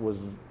day was,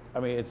 I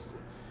mean,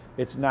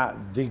 it's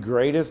not the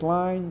greatest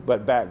line,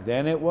 but back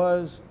then it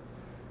was.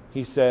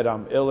 He said,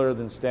 "I'm iller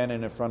than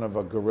standing in front of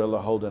a gorilla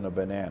holding a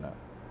banana."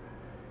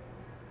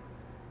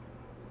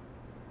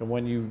 And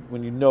when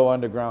you know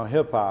underground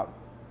hip hop,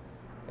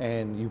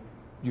 and you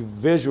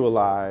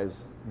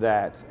visualize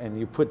that and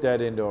you put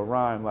that into a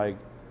rhyme, like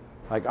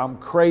I'm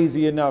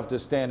crazy enough to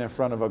stand in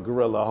front of a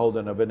gorilla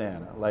holding a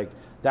banana. Like,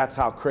 that's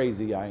how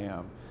crazy I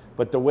am.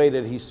 But the way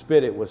that he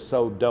spit it was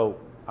so dope.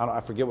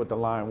 I forget what the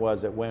line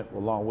was that went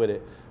along with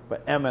it,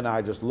 but M and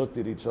I just looked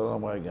at each other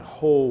and went,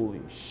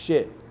 holy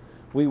shit.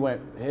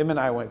 Him and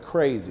I went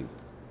crazy.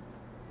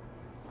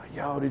 Like,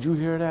 yo, did you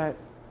hear that?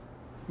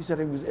 He said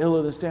he was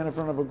iller than standing in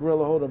front of a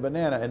gorilla holding a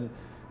banana. And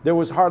there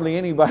was hardly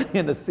anybody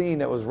in the scene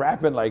that was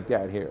rapping like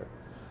that here.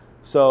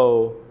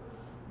 So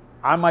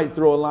I might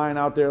throw a line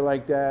out there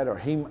like that, or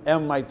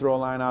M might throw a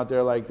line out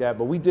there like that.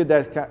 But we did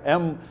that.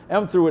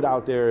 M threw it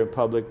out there in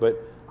public,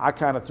 but I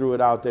kind of threw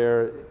it out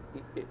there,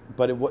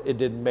 but it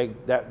didn't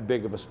make that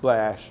big of a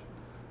splash.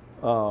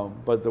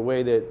 But the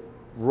way that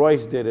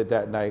Royce did it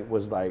that night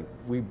was like,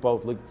 we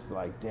both looked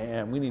like,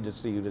 damn, we need to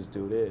see who this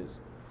dude is.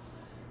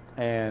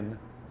 And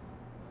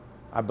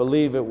I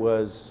believe it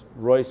was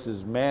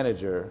Royce's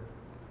manager,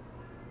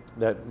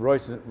 that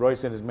Royce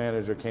and his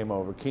manager came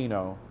over,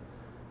 Keno,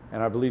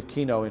 and I believe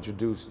Keno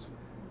introduced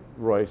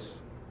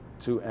Royce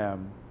to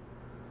M,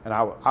 and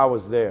I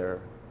was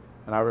there,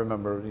 and I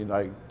remember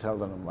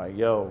telling him like,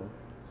 yo,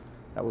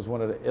 that was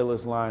one of the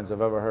illest lines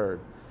I've ever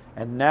heard.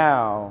 And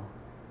now,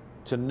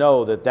 to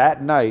know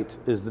that night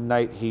is the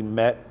night he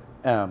met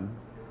M.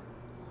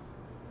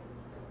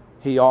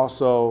 He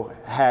also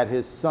had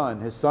his son.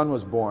 His son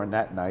was born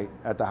that night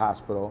at the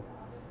hospital,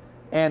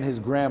 and his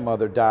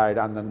grandmother died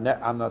on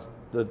the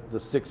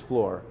 6th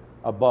floor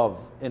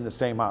above in the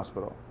same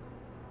hospital.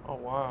 Oh,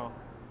 wow.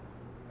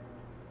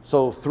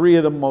 So 3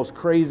 of the most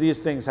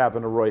craziest things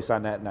happened to Royce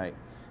on that night.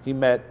 He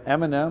met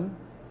Eminem,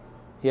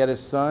 he had his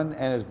son,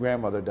 and his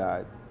grandmother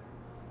died,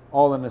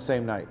 all in the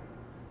same night,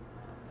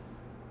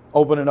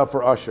 opening up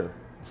for Usher.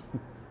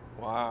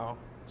 Wow.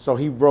 So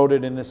he wrote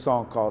it in this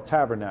song called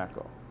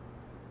Tabernacle.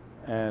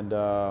 And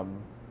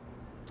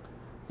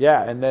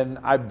yeah, and then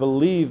I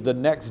believe the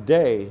next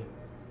day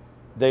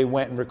they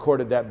went and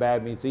recorded that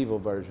Bad Meets Evil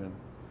version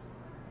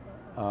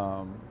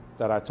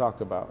that I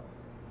talked about.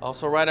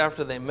 Also, right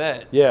after they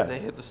met, yeah, they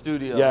hit the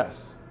studio.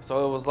 Yes.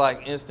 So it was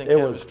like instant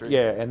chemistry.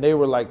 Yeah, and they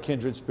were like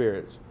kindred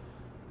spirits.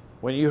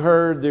 When you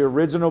heard the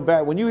original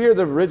when you hear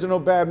the original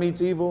Bad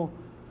Meets Evil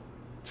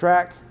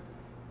track,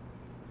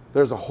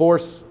 there's a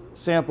horse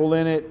sample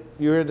in it.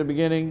 You hear at the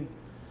beginning.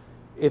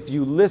 If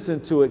you listen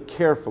to it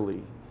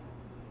carefully,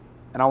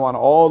 and I want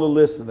all the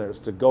listeners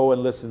to go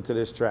and listen to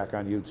this track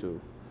on YouTube.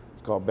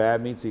 It's called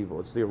Bad Meets Evil.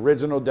 It's the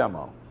original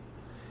demo.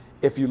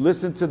 If you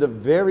listen to the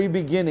very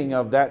beginning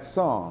of that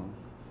song,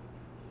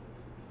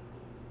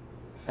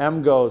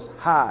 M goes,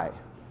 "Hi,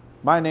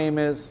 my name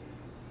is,"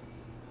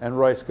 and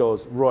Royce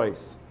goes,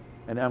 "Royce,"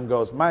 and M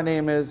goes, "My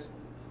name is,"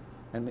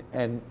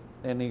 and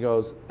he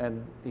goes,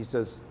 and he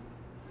says,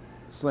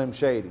 Slim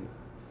Shady,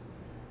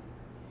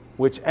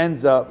 which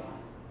ends up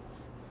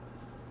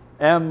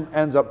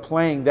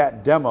playing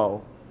that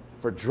demo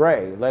for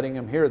Dre, letting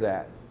him hear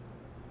that.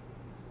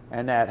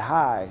 And that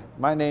 "Hi,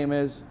 my name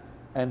is"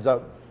 ends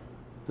up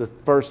the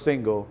first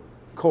single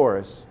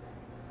chorus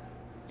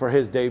for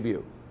his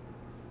debut.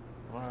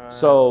 Right.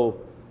 So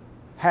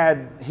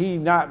had he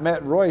not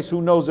met Royce,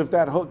 who knows if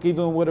that hook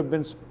even would have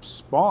been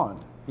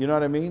spawned? You know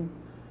what I mean?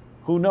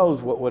 Who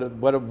knows what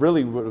it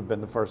really would have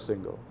been the first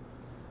single?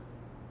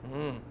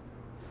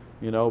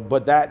 You know,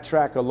 but that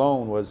track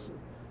alone was,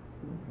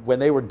 when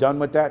they were done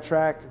with that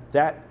track,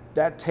 that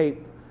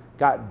tape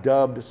got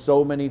dubbed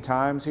so many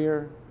times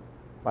here,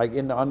 like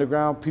in the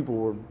underground, people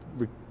were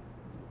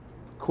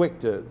quick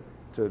to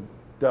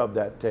dub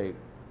that tape.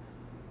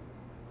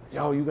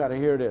 Yo, you got to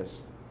hear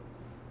this.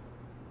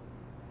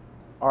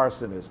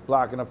 Arsonist,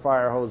 blocking a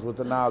fire hose with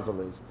the nozzle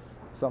is,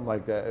 something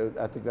like that.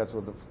 I think that's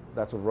what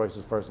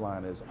Royce's first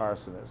line is.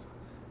 Arsonist,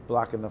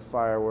 blocking the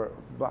fire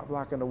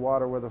blocking the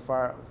water where the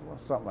fire,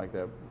 something like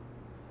that.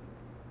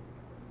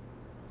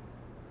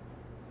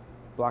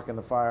 Blocking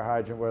the fire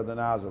hydrant where the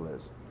nozzle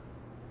is.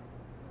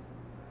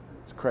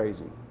 It's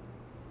crazy.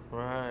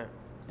 Right.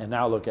 And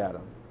now look at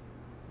him.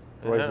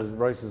 Yeah.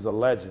 Royce is a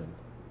legend.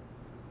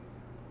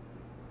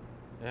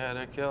 Yeah,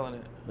 they're killing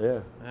it. Yeah.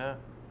 Yeah.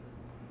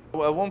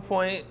 Well, at one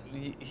point,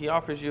 he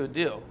offers you a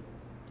deal.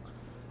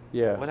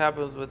 Yeah. What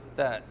happens with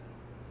that?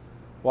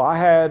 Well, I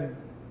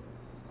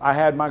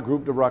had my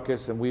group, the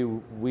Ruckus, and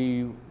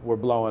we were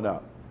blowing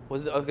up.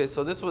 Okay,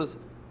 so this was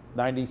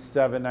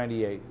 97,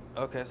 98.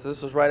 Okay, so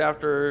this was right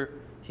after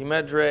he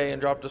met Dre and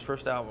dropped his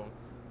first album.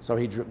 So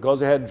he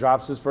goes ahead and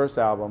drops his first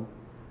album.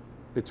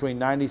 Between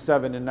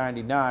 97 and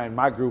 99,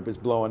 my group is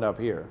blowing up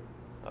here.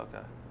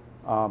 Okay.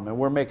 And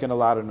we're making a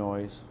lot of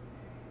noise.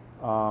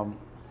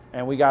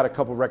 And we got a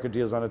couple record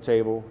deals on the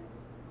table.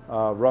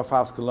 Rough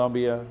House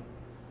Columbia.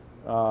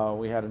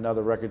 We had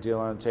another record deal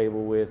on the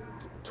table with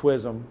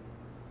Twism,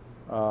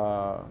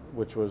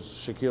 which was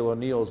Shaquille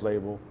O'Neal's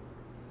label,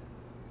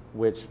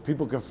 which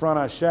people can front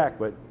on Shaq,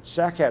 but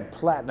Shaq had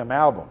platinum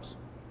albums.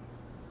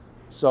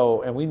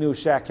 So, and we knew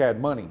Shaq had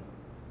money.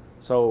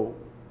 So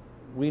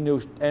we knew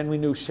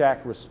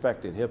Shaq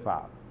respected hip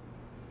hop.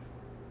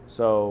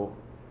 So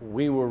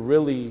we were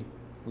really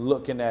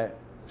looking at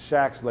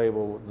Shaq's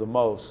label the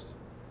most.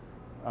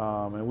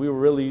 And we were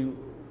really,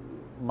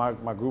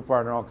 my group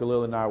partner, Uncle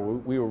Lil, and I,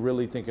 we were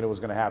really thinking it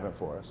was going to happen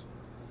for us.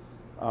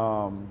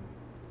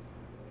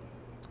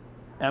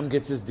 M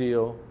gets his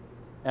deal.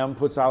 M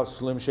puts out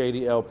Slim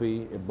Shady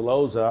LP. It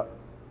blows up.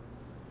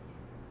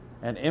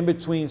 And in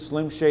between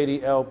Slim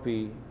Shady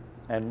LP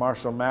and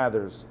Marshall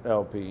Mathers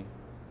LP,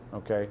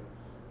 okay,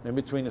 in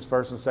between his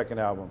first and second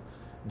album,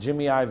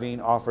 Jimmy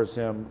Iovine offers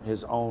him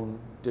his own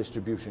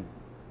distribution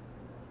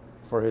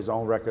for his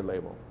own record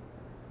label.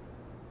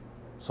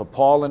 So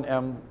Paul and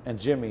M and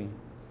Jimmy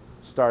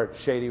start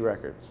Shady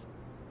Records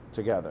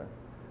together.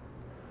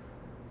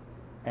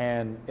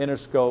 And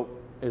Interscope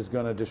is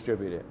going to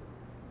distribute it.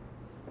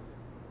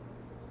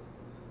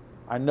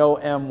 I know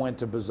M went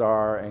to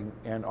Bazaar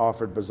and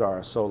offered Bazaar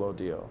a solo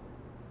deal.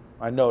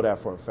 I know that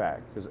for a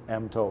fact because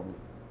M told me.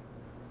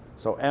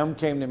 So M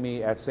came to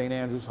me at St.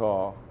 Andrews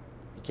Hall.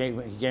 He came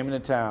into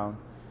town,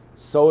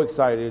 so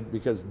excited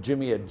because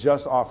Jimmy had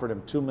just offered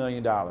him $2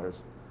 million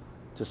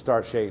to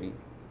start Shady.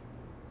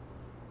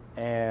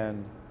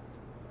 And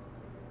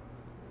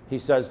he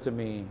says to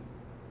me,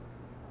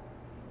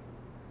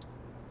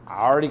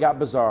 I already got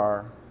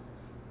Bazaar,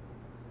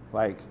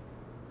 like,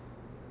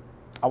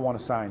 I want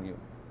to sign you.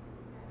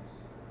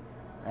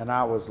 And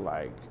I was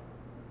like,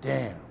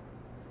 damn.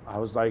 I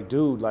was like,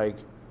 dude, like,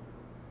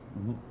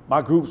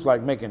 my group's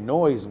like making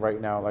noise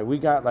right now. Like, we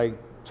got like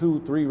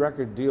 2-3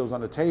 record deals on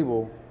the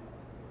table.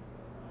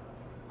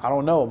 I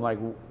don't know. I'm like,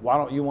 why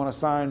don't you want to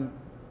sign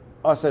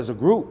us as a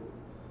group?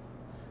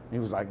 And he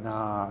was like,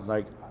 nah,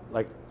 like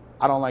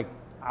I don't like,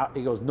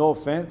 he goes, no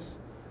offense.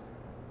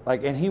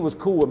 Like, and he was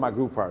cool with my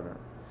group partner.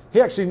 He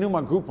actually knew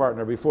my group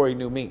partner before he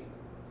knew me.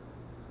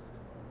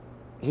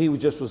 He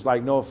was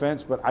like, no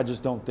offense, but I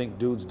just don't think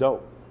dude's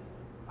dope.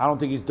 I don't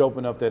think he's dope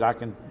enough that I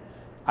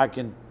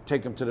can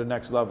take him to the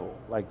next level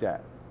like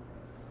that.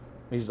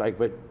 He's like,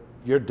 but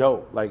you're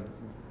dope. Like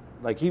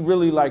he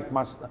really liked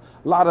a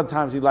lot of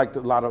times he liked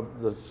a lot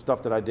of the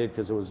stuff that I did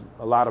because it was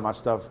a lot of my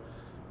stuff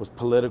was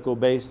political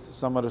based,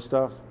 some of the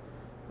stuff.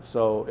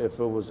 So if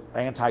it was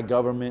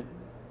anti-government,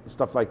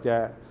 stuff like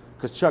that,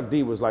 because Chuck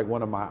D was like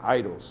one of my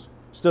idols,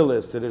 still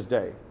is to this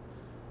day.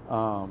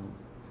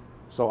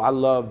 So I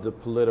love the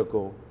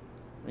political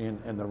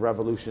and the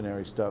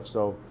revolutionary stuff.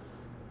 So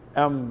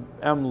M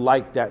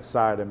liked that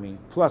side of me.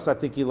 Plus, I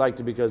think he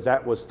liked it because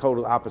that was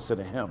total opposite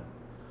of him.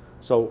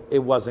 So it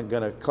wasn't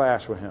gonna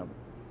clash with him.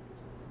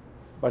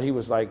 But he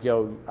was like,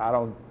 yo, I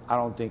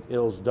don't think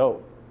Ill's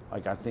dope.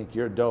 Like, I think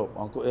you're dope.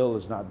 Uncle Ill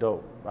is not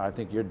dope, but I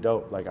think you're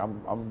dope. Like,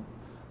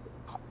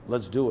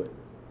 let's do it.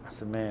 I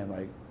said, man,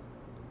 like,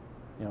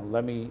 you know,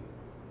 let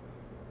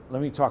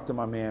me talk to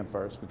my man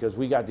first because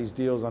we got these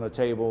deals on the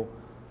table.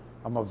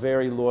 I'm a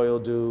very loyal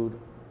dude.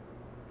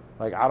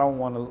 Like,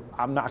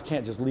 I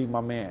can't just leave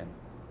my man.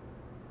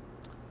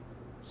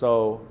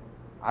 So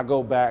I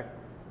go back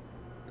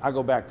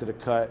to the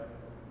cut,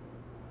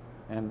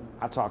 and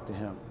I talk to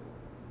him,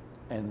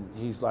 and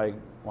he's like,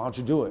 "Why don't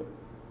you do it?"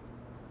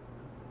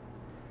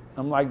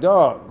 I'm like,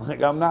 "Dog,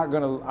 like I'm not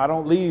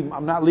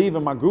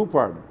leaving my group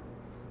partner.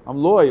 I'm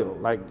loyal."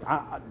 Like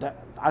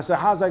I said,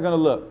 "How's that gonna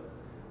look?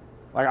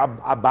 Like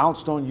I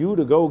bounced on you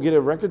to go get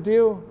a record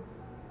deal?"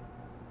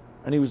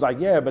 And he was like,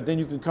 "Yeah, but then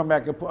you can come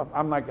back and put."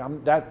 I'm like,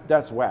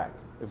 that's whack.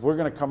 If we're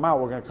gonna come out,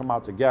 we're gonna come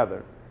out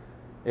together.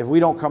 If we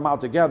don't come out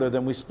together,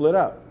 then we split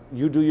up.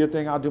 You do your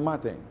thing, I'll do my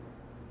thing.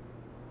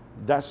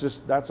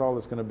 That's all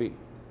it's gonna be.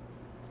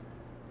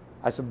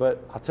 I said,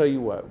 but I'll tell you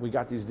what, we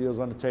got these deals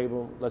on the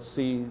table. Let's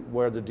see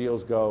where the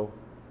deals go,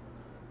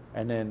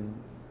 and then,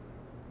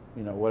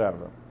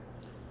 whatever.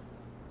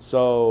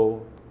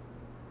 So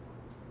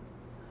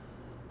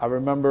I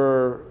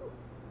remember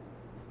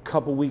a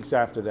couple weeks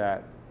after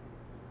that,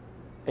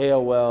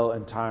 AOL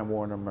and Time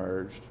Warner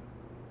merged.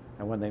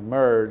 And when they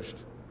merged,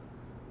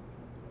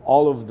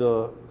 all of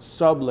the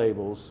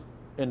sub-labels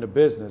in the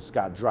business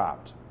got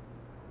dropped.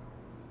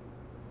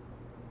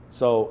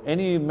 So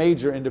any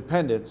major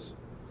independents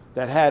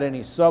that had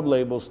any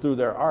sub-labels through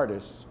their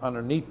artists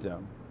underneath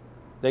them,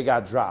 they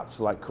got dropped.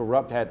 So like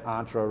Corrupt had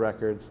Entra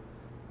Records,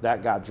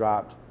 that got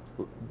dropped.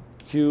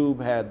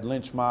 Cube had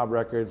Lynch Mob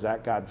Records,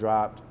 that got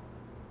dropped.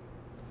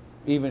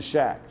 Even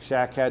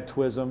Shaq had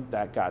Twism,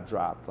 that got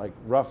dropped. Like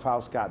Rough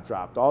House got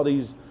dropped. All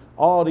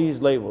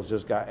these labels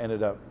just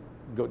ended up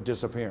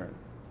disappearing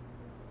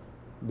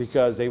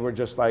because they were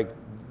just like,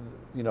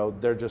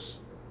 they're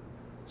just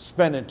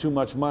spending too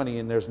much money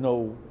and there's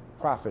no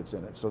profits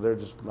in it. So they're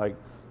just like,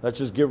 let's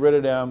just get rid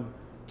of them,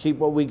 keep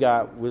what we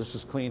got, let's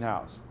just clean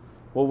house.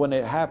 Well, when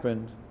it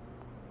happened,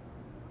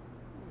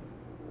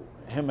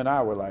 him and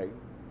I were like,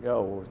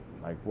 yo,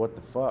 like what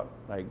the fuck?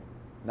 Like,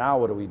 now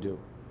what do we do?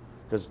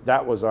 Because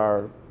that was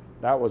our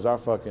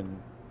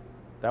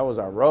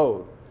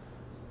road.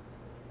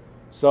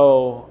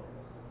 So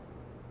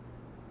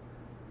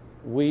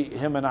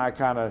him and I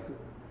kind of,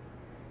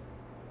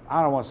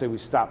 I don't want to say we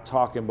stopped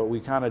talking, but we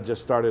kind of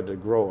just started to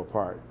grow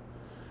apart.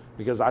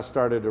 Because I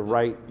started to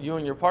write. You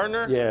and your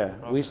partner? Yeah,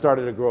 okay. We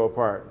started to grow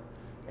apart.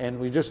 And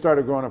we just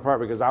started growing apart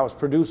because I was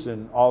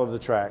producing all of the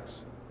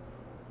tracks,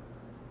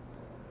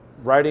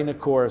 writing the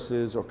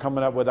choruses or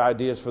coming up with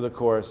ideas for the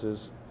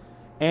choruses,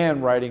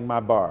 and writing my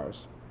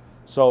bars.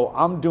 So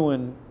I'm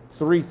doing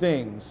 3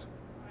 things,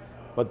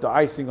 but the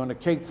icing on the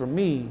cake for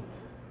me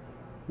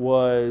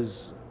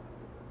was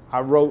I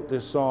wrote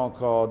this song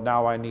called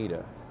Now I Need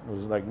Her. It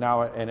was like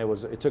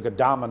it took a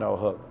Domino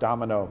hook.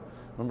 Domino,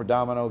 remember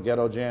Domino,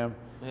 Ghetto Jam?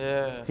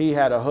 Yeah. He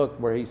had a hook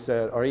where he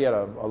said, or he had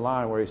a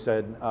line where he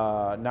said,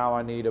 now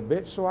I need a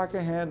bitch so I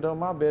can handle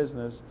my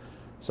business.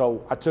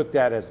 So I took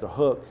that as the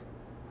hook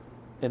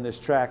in this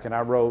track, and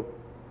I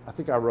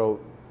think I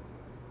wrote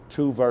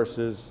 2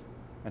 verses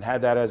and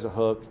had that as a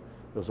hook.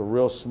 It was a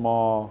real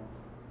small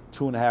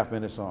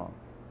 2.5-minute song.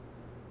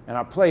 And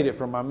I played it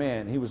for my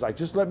man. He was like,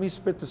 just let me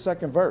spit the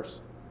second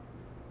verse.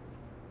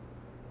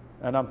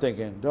 And I'm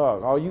thinking,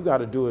 dog, all you got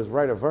to do is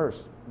write a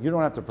verse. You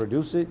don't have to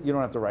produce it. You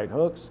don't have to write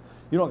hooks.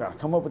 You don't got to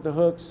come up with the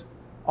hooks.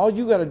 All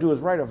you got to do is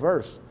write a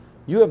verse.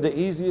 You have the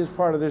easiest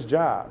part of this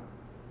job.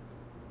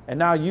 And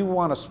now you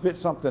want to spit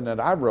something that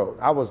I wrote.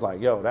 I was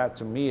like, yo, that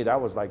to me, that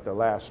was like the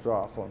last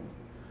straw for me.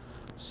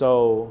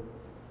 So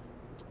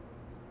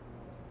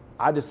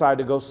I decided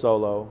to go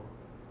solo.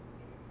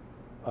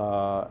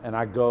 And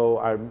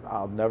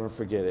I'll never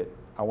forget it.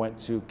 I went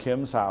to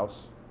Kim's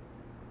house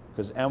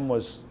because M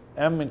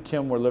and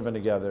Kim were living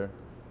together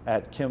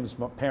at Kim's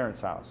parents'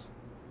 house.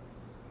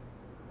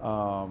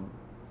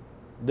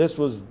 This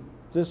was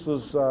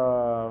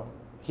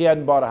he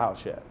hadn't bought a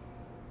house yet.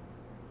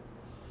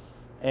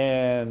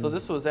 And so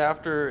this was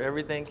after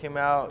everything came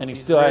out. And he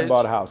still hadn't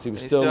bought a house. He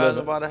still living.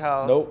 Hasn't bought a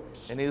house. Nope.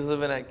 And he's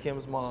living at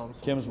Kim's mom's.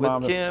 Kim's with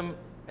mom Kim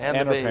and the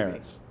her baby.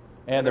 parents.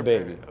 And the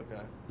baby.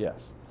 Okay.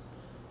 Yes.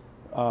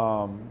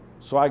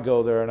 So I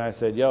go there and I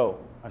said, yo,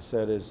 is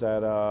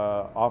that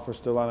offer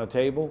still on the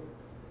table?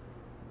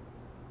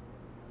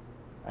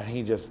 And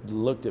he just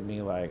looked at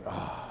me like,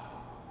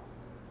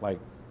 like,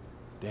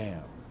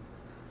 damn.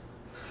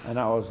 And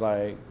I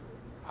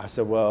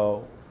said,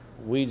 well,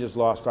 we just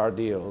lost our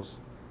deals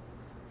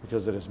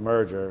because of this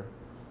merger.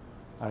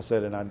 I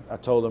said, and I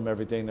told him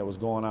everything that was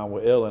going on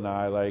with Ill and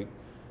I, like,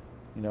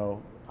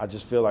 I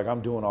just feel like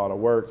I'm doing all the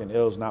work and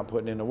Ill's not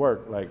putting in the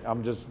work. Like,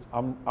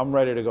 I'm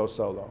ready to go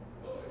solo.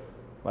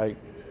 Like,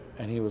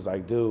 and he was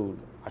like, dude,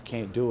 I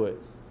can't do it.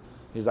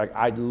 He's like,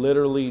 I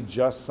literally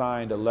just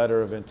signed a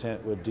letter of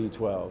intent with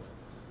D12.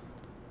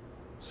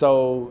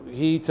 So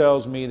he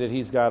tells me that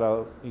he's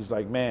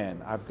like,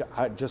 man,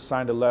 I just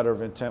signed a letter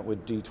of intent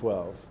with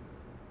D12.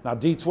 Now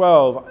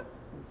D12,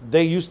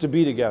 they used to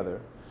be together,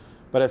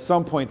 but at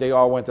some point they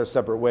all went their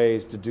separate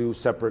ways to do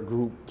separate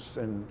groups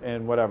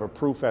and whatever.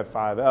 Proof had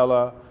 5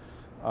 Ella,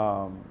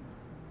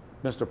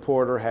 Mr.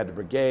 Porter had the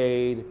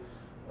Brigade,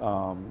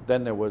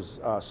 then there was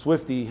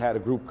Swifty had a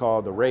group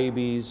called the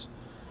Rabies,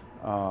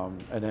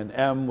 and then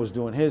M was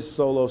doing his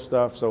solo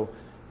stuff. So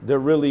they're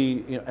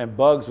really, and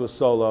Bugs was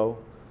solo.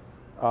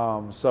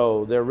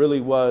 So there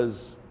really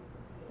was,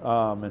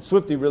 and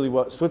Swifty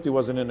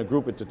wasn't in the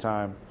group at the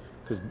time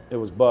because it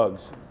was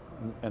Bugs,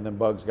 and then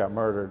Bugs got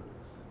murdered,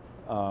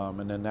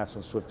 and then that's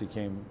when Swifty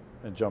came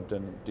and jumped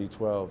in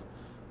D12.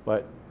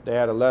 But they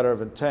had a letter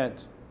of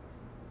intent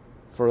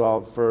for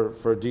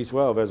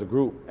D12 as a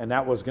group, and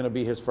that was going to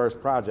be his first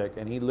project.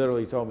 And he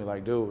literally told me,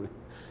 like, dude,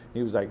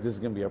 he was like, this is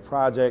going to be a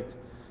project.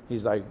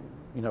 He's like,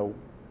 you know,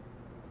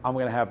 I'm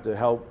going to have to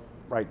help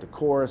write the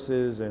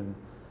choruses and,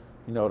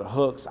 you know, the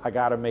hooks. I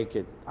got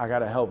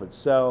to help it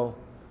sell.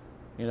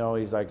 You know,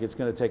 he's like, it's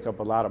going to take up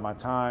a lot of my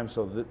time.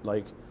 So that,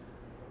 like,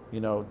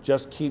 you know,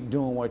 just keep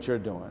doing what you're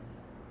doing.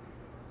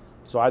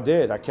 So I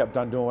did. I kept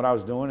on doing what I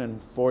was doing,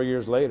 and 4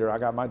 years later, I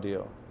got my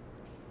deal.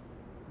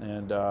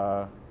 And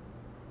I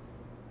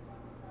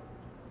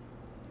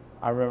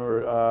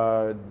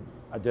remember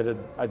I did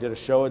a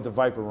show at the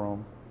Viper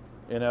Room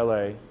in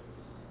LA,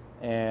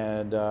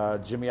 and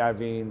Jimmy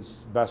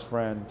Iovine's best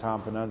friend,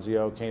 Tom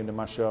Panunzio, came to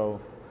my show,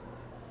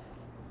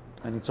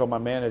 and he told my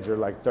manager,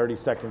 like 30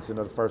 seconds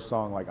into the first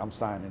song, like, I'm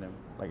signing him.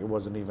 Like, it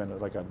wasn't even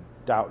like a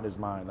doubt in his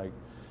mind. Like,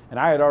 and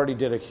I had already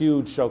did a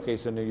huge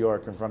showcase in New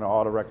York in front of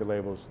all the record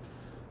labels,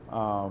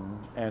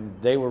 and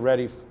they were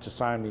ready to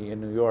sign me in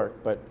New York,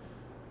 but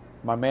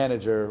my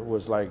manager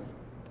was like,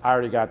 I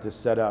already got this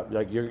set up.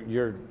 Like,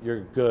 you're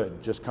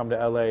good. Just come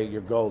to LA,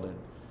 you're golden.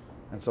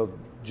 And so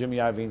Jimmy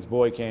Iovine's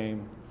boy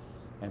came,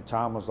 and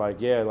Tom was like,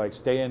 yeah, like,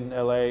 stay in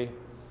LA.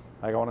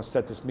 Like, I want to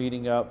set this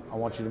meeting up. I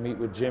want you to meet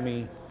with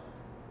Jimmy.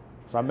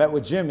 So I met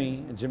with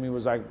Jimmy, and Jimmy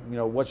was like, you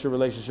know, what's your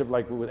relationship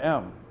like with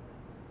M?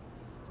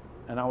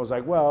 And I was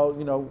like, well,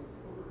 you know,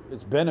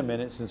 it's been a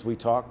minute since we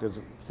talked.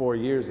 4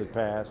 years had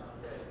passed,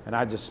 and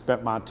I just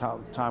spent my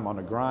time on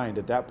the grind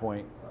at that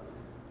point.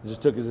 I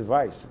just took his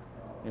advice,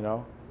 you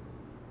know.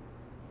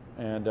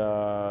 And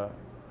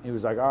he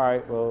was like, all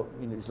right, well,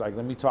 you know, he's like,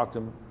 let me talk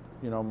to,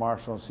 you know,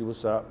 Marshall and see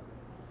what's up.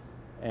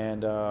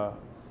 And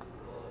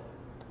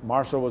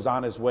Marshall was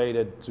on his way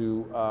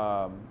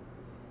to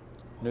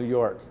New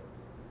York.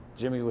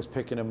 Jimmy was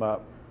picking him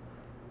up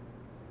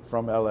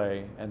from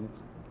LA and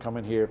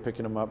coming here,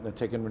 picking him up, and then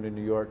taking him to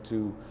New York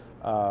to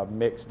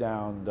mix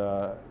down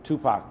the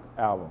Tupac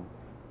album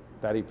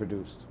that he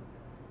produced.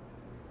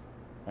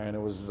 And it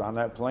was on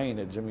that plane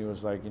that Jimmy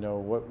was like, you know,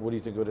 what do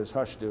you think of this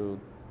Hush dude?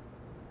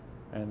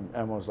 And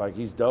Emma was like,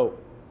 he's dope.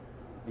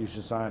 You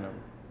should sign him.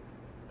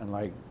 And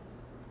like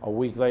a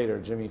week later,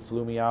 Jimmy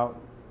flew me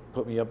out,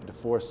 put me up at the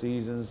Four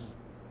Seasons,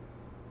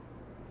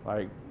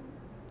 like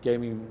gave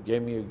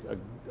me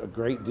a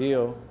great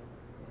deal,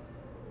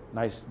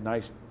 nice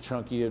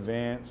chunky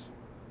advance,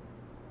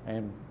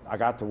 and I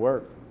got to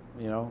work.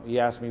 You know, he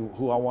asked me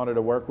who I wanted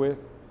to work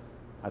with.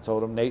 I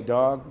told him Nate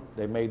Dogg.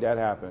 They made that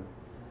happen.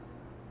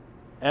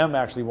 M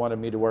actually wanted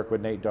me to work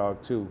with Nate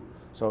Dogg too.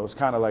 So it was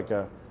kind of like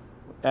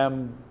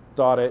M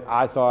thought it,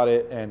 I thought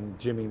it, and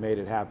Jimmy made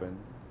it happen.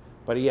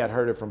 But he had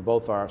heard it from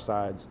both our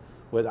sides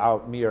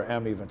without me or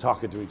M even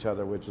talking to each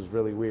other, which was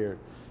really weird.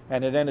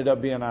 And it ended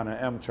up being on an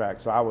M track,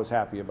 so I was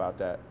happy about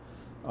that.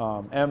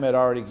 M had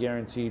already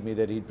guaranteed me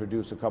that he'd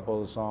produce a couple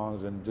of the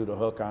songs and do the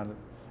hook on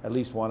at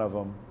least one of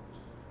them.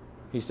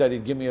 He said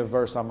he'd give me a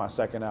verse on my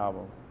second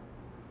album,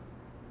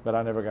 but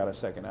I never got a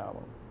second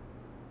album.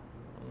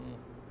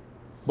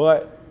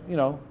 But, you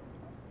know,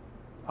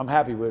 I'm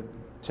happy with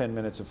 10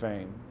 minutes of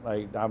fame.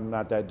 Like, I'm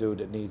not that dude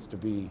that needs to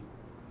be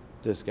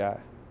this guy.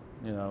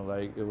 You know,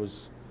 like, it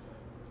was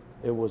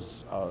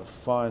a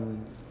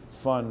fun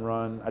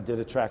run. I did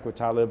a track with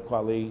Talib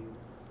Kweli.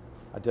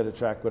 I did a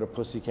track with a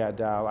Pussycat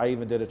Doll. I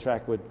even did a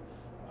track with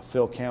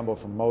Phil Campbell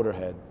from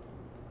Motorhead.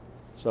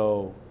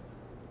 So,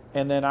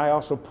 and then I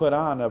also put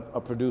on a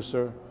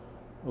producer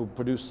who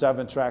produced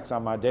 7 tracks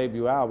on my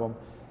debut album,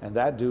 and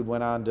that dude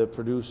went on to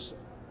produce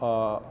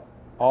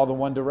all the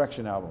One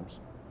Direction albums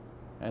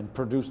and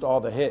produced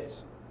all the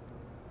hits.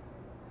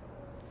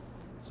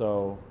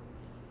 So,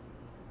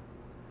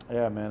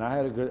 yeah, man, I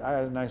had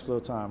a nice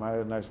little time. I had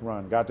a nice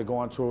run. Got to go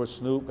on tour with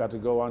Snoop, got to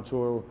go on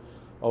tour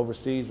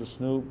overseas with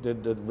Snoop,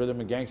 did the Rhythm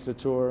and Gangster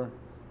tour,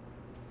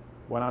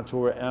 went on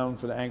tour with M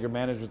for the Anger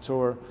Management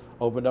tour,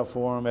 opened up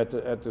for him at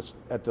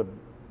the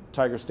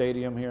Tiger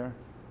Stadium here.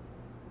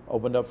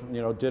 Opened up,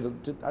 you know,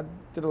 I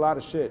did a lot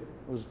of shit.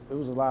 It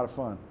was a lot of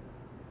fun.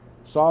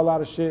 Saw a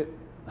lot of shit,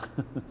 a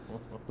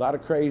lot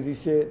of crazy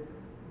shit.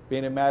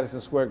 Being in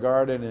Madison Square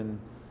Garden and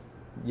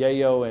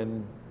Yayo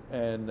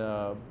and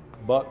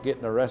Buck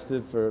getting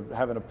arrested for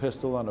having a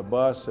pistol on the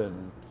bus,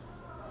 and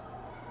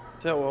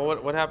well,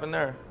 what happened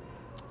there?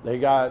 They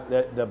got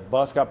the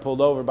bus got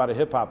pulled over by the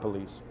hip hop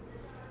police,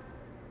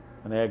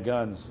 and they had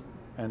guns,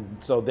 and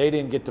so they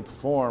didn't get to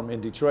perform in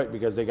Detroit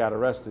because they got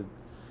arrested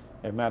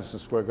at Madison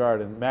Square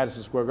Garden.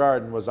 Madison Square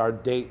Garden was our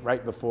date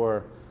right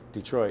before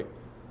Detroit,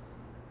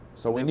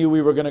 so we knew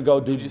we were going to go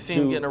do. Did you see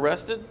him getting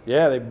arrested?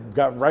 Yeah, they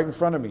got right in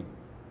front of me,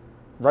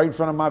 right in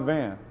front of my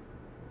van.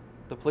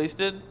 The police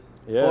did?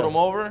 Yeah. Pulled them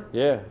over?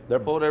 Yeah.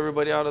 Pulled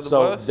everybody out of the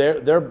bus? So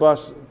their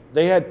bus,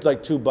 they had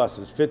like 2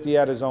 buses. 50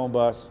 had his own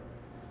bus.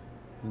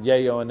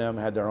 Yayo and them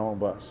had their own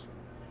bus.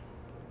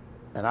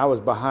 And I was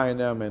behind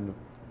them and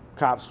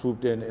cops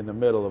swooped in the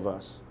middle of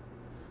us.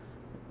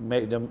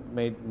 Went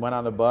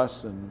on the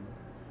bus, and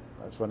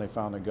that's when they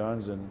found the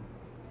guns and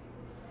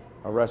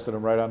arrested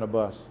them right on the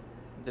bus.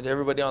 Did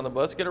everybody on the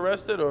bus get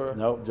arrested, or?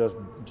 Nope,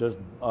 just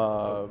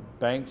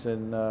Banks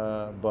and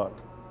Buck.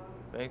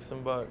 Banks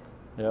and Buck.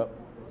 Yep.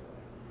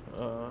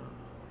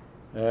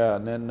 Yeah,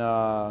 and then.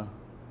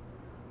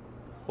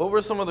 What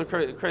were some of the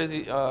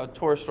crazy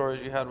tour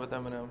stories you had with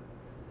Eminem?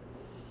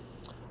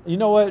 You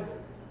know what?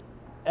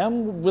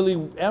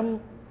 M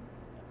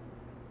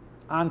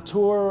on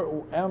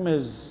tour, M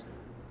is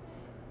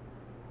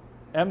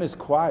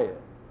quiet.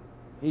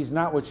 He's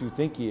not what you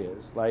think he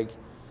is. Like,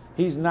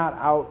 he's not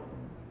out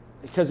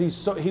because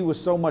he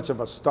was so much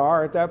of a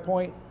star at that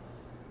point.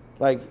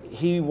 Like,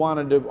 he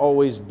wanted to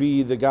always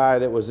be the guy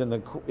that was in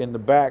the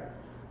back,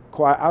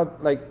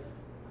 quiet. Like,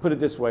 put it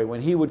this way: when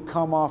he would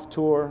come off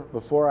tour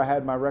before I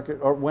had my record,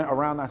 or when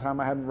around that time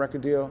I had my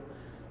record deal,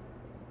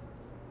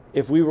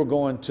 if we were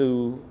going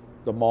to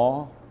the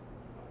mall,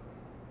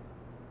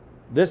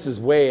 this is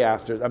way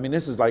after. I mean,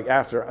 this is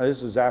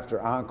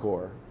after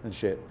Encore and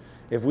shit.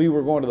 If we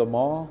were going to the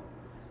mall,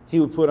 he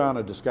would put on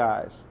a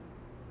disguise,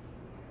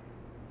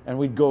 and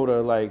we'd go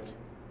to like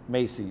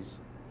Macy's.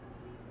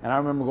 And I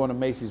remember going to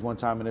Macy's one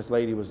time, and this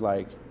lady was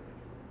like,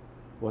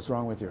 "What's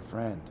wrong with your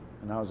friend?"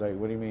 And I was like,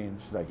 "What do you mean?"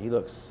 She's like, "He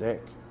looks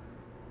sick.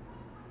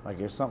 Like,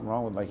 there's something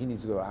wrong with, like, he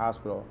needs to go to the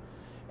hospital."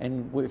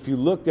 And if you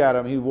looked at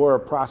him, he wore a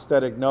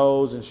prosthetic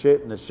nose and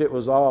shit, and the shit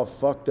was all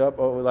fucked up.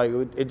 Oh, like,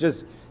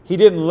 he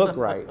didn't look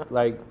right.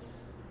 Like,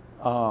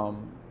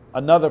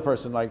 another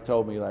person, like,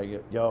 told me,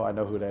 like, "Yo, I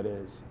know who that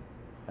is."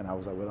 And I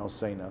was like, "Well, don't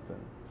say nothing."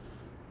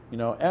 You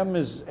know, M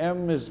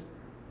is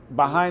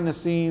behind the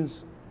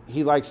scenes.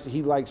 He likes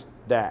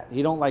that.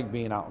 He don't like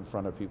being out in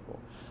front of people.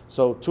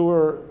 So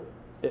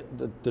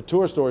the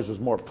tour stories was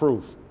more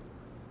Proof.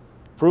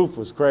 Proof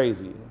was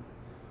crazy.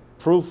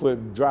 Proof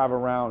would drive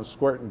around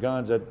squirting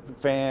guns at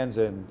fans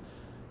and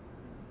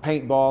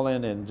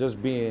paintballing and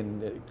just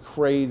being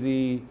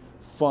crazy,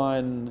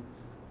 fun,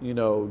 you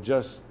know,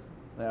 just,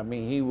 I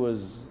mean, he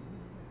was,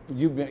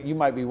 you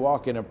might be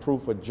walking and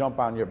Proof would jump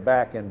on your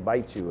back and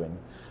bite you and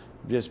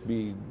just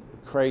be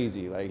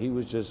crazy. Like, he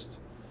was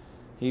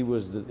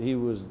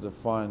the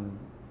fun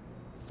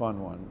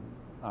one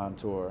on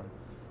tour.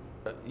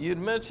 You'd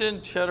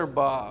mentioned Cheddar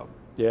Bob.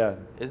 Yeah.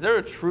 Is there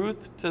a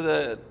truth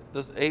to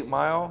this 8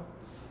 Mile?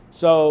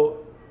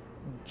 So,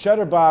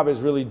 Cheddar Bob is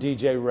really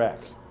DJ Rec.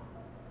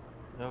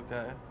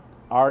 Okay.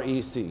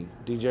 R-E-C,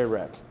 DJ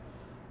Rec.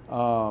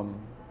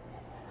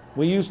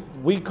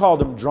 We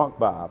called him Drunk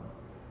Bob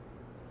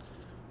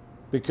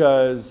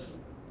because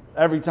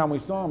every time we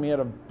saw him, he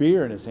had a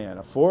beer in his hand,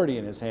 a 40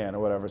 in his hand or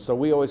whatever. So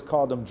we always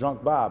called him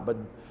Drunk Bob. But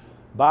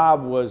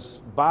Bob was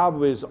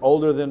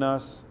older than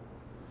us,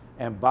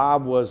 and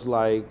Bob was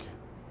like,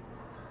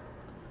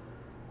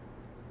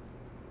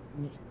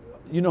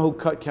 you know who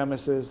Cut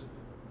Chemist is?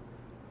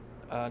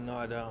 No,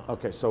 I don't.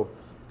 Okay, so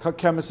Cut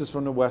Chemist is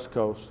from the West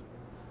Coast.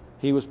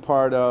 He was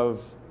part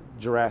of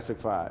Jurassic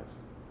 5.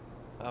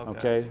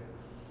 Okay?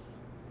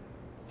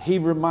 He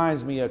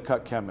reminds me of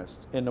Cut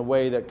Chemist in the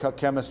way that Cut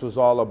Chemist was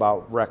all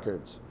about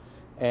records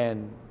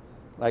and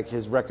like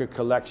his record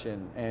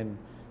collection, and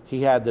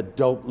he had the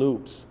dope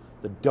loops,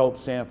 the dope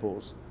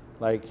samples.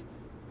 Like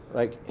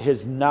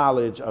his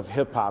knowledge of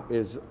hip hop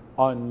is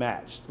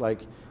unmatched. Like,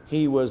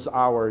 he was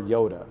our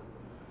Yoda,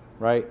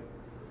 right?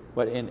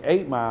 But in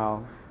 8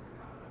 Mile,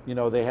 you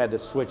know, they had to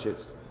switch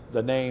it.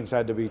 The names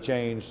had to be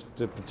changed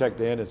to protect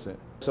the innocent.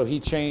 So he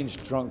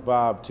changed Drunk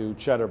Bob to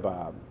Cheddar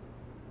Bob.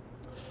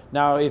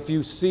 Now, if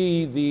you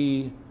see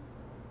the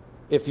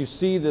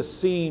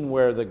scene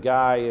where the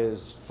guy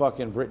is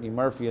fucking Brittany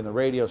Murphy in the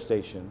radio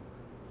station,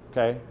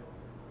 okay,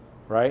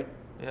 right?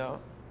 Yeah.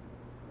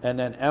 And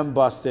then M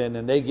busts in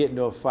and they get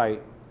into a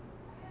fight.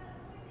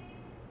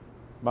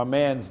 My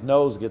man's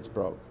nose gets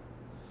broke.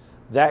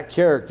 That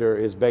character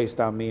is based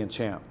on me and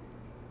Champ.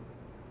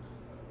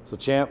 So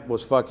Champ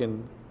was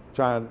fucking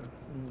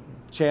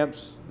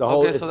Champ's the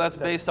whole. Okay, so that's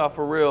based off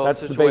a real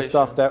situation. That's based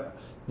off that.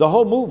 The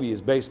whole movie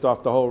is based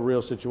off the whole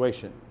real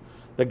situation.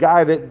 The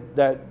guy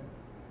that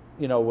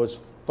you know was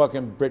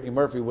fucking Brittany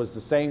Murphy was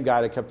the same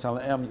guy that kept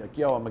telling M, like,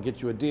 "Yo, I'm gonna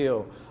get you a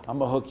deal. I'm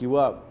gonna hook you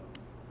up.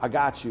 I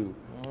got you.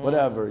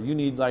 Whatever you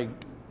need, like,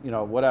 you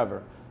know,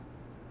 whatever."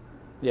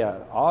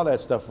 Yeah, all that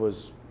stuff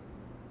was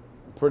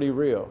pretty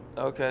real.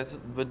 Okay,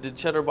 but did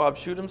Cheddar Bob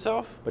shoot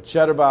himself? But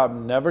Cheddar Bob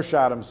never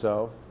shot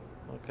himself.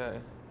 Okay.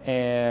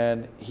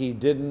 And he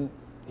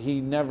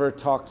never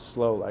talked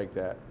slow like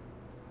that.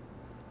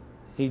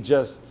 He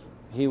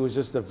was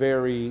just a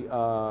very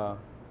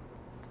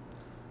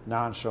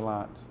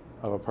nonchalant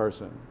of a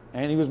person.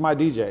 And he was my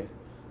DJ.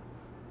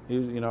 He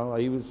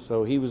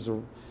was,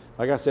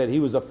 like I said, he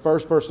was the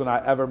first person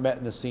I ever met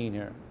in the scene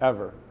here,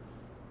 ever.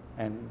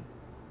 And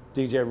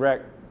DJ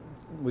Rec,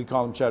 we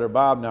call him Cheddar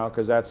Bob now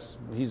because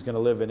he's going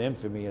to live in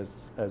infamy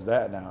as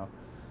that now.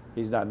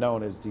 He's not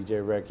known as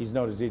DJ Rec. He's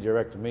known as DJ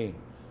Rec to me,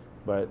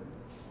 but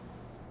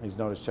he's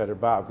known as Cheddar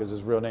Bob because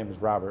his real name is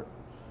Robert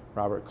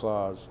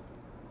Claus,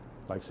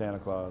 like Santa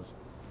Claus.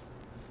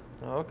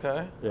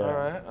 Okay. Yeah. All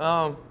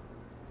right.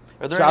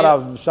 Are there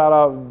Shout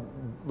out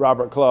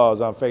Robert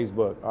Claus on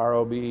Facebook,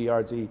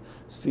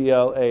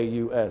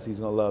 ROBERTCLAUS. He's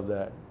gonna love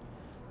that.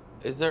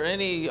 Is there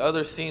any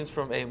other scenes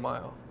from 8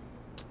 Mile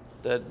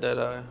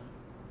that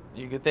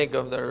you could think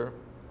of that are,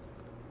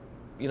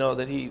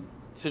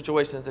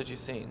 situations that you've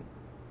seen?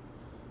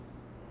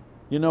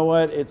 You know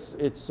what?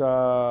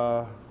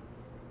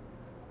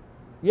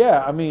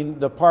 Yeah, I mean,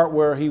 the part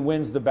where he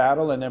wins the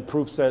battle and then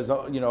Proof says,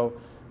 oh,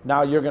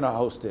 now you're going to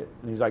host it.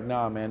 And he's like,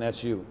 nah, man,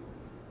 that's you.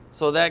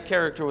 So that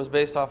character was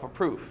based off of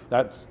Proof?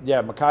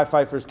 Yeah, Mekhi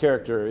Phifer's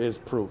character is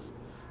Proof.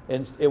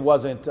 And it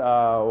wasn't,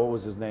 what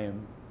was his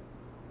name?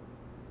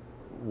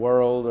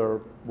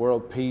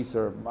 World Peace,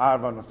 or I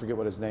don't forget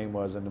what his name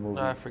was in the movie.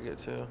 I forget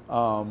too.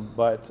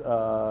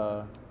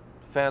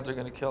 Fans are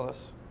going to kill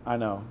us. I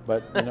know,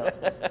 but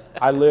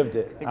I lived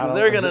it. Because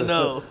they're gonna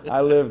know. I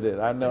lived it.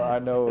 I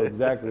know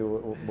exactly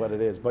what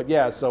it is. But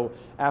yeah, so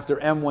after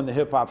M won the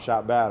hip hop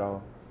shop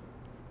battle,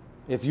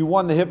 if you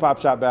won the hip hop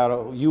shop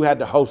battle, you had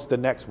to host the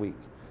next week,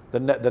 the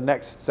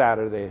next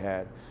Saturday they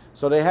had.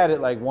 So they had it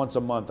like once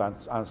a month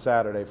on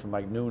Saturday from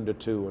like noon to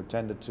 2 or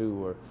 10 to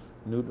 2 or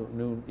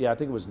noon. Yeah, I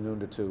think it was noon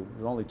to 2. It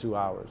was only 2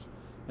 hours,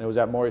 and it was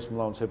at Maurice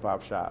Malone's hip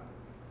hop shop.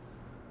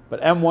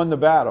 But M won the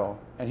battle,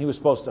 and he was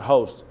supposed to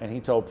host, and he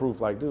told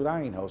Proof, like, dude,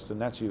 I ain't hosting,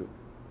 that's you.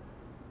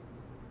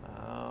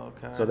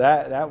 Okay. So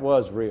that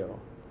was real.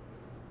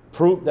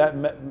 Proof, that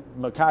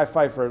Mekhi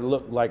Phifer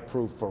looked like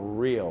Proof for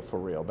real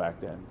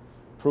back then.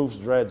 Proof's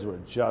dreads were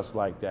just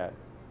like that.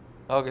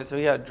 Okay, so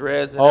he had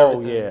dreads and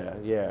everything. Oh,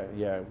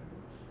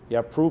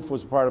 yeah. Proof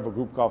was part of a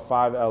group called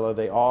 5 Ella.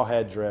 They all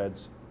had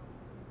dreads.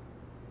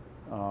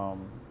 I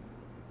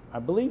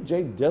believe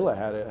Jay Dilla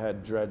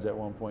had dreads at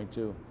one point,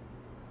 too.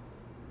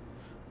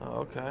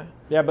 Oh, okay.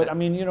 Yeah, but I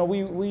mean,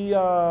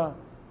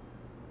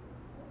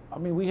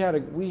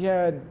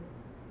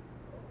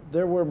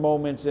 there were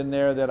moments in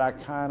there that I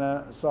kind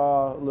of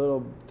saw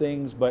little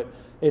things, but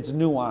it's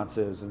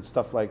nuances and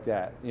stuff like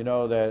that,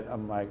 that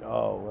I'm like,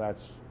 oh,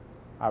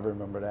 I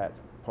remember that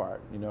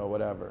part,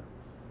 whatever.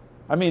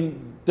 I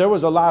mean, there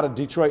was a lot of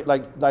Detroit,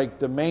 like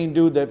the main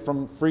dude that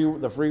from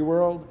the Free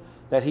World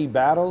that he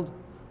battled,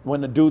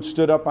 when the dude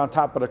stood up on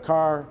top of the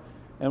car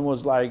and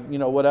was like,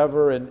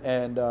 whatever,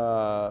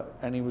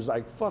 and he was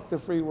like, fuck the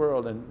free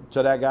world, and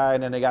to that guy,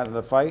 and then they got into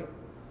the fight.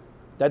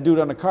 That dude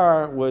on the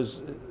car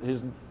was,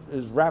 his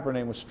rapper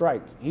name was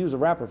Strike. He was a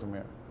rapper from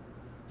here.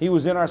 He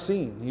was in our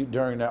scene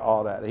during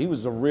all that. He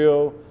was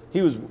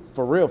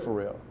for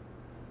real.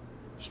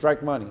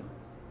 Strike Money.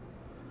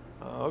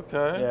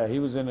 Okay. Yeah, he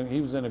was in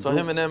a So group.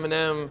 him and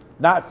Eminem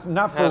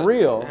Not for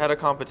real. Had a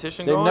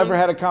competition They going? never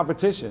had a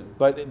competition,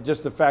 but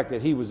just the fact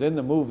that he was in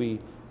the movie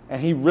and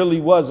he really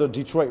was a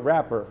Detroit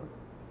rapper,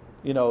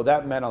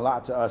 that meant a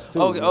lot to us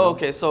too.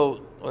 Okay.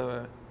 So,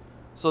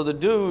 so the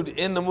dude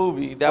in the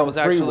movie that was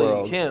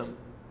actually him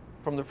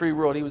from the Free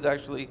World. He was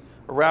actually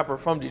a rapper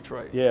from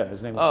Detroit. Yeah,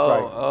 his name was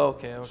Strike.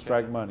 Okay.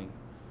 Strike Money.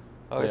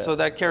 Okay, Yeah. So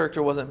that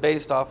character wasn't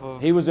based off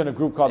of. He was in a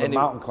group called the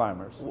Mountain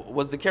Climbers.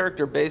 Was the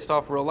character based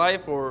off real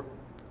life or?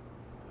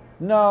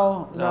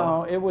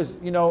 No. It was,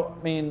 I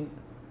mean,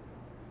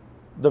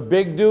 the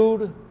big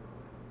dude,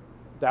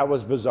 that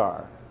was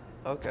Bizarre.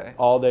 Okay.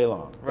 All day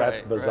long. Right,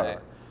 That's Bizarre. right.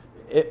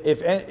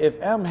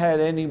 If M had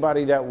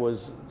anybody that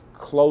was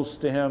close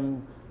to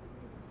him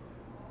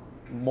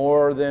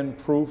more than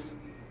Proof,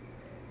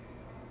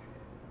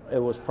 it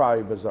was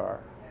probably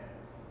Bizarre.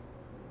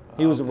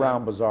 He was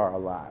around Bizarre a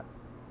lot.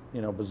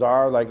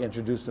 Bizarre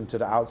introduced him to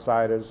the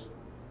Outsiders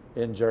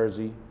in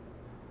Jersey,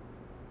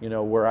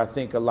 where I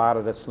think a lot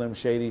of the Slim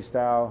Shady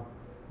style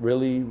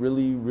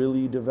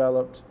really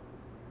developed,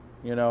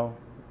 and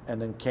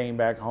then came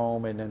back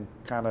home and then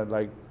kind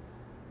of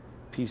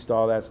pieced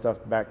all that stuff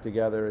back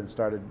together and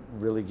started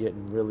really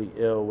getting really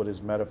ill with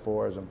his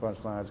metaphors and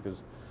punchlines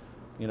because,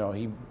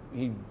 he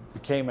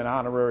became an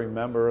honorary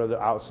member of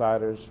the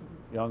Outsiders,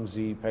 Young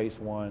Z, Pace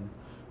One,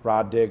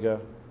 Rod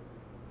Digger,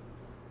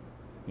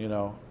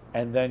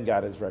 and then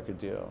got his record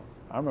deal.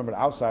 I remember the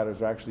Outsiders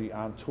were actually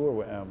on tour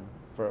with M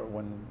for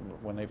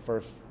when they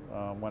first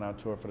went on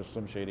tour for the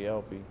Slim Shady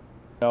LP.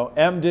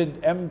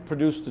 M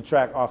produced the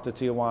track Off to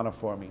Tijuana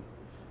for me,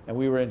 and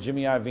we were in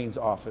Jimmy Iovine's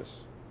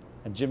office,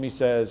 and Jimmy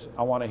says,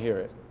 I want to hear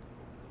it.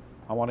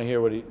 I want to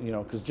hear what he,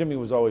 because Jimmy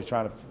was always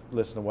trying to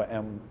listen to what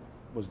M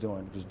was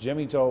doing, because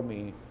Jimmy told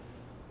me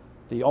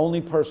the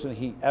only person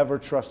he ever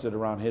trusted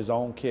around his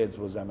own kids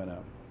was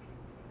Eminem.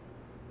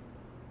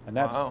 And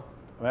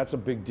that's a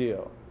big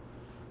deal.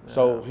 Yeah.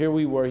 So here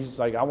we were, he's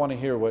like, I want to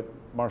hear what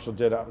Marshall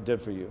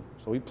did for you.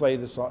 So we play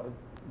this,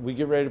 we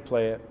get ready to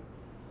play it,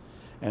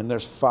 and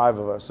there's 5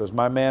 of us. There's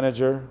my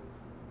manager,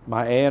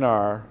 my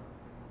A&R,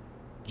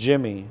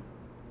 Jimmy,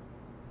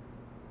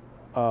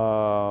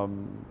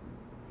 and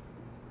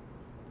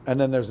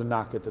then there's a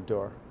knock at the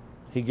door.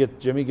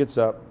 Jimmy gets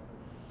up,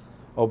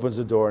 opens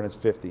the door, and it's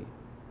 50.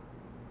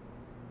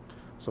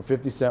 So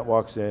 50 Cent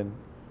walks in.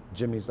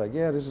 Jimmy's like,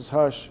 yeah, this is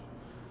Hush.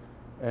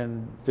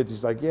 And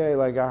 50's like,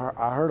 yeah,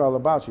 I heard all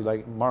about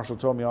you. Marshall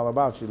told me all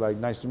about you.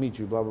 Nice to meet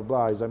you, blah, blah,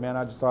 blah. He's like, man,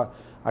 I just thought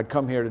I'd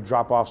come here to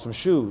drop off some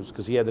shoes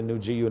because he had the new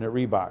G Unit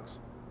Reeboks.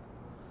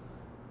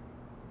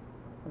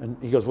 And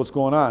he goes, what's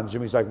going on?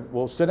 Jimmy's like,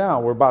 well, sit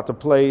down. We're about to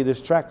play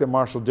this track that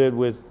Marshall did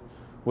with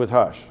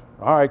Hush.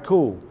 All right,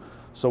 cool.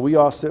 So we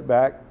all sit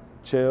back,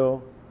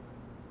 chill.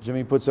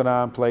 Jimmy puts it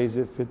on, plays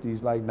it.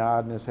 50's like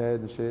nodding his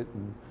head and shit.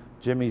 And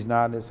Jimmy's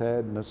nodding his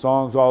head. And the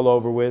song's all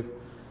over with.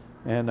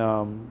 And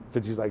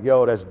 50's like,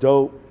 yo, that's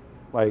dope.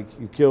 Like,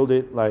 you killed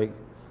it. Like,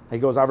 he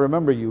goes, I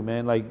remember you,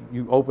 man. Like,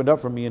 you opened up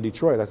for me in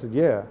Detroit. I said,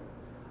 yeah.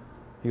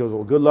 He goes,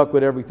 well, good luck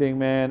with everything,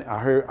 man.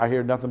 I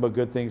hear nothing but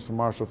good things from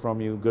Marshall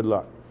from you. Good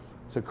luck.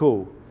 I said,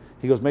 cool.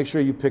 He goes, make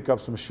sure you pick up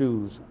some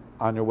shoes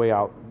on your way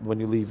out when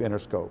you leave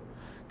Interscope.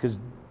 Because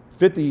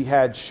 50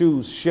 had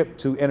shoes shipped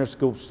to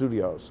Interscope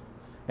studios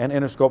and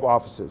Interscope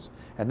offices.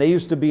 And they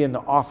used to be in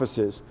the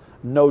offices,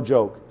 no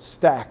joke,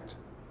 stacked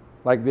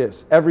like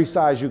this. Every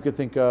size you could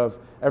think of,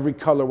 every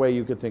colorway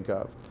you could think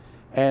of.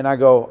 And I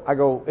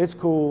go, it's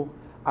cool.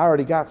 I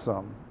already got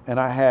some. And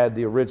I had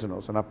the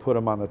originals and I put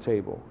them on the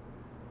table.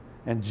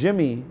 And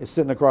Jimmy is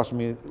sitting across from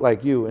me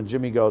like you. And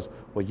Jimmy goes,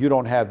 well, you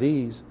don't have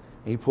these.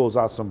 And he pulls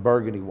out some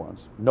burgundy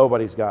ones.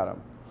 Nobody's got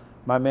them.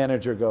 My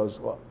manager goes,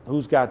 well,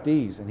 who's got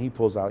these? And he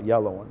pulls out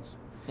yellow ones.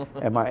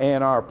 And my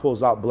A&R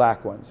pulls out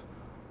black ones.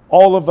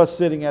 All of us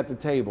sitting at the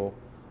table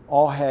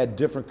all had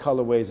different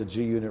colorways of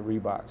G-Unit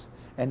Reeboks.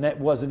 And that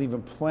wasn't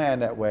even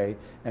planned that way.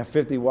 And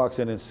 50 walks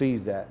in and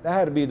sees that. That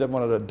had to be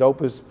one of the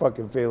dopest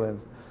fucking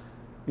feelings,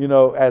 you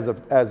know, as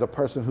a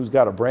person who's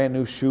got a brand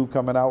new shoe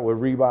coming out with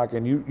Reebok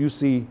and you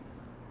see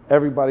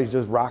everybody's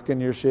just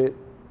rocking your shit.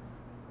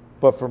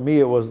 But for me,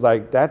 it was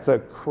like, that's a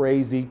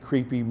crazy,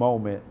 creepy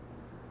moment,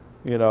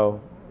 you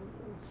know,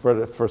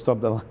 for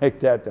something like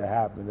that to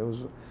happen.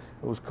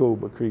 It was cool,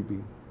 but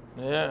creepy.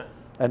 Yeah.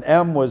 And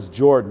M was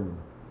Jordan.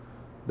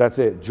 That's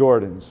it,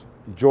 Jordans.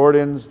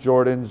 Jordans,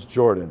 Jordans,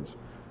 Jordans.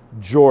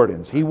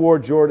 Jordans. He wore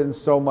Jordans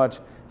so much,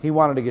 he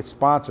wanted to get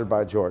sponsored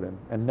by Jordan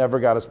and never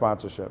got a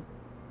sponsorship.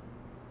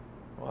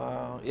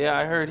 Wow. Yeah,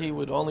 I heard he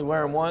would only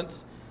wear them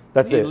once.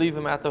 That's He'd it. leave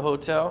them at the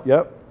hotel.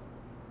 Yep.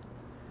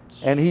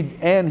 And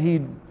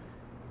he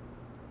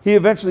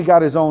eventually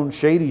got his own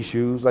shady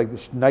shoes, like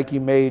the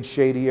Nike-made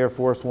shady Air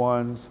Force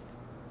Ones,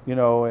 you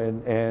know,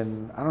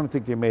 and I don't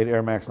think they made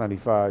Air Max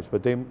 95s,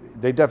 but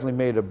they definitely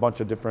made a bunch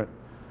of different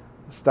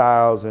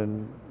styles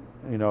and,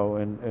 you know,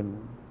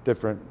 and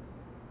different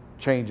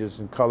changes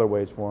and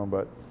colorways for him.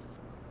 But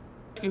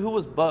Who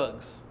was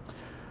Bugs?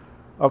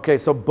 okay,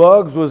 so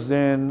Bugs was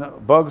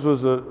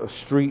a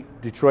street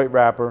Detroit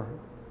rapper.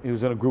 He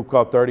was in a group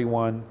called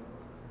 31,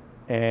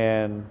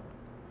 and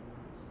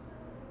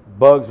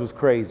Bugs was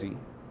crazy.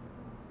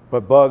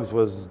 But Bugs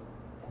to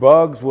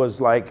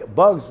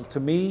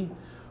me,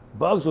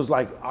 Bugs was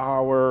like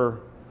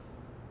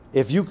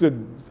if you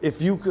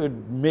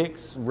could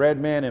mix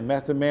Redman and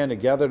Method Man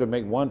together to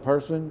make one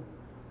person,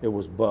 it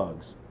was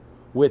Bugs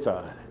with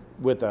a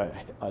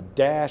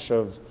dash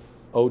of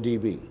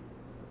ODB.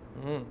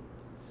 Mm-hmm.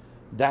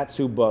 That's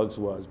who Bugs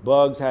was.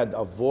 Bugs had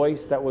a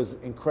voice that was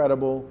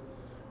incredible.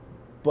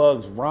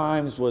 Bugs'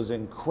 rhymes was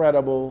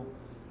incredible.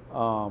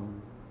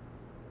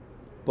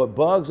 But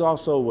Bugs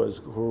also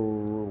was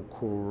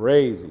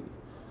crazy.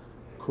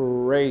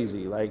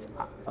 Like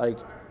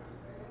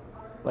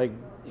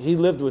he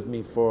lived with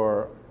me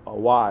for a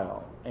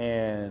while,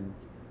 and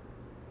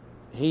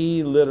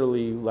he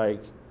literally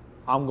like,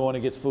 I'm going to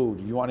get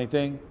food. You want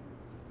anything?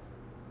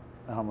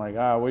 And I'm like,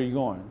 where are you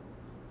going?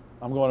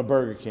 I'm going to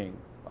Burger King.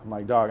 I'm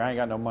like, dog, I ain't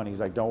got no money. He's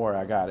like, don't worry,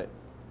 I got it.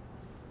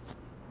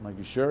 I'm like,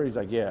 you sure? He's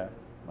like, yeah.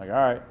 I'm like, all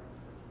right.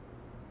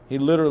 He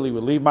literally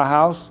would leave my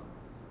house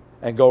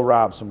and go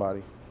rob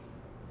somebody.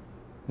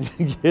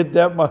 Get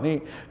that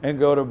money and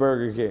go to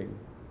Burger King.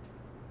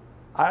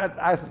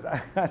 I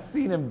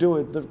seen him do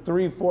it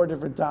 3, 4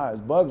 different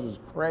times. Bugs was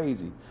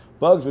crazy.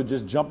 Bugs would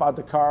just jump out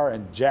the car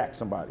and jack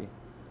somebody.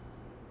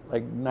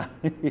 Like,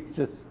 he's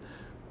just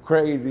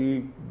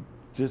crazy.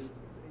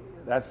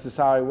 That's just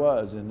how he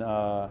was. And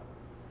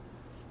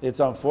it's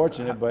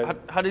unfortunate, but...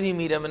 How did he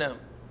meet Eminem?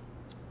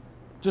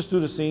 Just through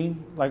the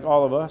scene, like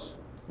all of us,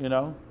 you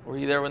know. Were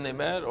you there when they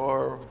met,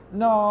 or?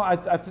 No,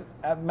 as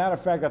a matter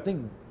of fact, I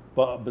think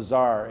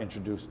Bizarre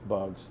introduced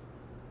Bugs.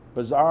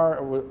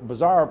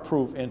 Bizarre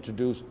Proof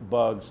introduced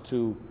Bugs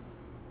to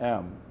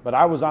M. But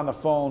I was on the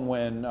phone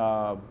when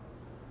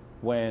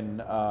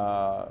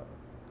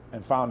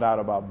and found out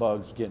about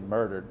Bugs getting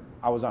murdered.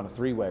 I was on a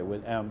 3-way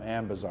with M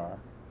and Bizarre.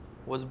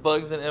 Was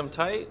Bugs and M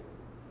tight?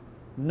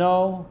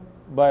 No,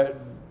 but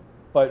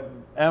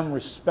M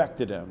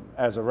respected him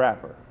as a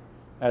rapper.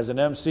 As an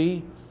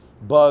MC,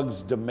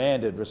 Bugs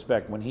demanded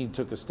respect when he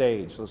took a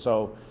stage.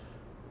 So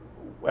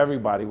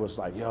everybody was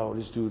like, yo,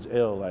 this dude's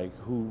ill. Like,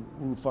 who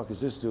the fuck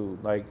is this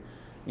dude? Like,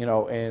 you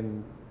know,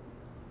 and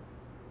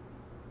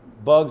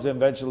Bugs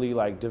eventually,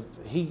 like,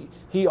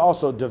 he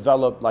also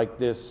developed like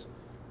this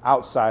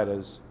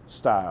outsiders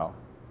style.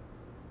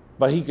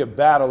 But he could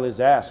battle his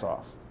ass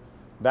off.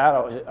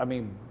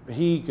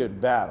 He could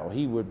battle.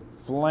 He would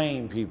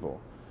flame people.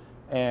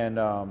 And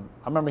I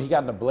remember he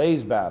got in a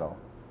Blaze battle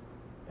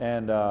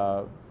and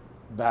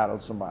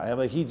battled somebody. I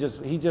mean, he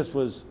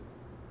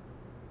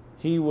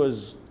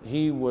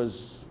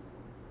was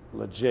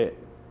legit.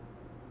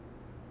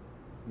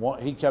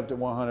 He kept it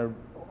 100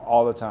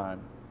 all the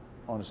time,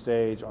 on the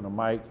stage, on the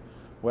mic,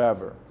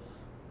 wherever.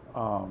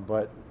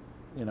 But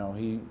you know,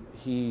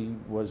 he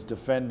was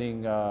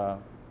defending, I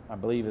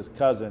believe his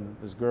cousin,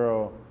 this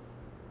girl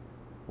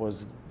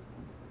was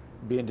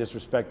being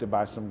disrespected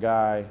by some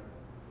guy,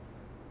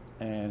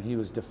 and he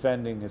was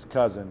defending his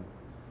cousin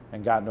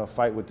and got into a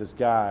fight with this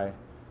guy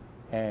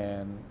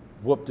and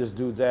whooped this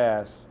dude's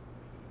ass.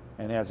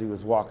 And as he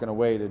was walking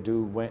away, the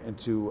dude went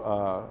into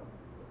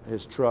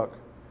his truck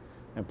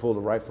and pulled a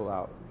rifle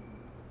out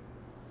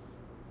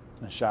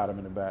and shot him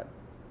in the back,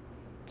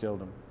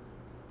 killed him.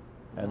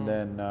 And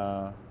then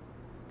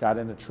got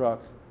in the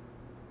truck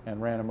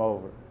and ran him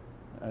over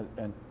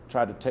and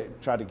tried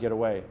to get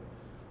away.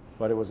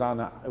 But it was on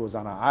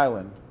an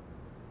island,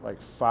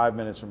 like 5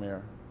 minutes from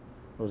here.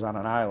 It was on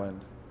an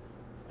island,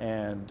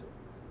 and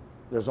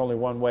there's only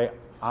one way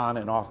on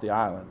and off the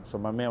island. So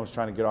my man was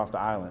trying to get off the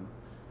island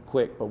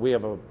quick, but we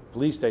have a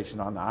police station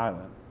on the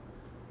island.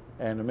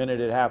 And the minute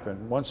it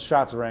happened, once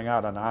shots rang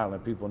out on the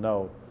island, people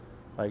know,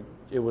 like,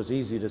 it was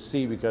easy to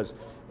see because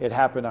it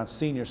happened on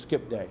senior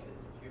skip day.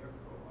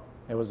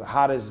 It was the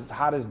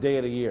hottest day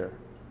of the year.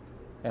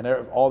 And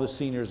all the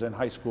seniors in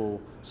high school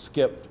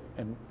skipped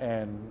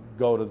and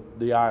go to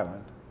the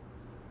island.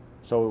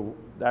 So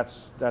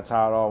that's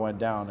how it all went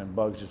down, and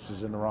Bugs just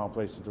was in the wrong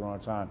place at the wrong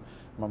time.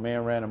 My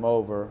man ran him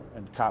over,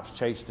 and cops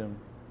chased him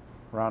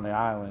around the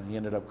island. He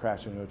ended up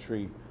crashing into a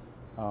tree.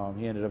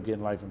 He ended up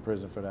getting life in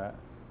prison for that.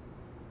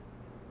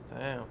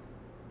 Damn.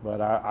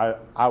 But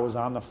I was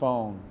on the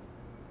phone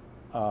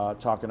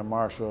talking to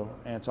Marshall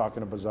and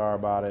talking to Bazaar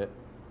about it.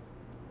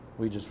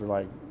 We just were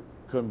like,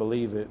 couldn't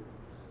believe it.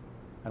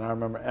 And I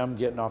remember M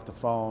getting off the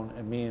phone,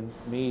 and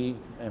me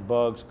and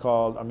Bugs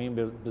called,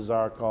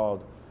 Bazaar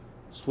called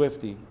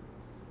Swifty,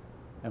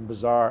 and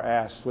Bazaar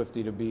asked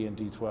Swifty to be in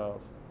D12.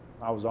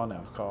 I was on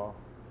that call.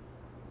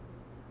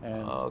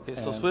 And, okay,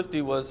 so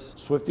Swifty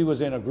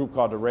was in a group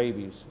called the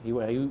Rabies. He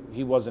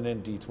wasn't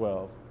in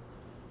D12,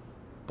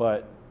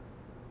 but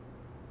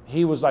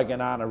he was like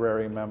an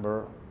honorary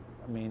member.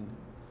 I mean,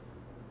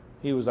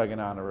 he was like an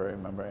honorary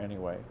member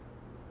anyway.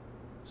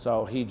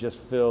 So he just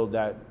filled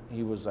that.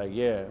 He was like,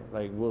 yeah,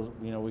 like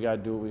we gotta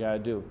do what we gotta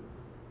do.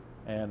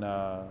 And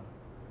yeah,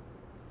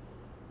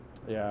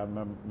 I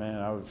remember,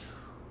 man,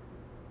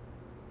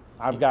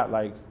 I've got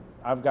like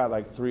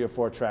 3 or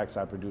 4 tracks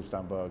I produced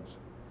on Bugs.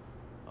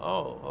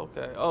 Oh,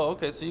 okay. Oh,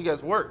 okay. So you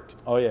guys worked.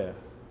 Oh yeah.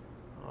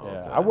 Oh, Yeah,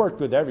 okay. I worked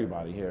with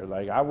everybody here.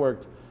 Like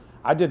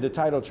I did the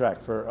title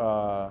track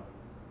for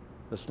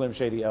the Slim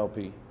Shady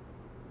LP.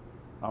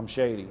 I'm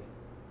Shady.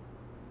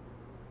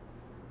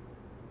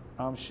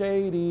 I'm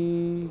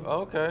Shady.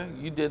 Okay,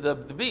 you did the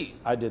beat.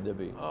 I did the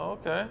beat. Oh,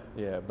 okay.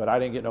 Yeah, but I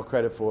didn't get no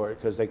credit for it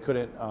because they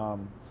couldn't.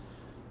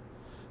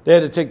 They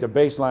had to take the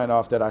bass line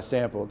off that I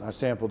sampled. I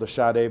sampled the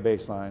Sade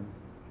bass line,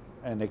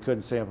 and they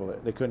couldn't sample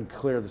it. They couldn't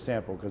clear the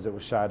sample because it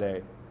was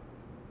Sade.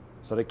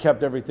 So they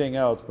kept everything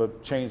else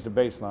but changed the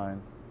bass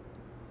line.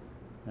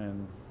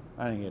 And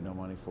I didn't get no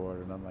money for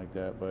it or nothing like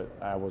that, but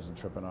I wasn't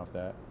tripping off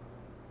that.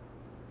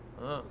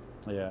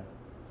 Yeah.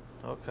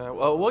 Okay.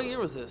 Well, what year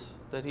was this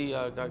that he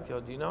got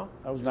killed? Do you know?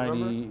 That was Do you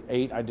remember?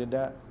 98. I did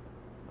that.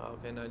 Oh,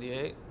 okay,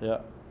 98. Yeah.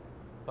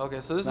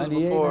 Okay, so this is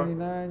 98, before.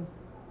 99.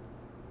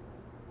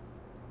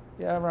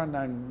 Yeah, around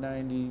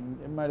 90.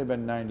 It might have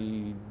been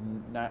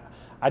 99.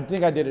 I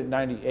think I did it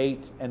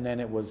 98, and then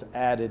it was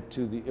added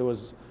to the. It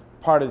was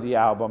part of the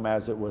album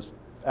as it was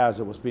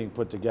being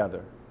put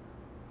together.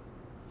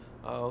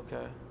 Oh,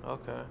 okay.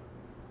 Okay.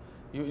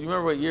 You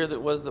remember what year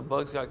that was the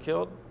Bugs got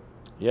killed?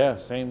 Yeah,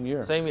 same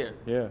year. Same year.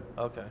 Yeah.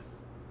 Okay.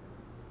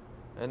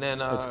 And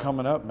then It's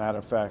coming up. Matter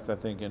of fact, I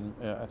think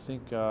I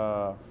think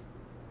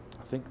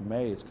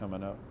May it's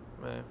coming up.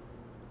 Man.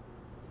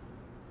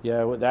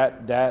 Yeah, well,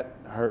 that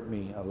hurt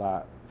me a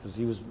lot because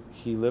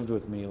he lived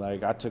with me.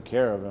 Like I took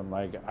care of him.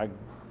 Like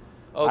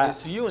Okay,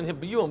 so you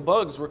and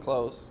Bugs were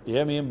close.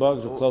 Yeah, me and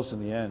Bugs were close in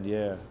the end.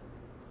 Yeah.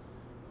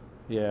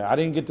 Yeah, I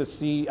didn't get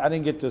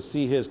to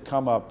see his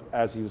come up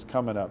as he was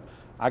coming up.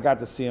 I got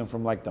to see him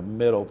from like the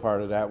middle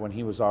part of that when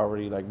he was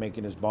already like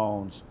making his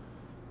bones,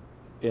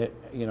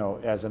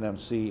 as an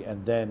MC,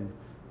 and then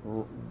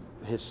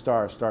his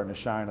star starting to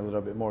shine a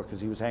little bit more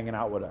because he was hanging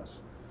out with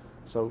us.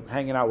 So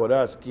hanging out with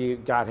us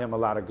got him a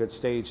lot of good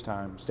stage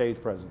time,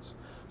 stage presence.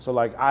 So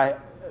like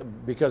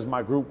because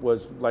my group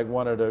was like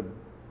one of the,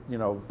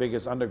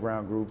 biggest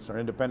underground groups or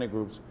independent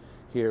groups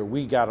here,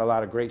 we got a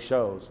lot of great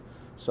shows.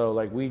 So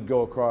like we'd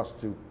go across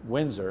to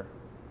Windsor,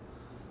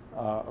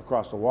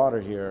 across the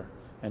water here,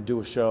 and do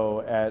a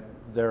show at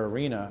their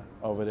arena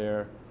over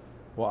there.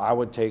 Well, I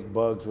would take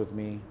Bugs with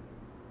me,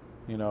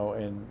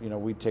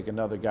 and we'd take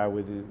another guy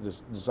with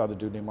this other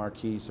dude named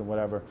Marquise and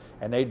whatever,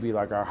 and they'd be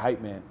like our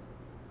hype man,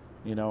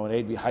 and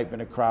they'd be hyping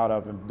the crowd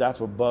up, and that's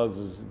what Bugs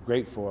was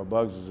great for.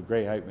 Bugs was a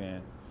great hype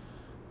man,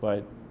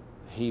 but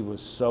he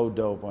was so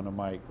dope on the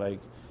mic. Like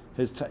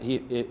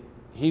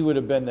he would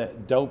have been the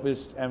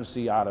dopest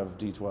MC out of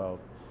D12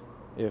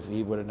 if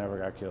he would have never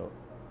got killed,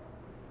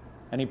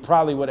 and he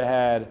probably would have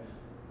had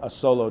a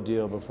solo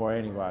deal before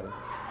anybody.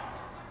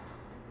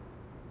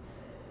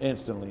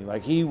 instantly.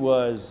 Like he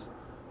was,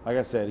 like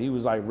I said, he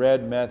was like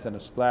red meth and a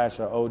splash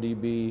of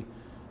ODB,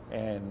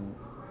 and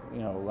you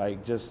know,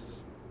 like just,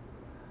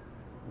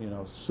 you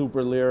know,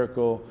 super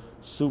lyrical,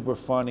 super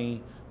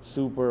funny,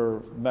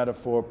 super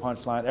metaphor,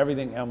 punchline,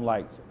 everything M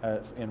liked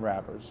in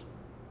rappers.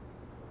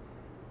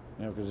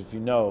 You know, because if you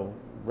know,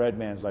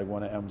 Redman's like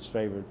one of M's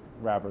favorite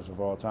rappers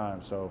of all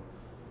time. So,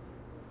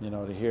 you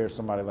know, to hear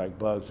somebody like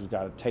Bugs who's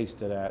got a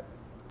taste of that.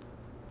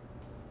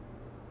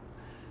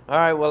 All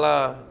right, well,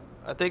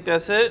 I think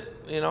that's it.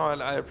 You know,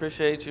 I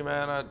appreciate you,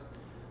 man. I,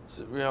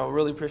 you know,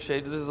 really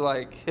appreciate it. This is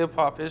like hip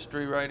hop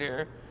history right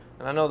here,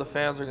 and I know the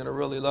fans are gonna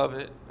really love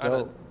it.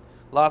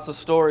 Lots of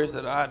stories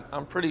that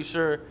I'm pretty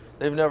sure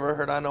they've never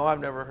heard. I know I've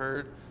never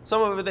heard.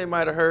 Some of it they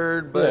might have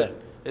heard, but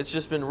it's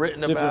just been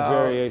written about. Different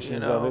variations, you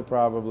know, of it,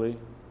 probably.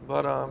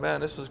 But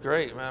man, this was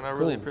great, man. I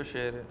really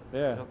appreciate it.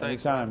 Yeah, you know,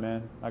 thanks, anytime,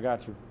 man. I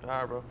got you. All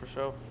right, bro, for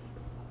sure.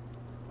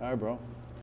 All right, bro.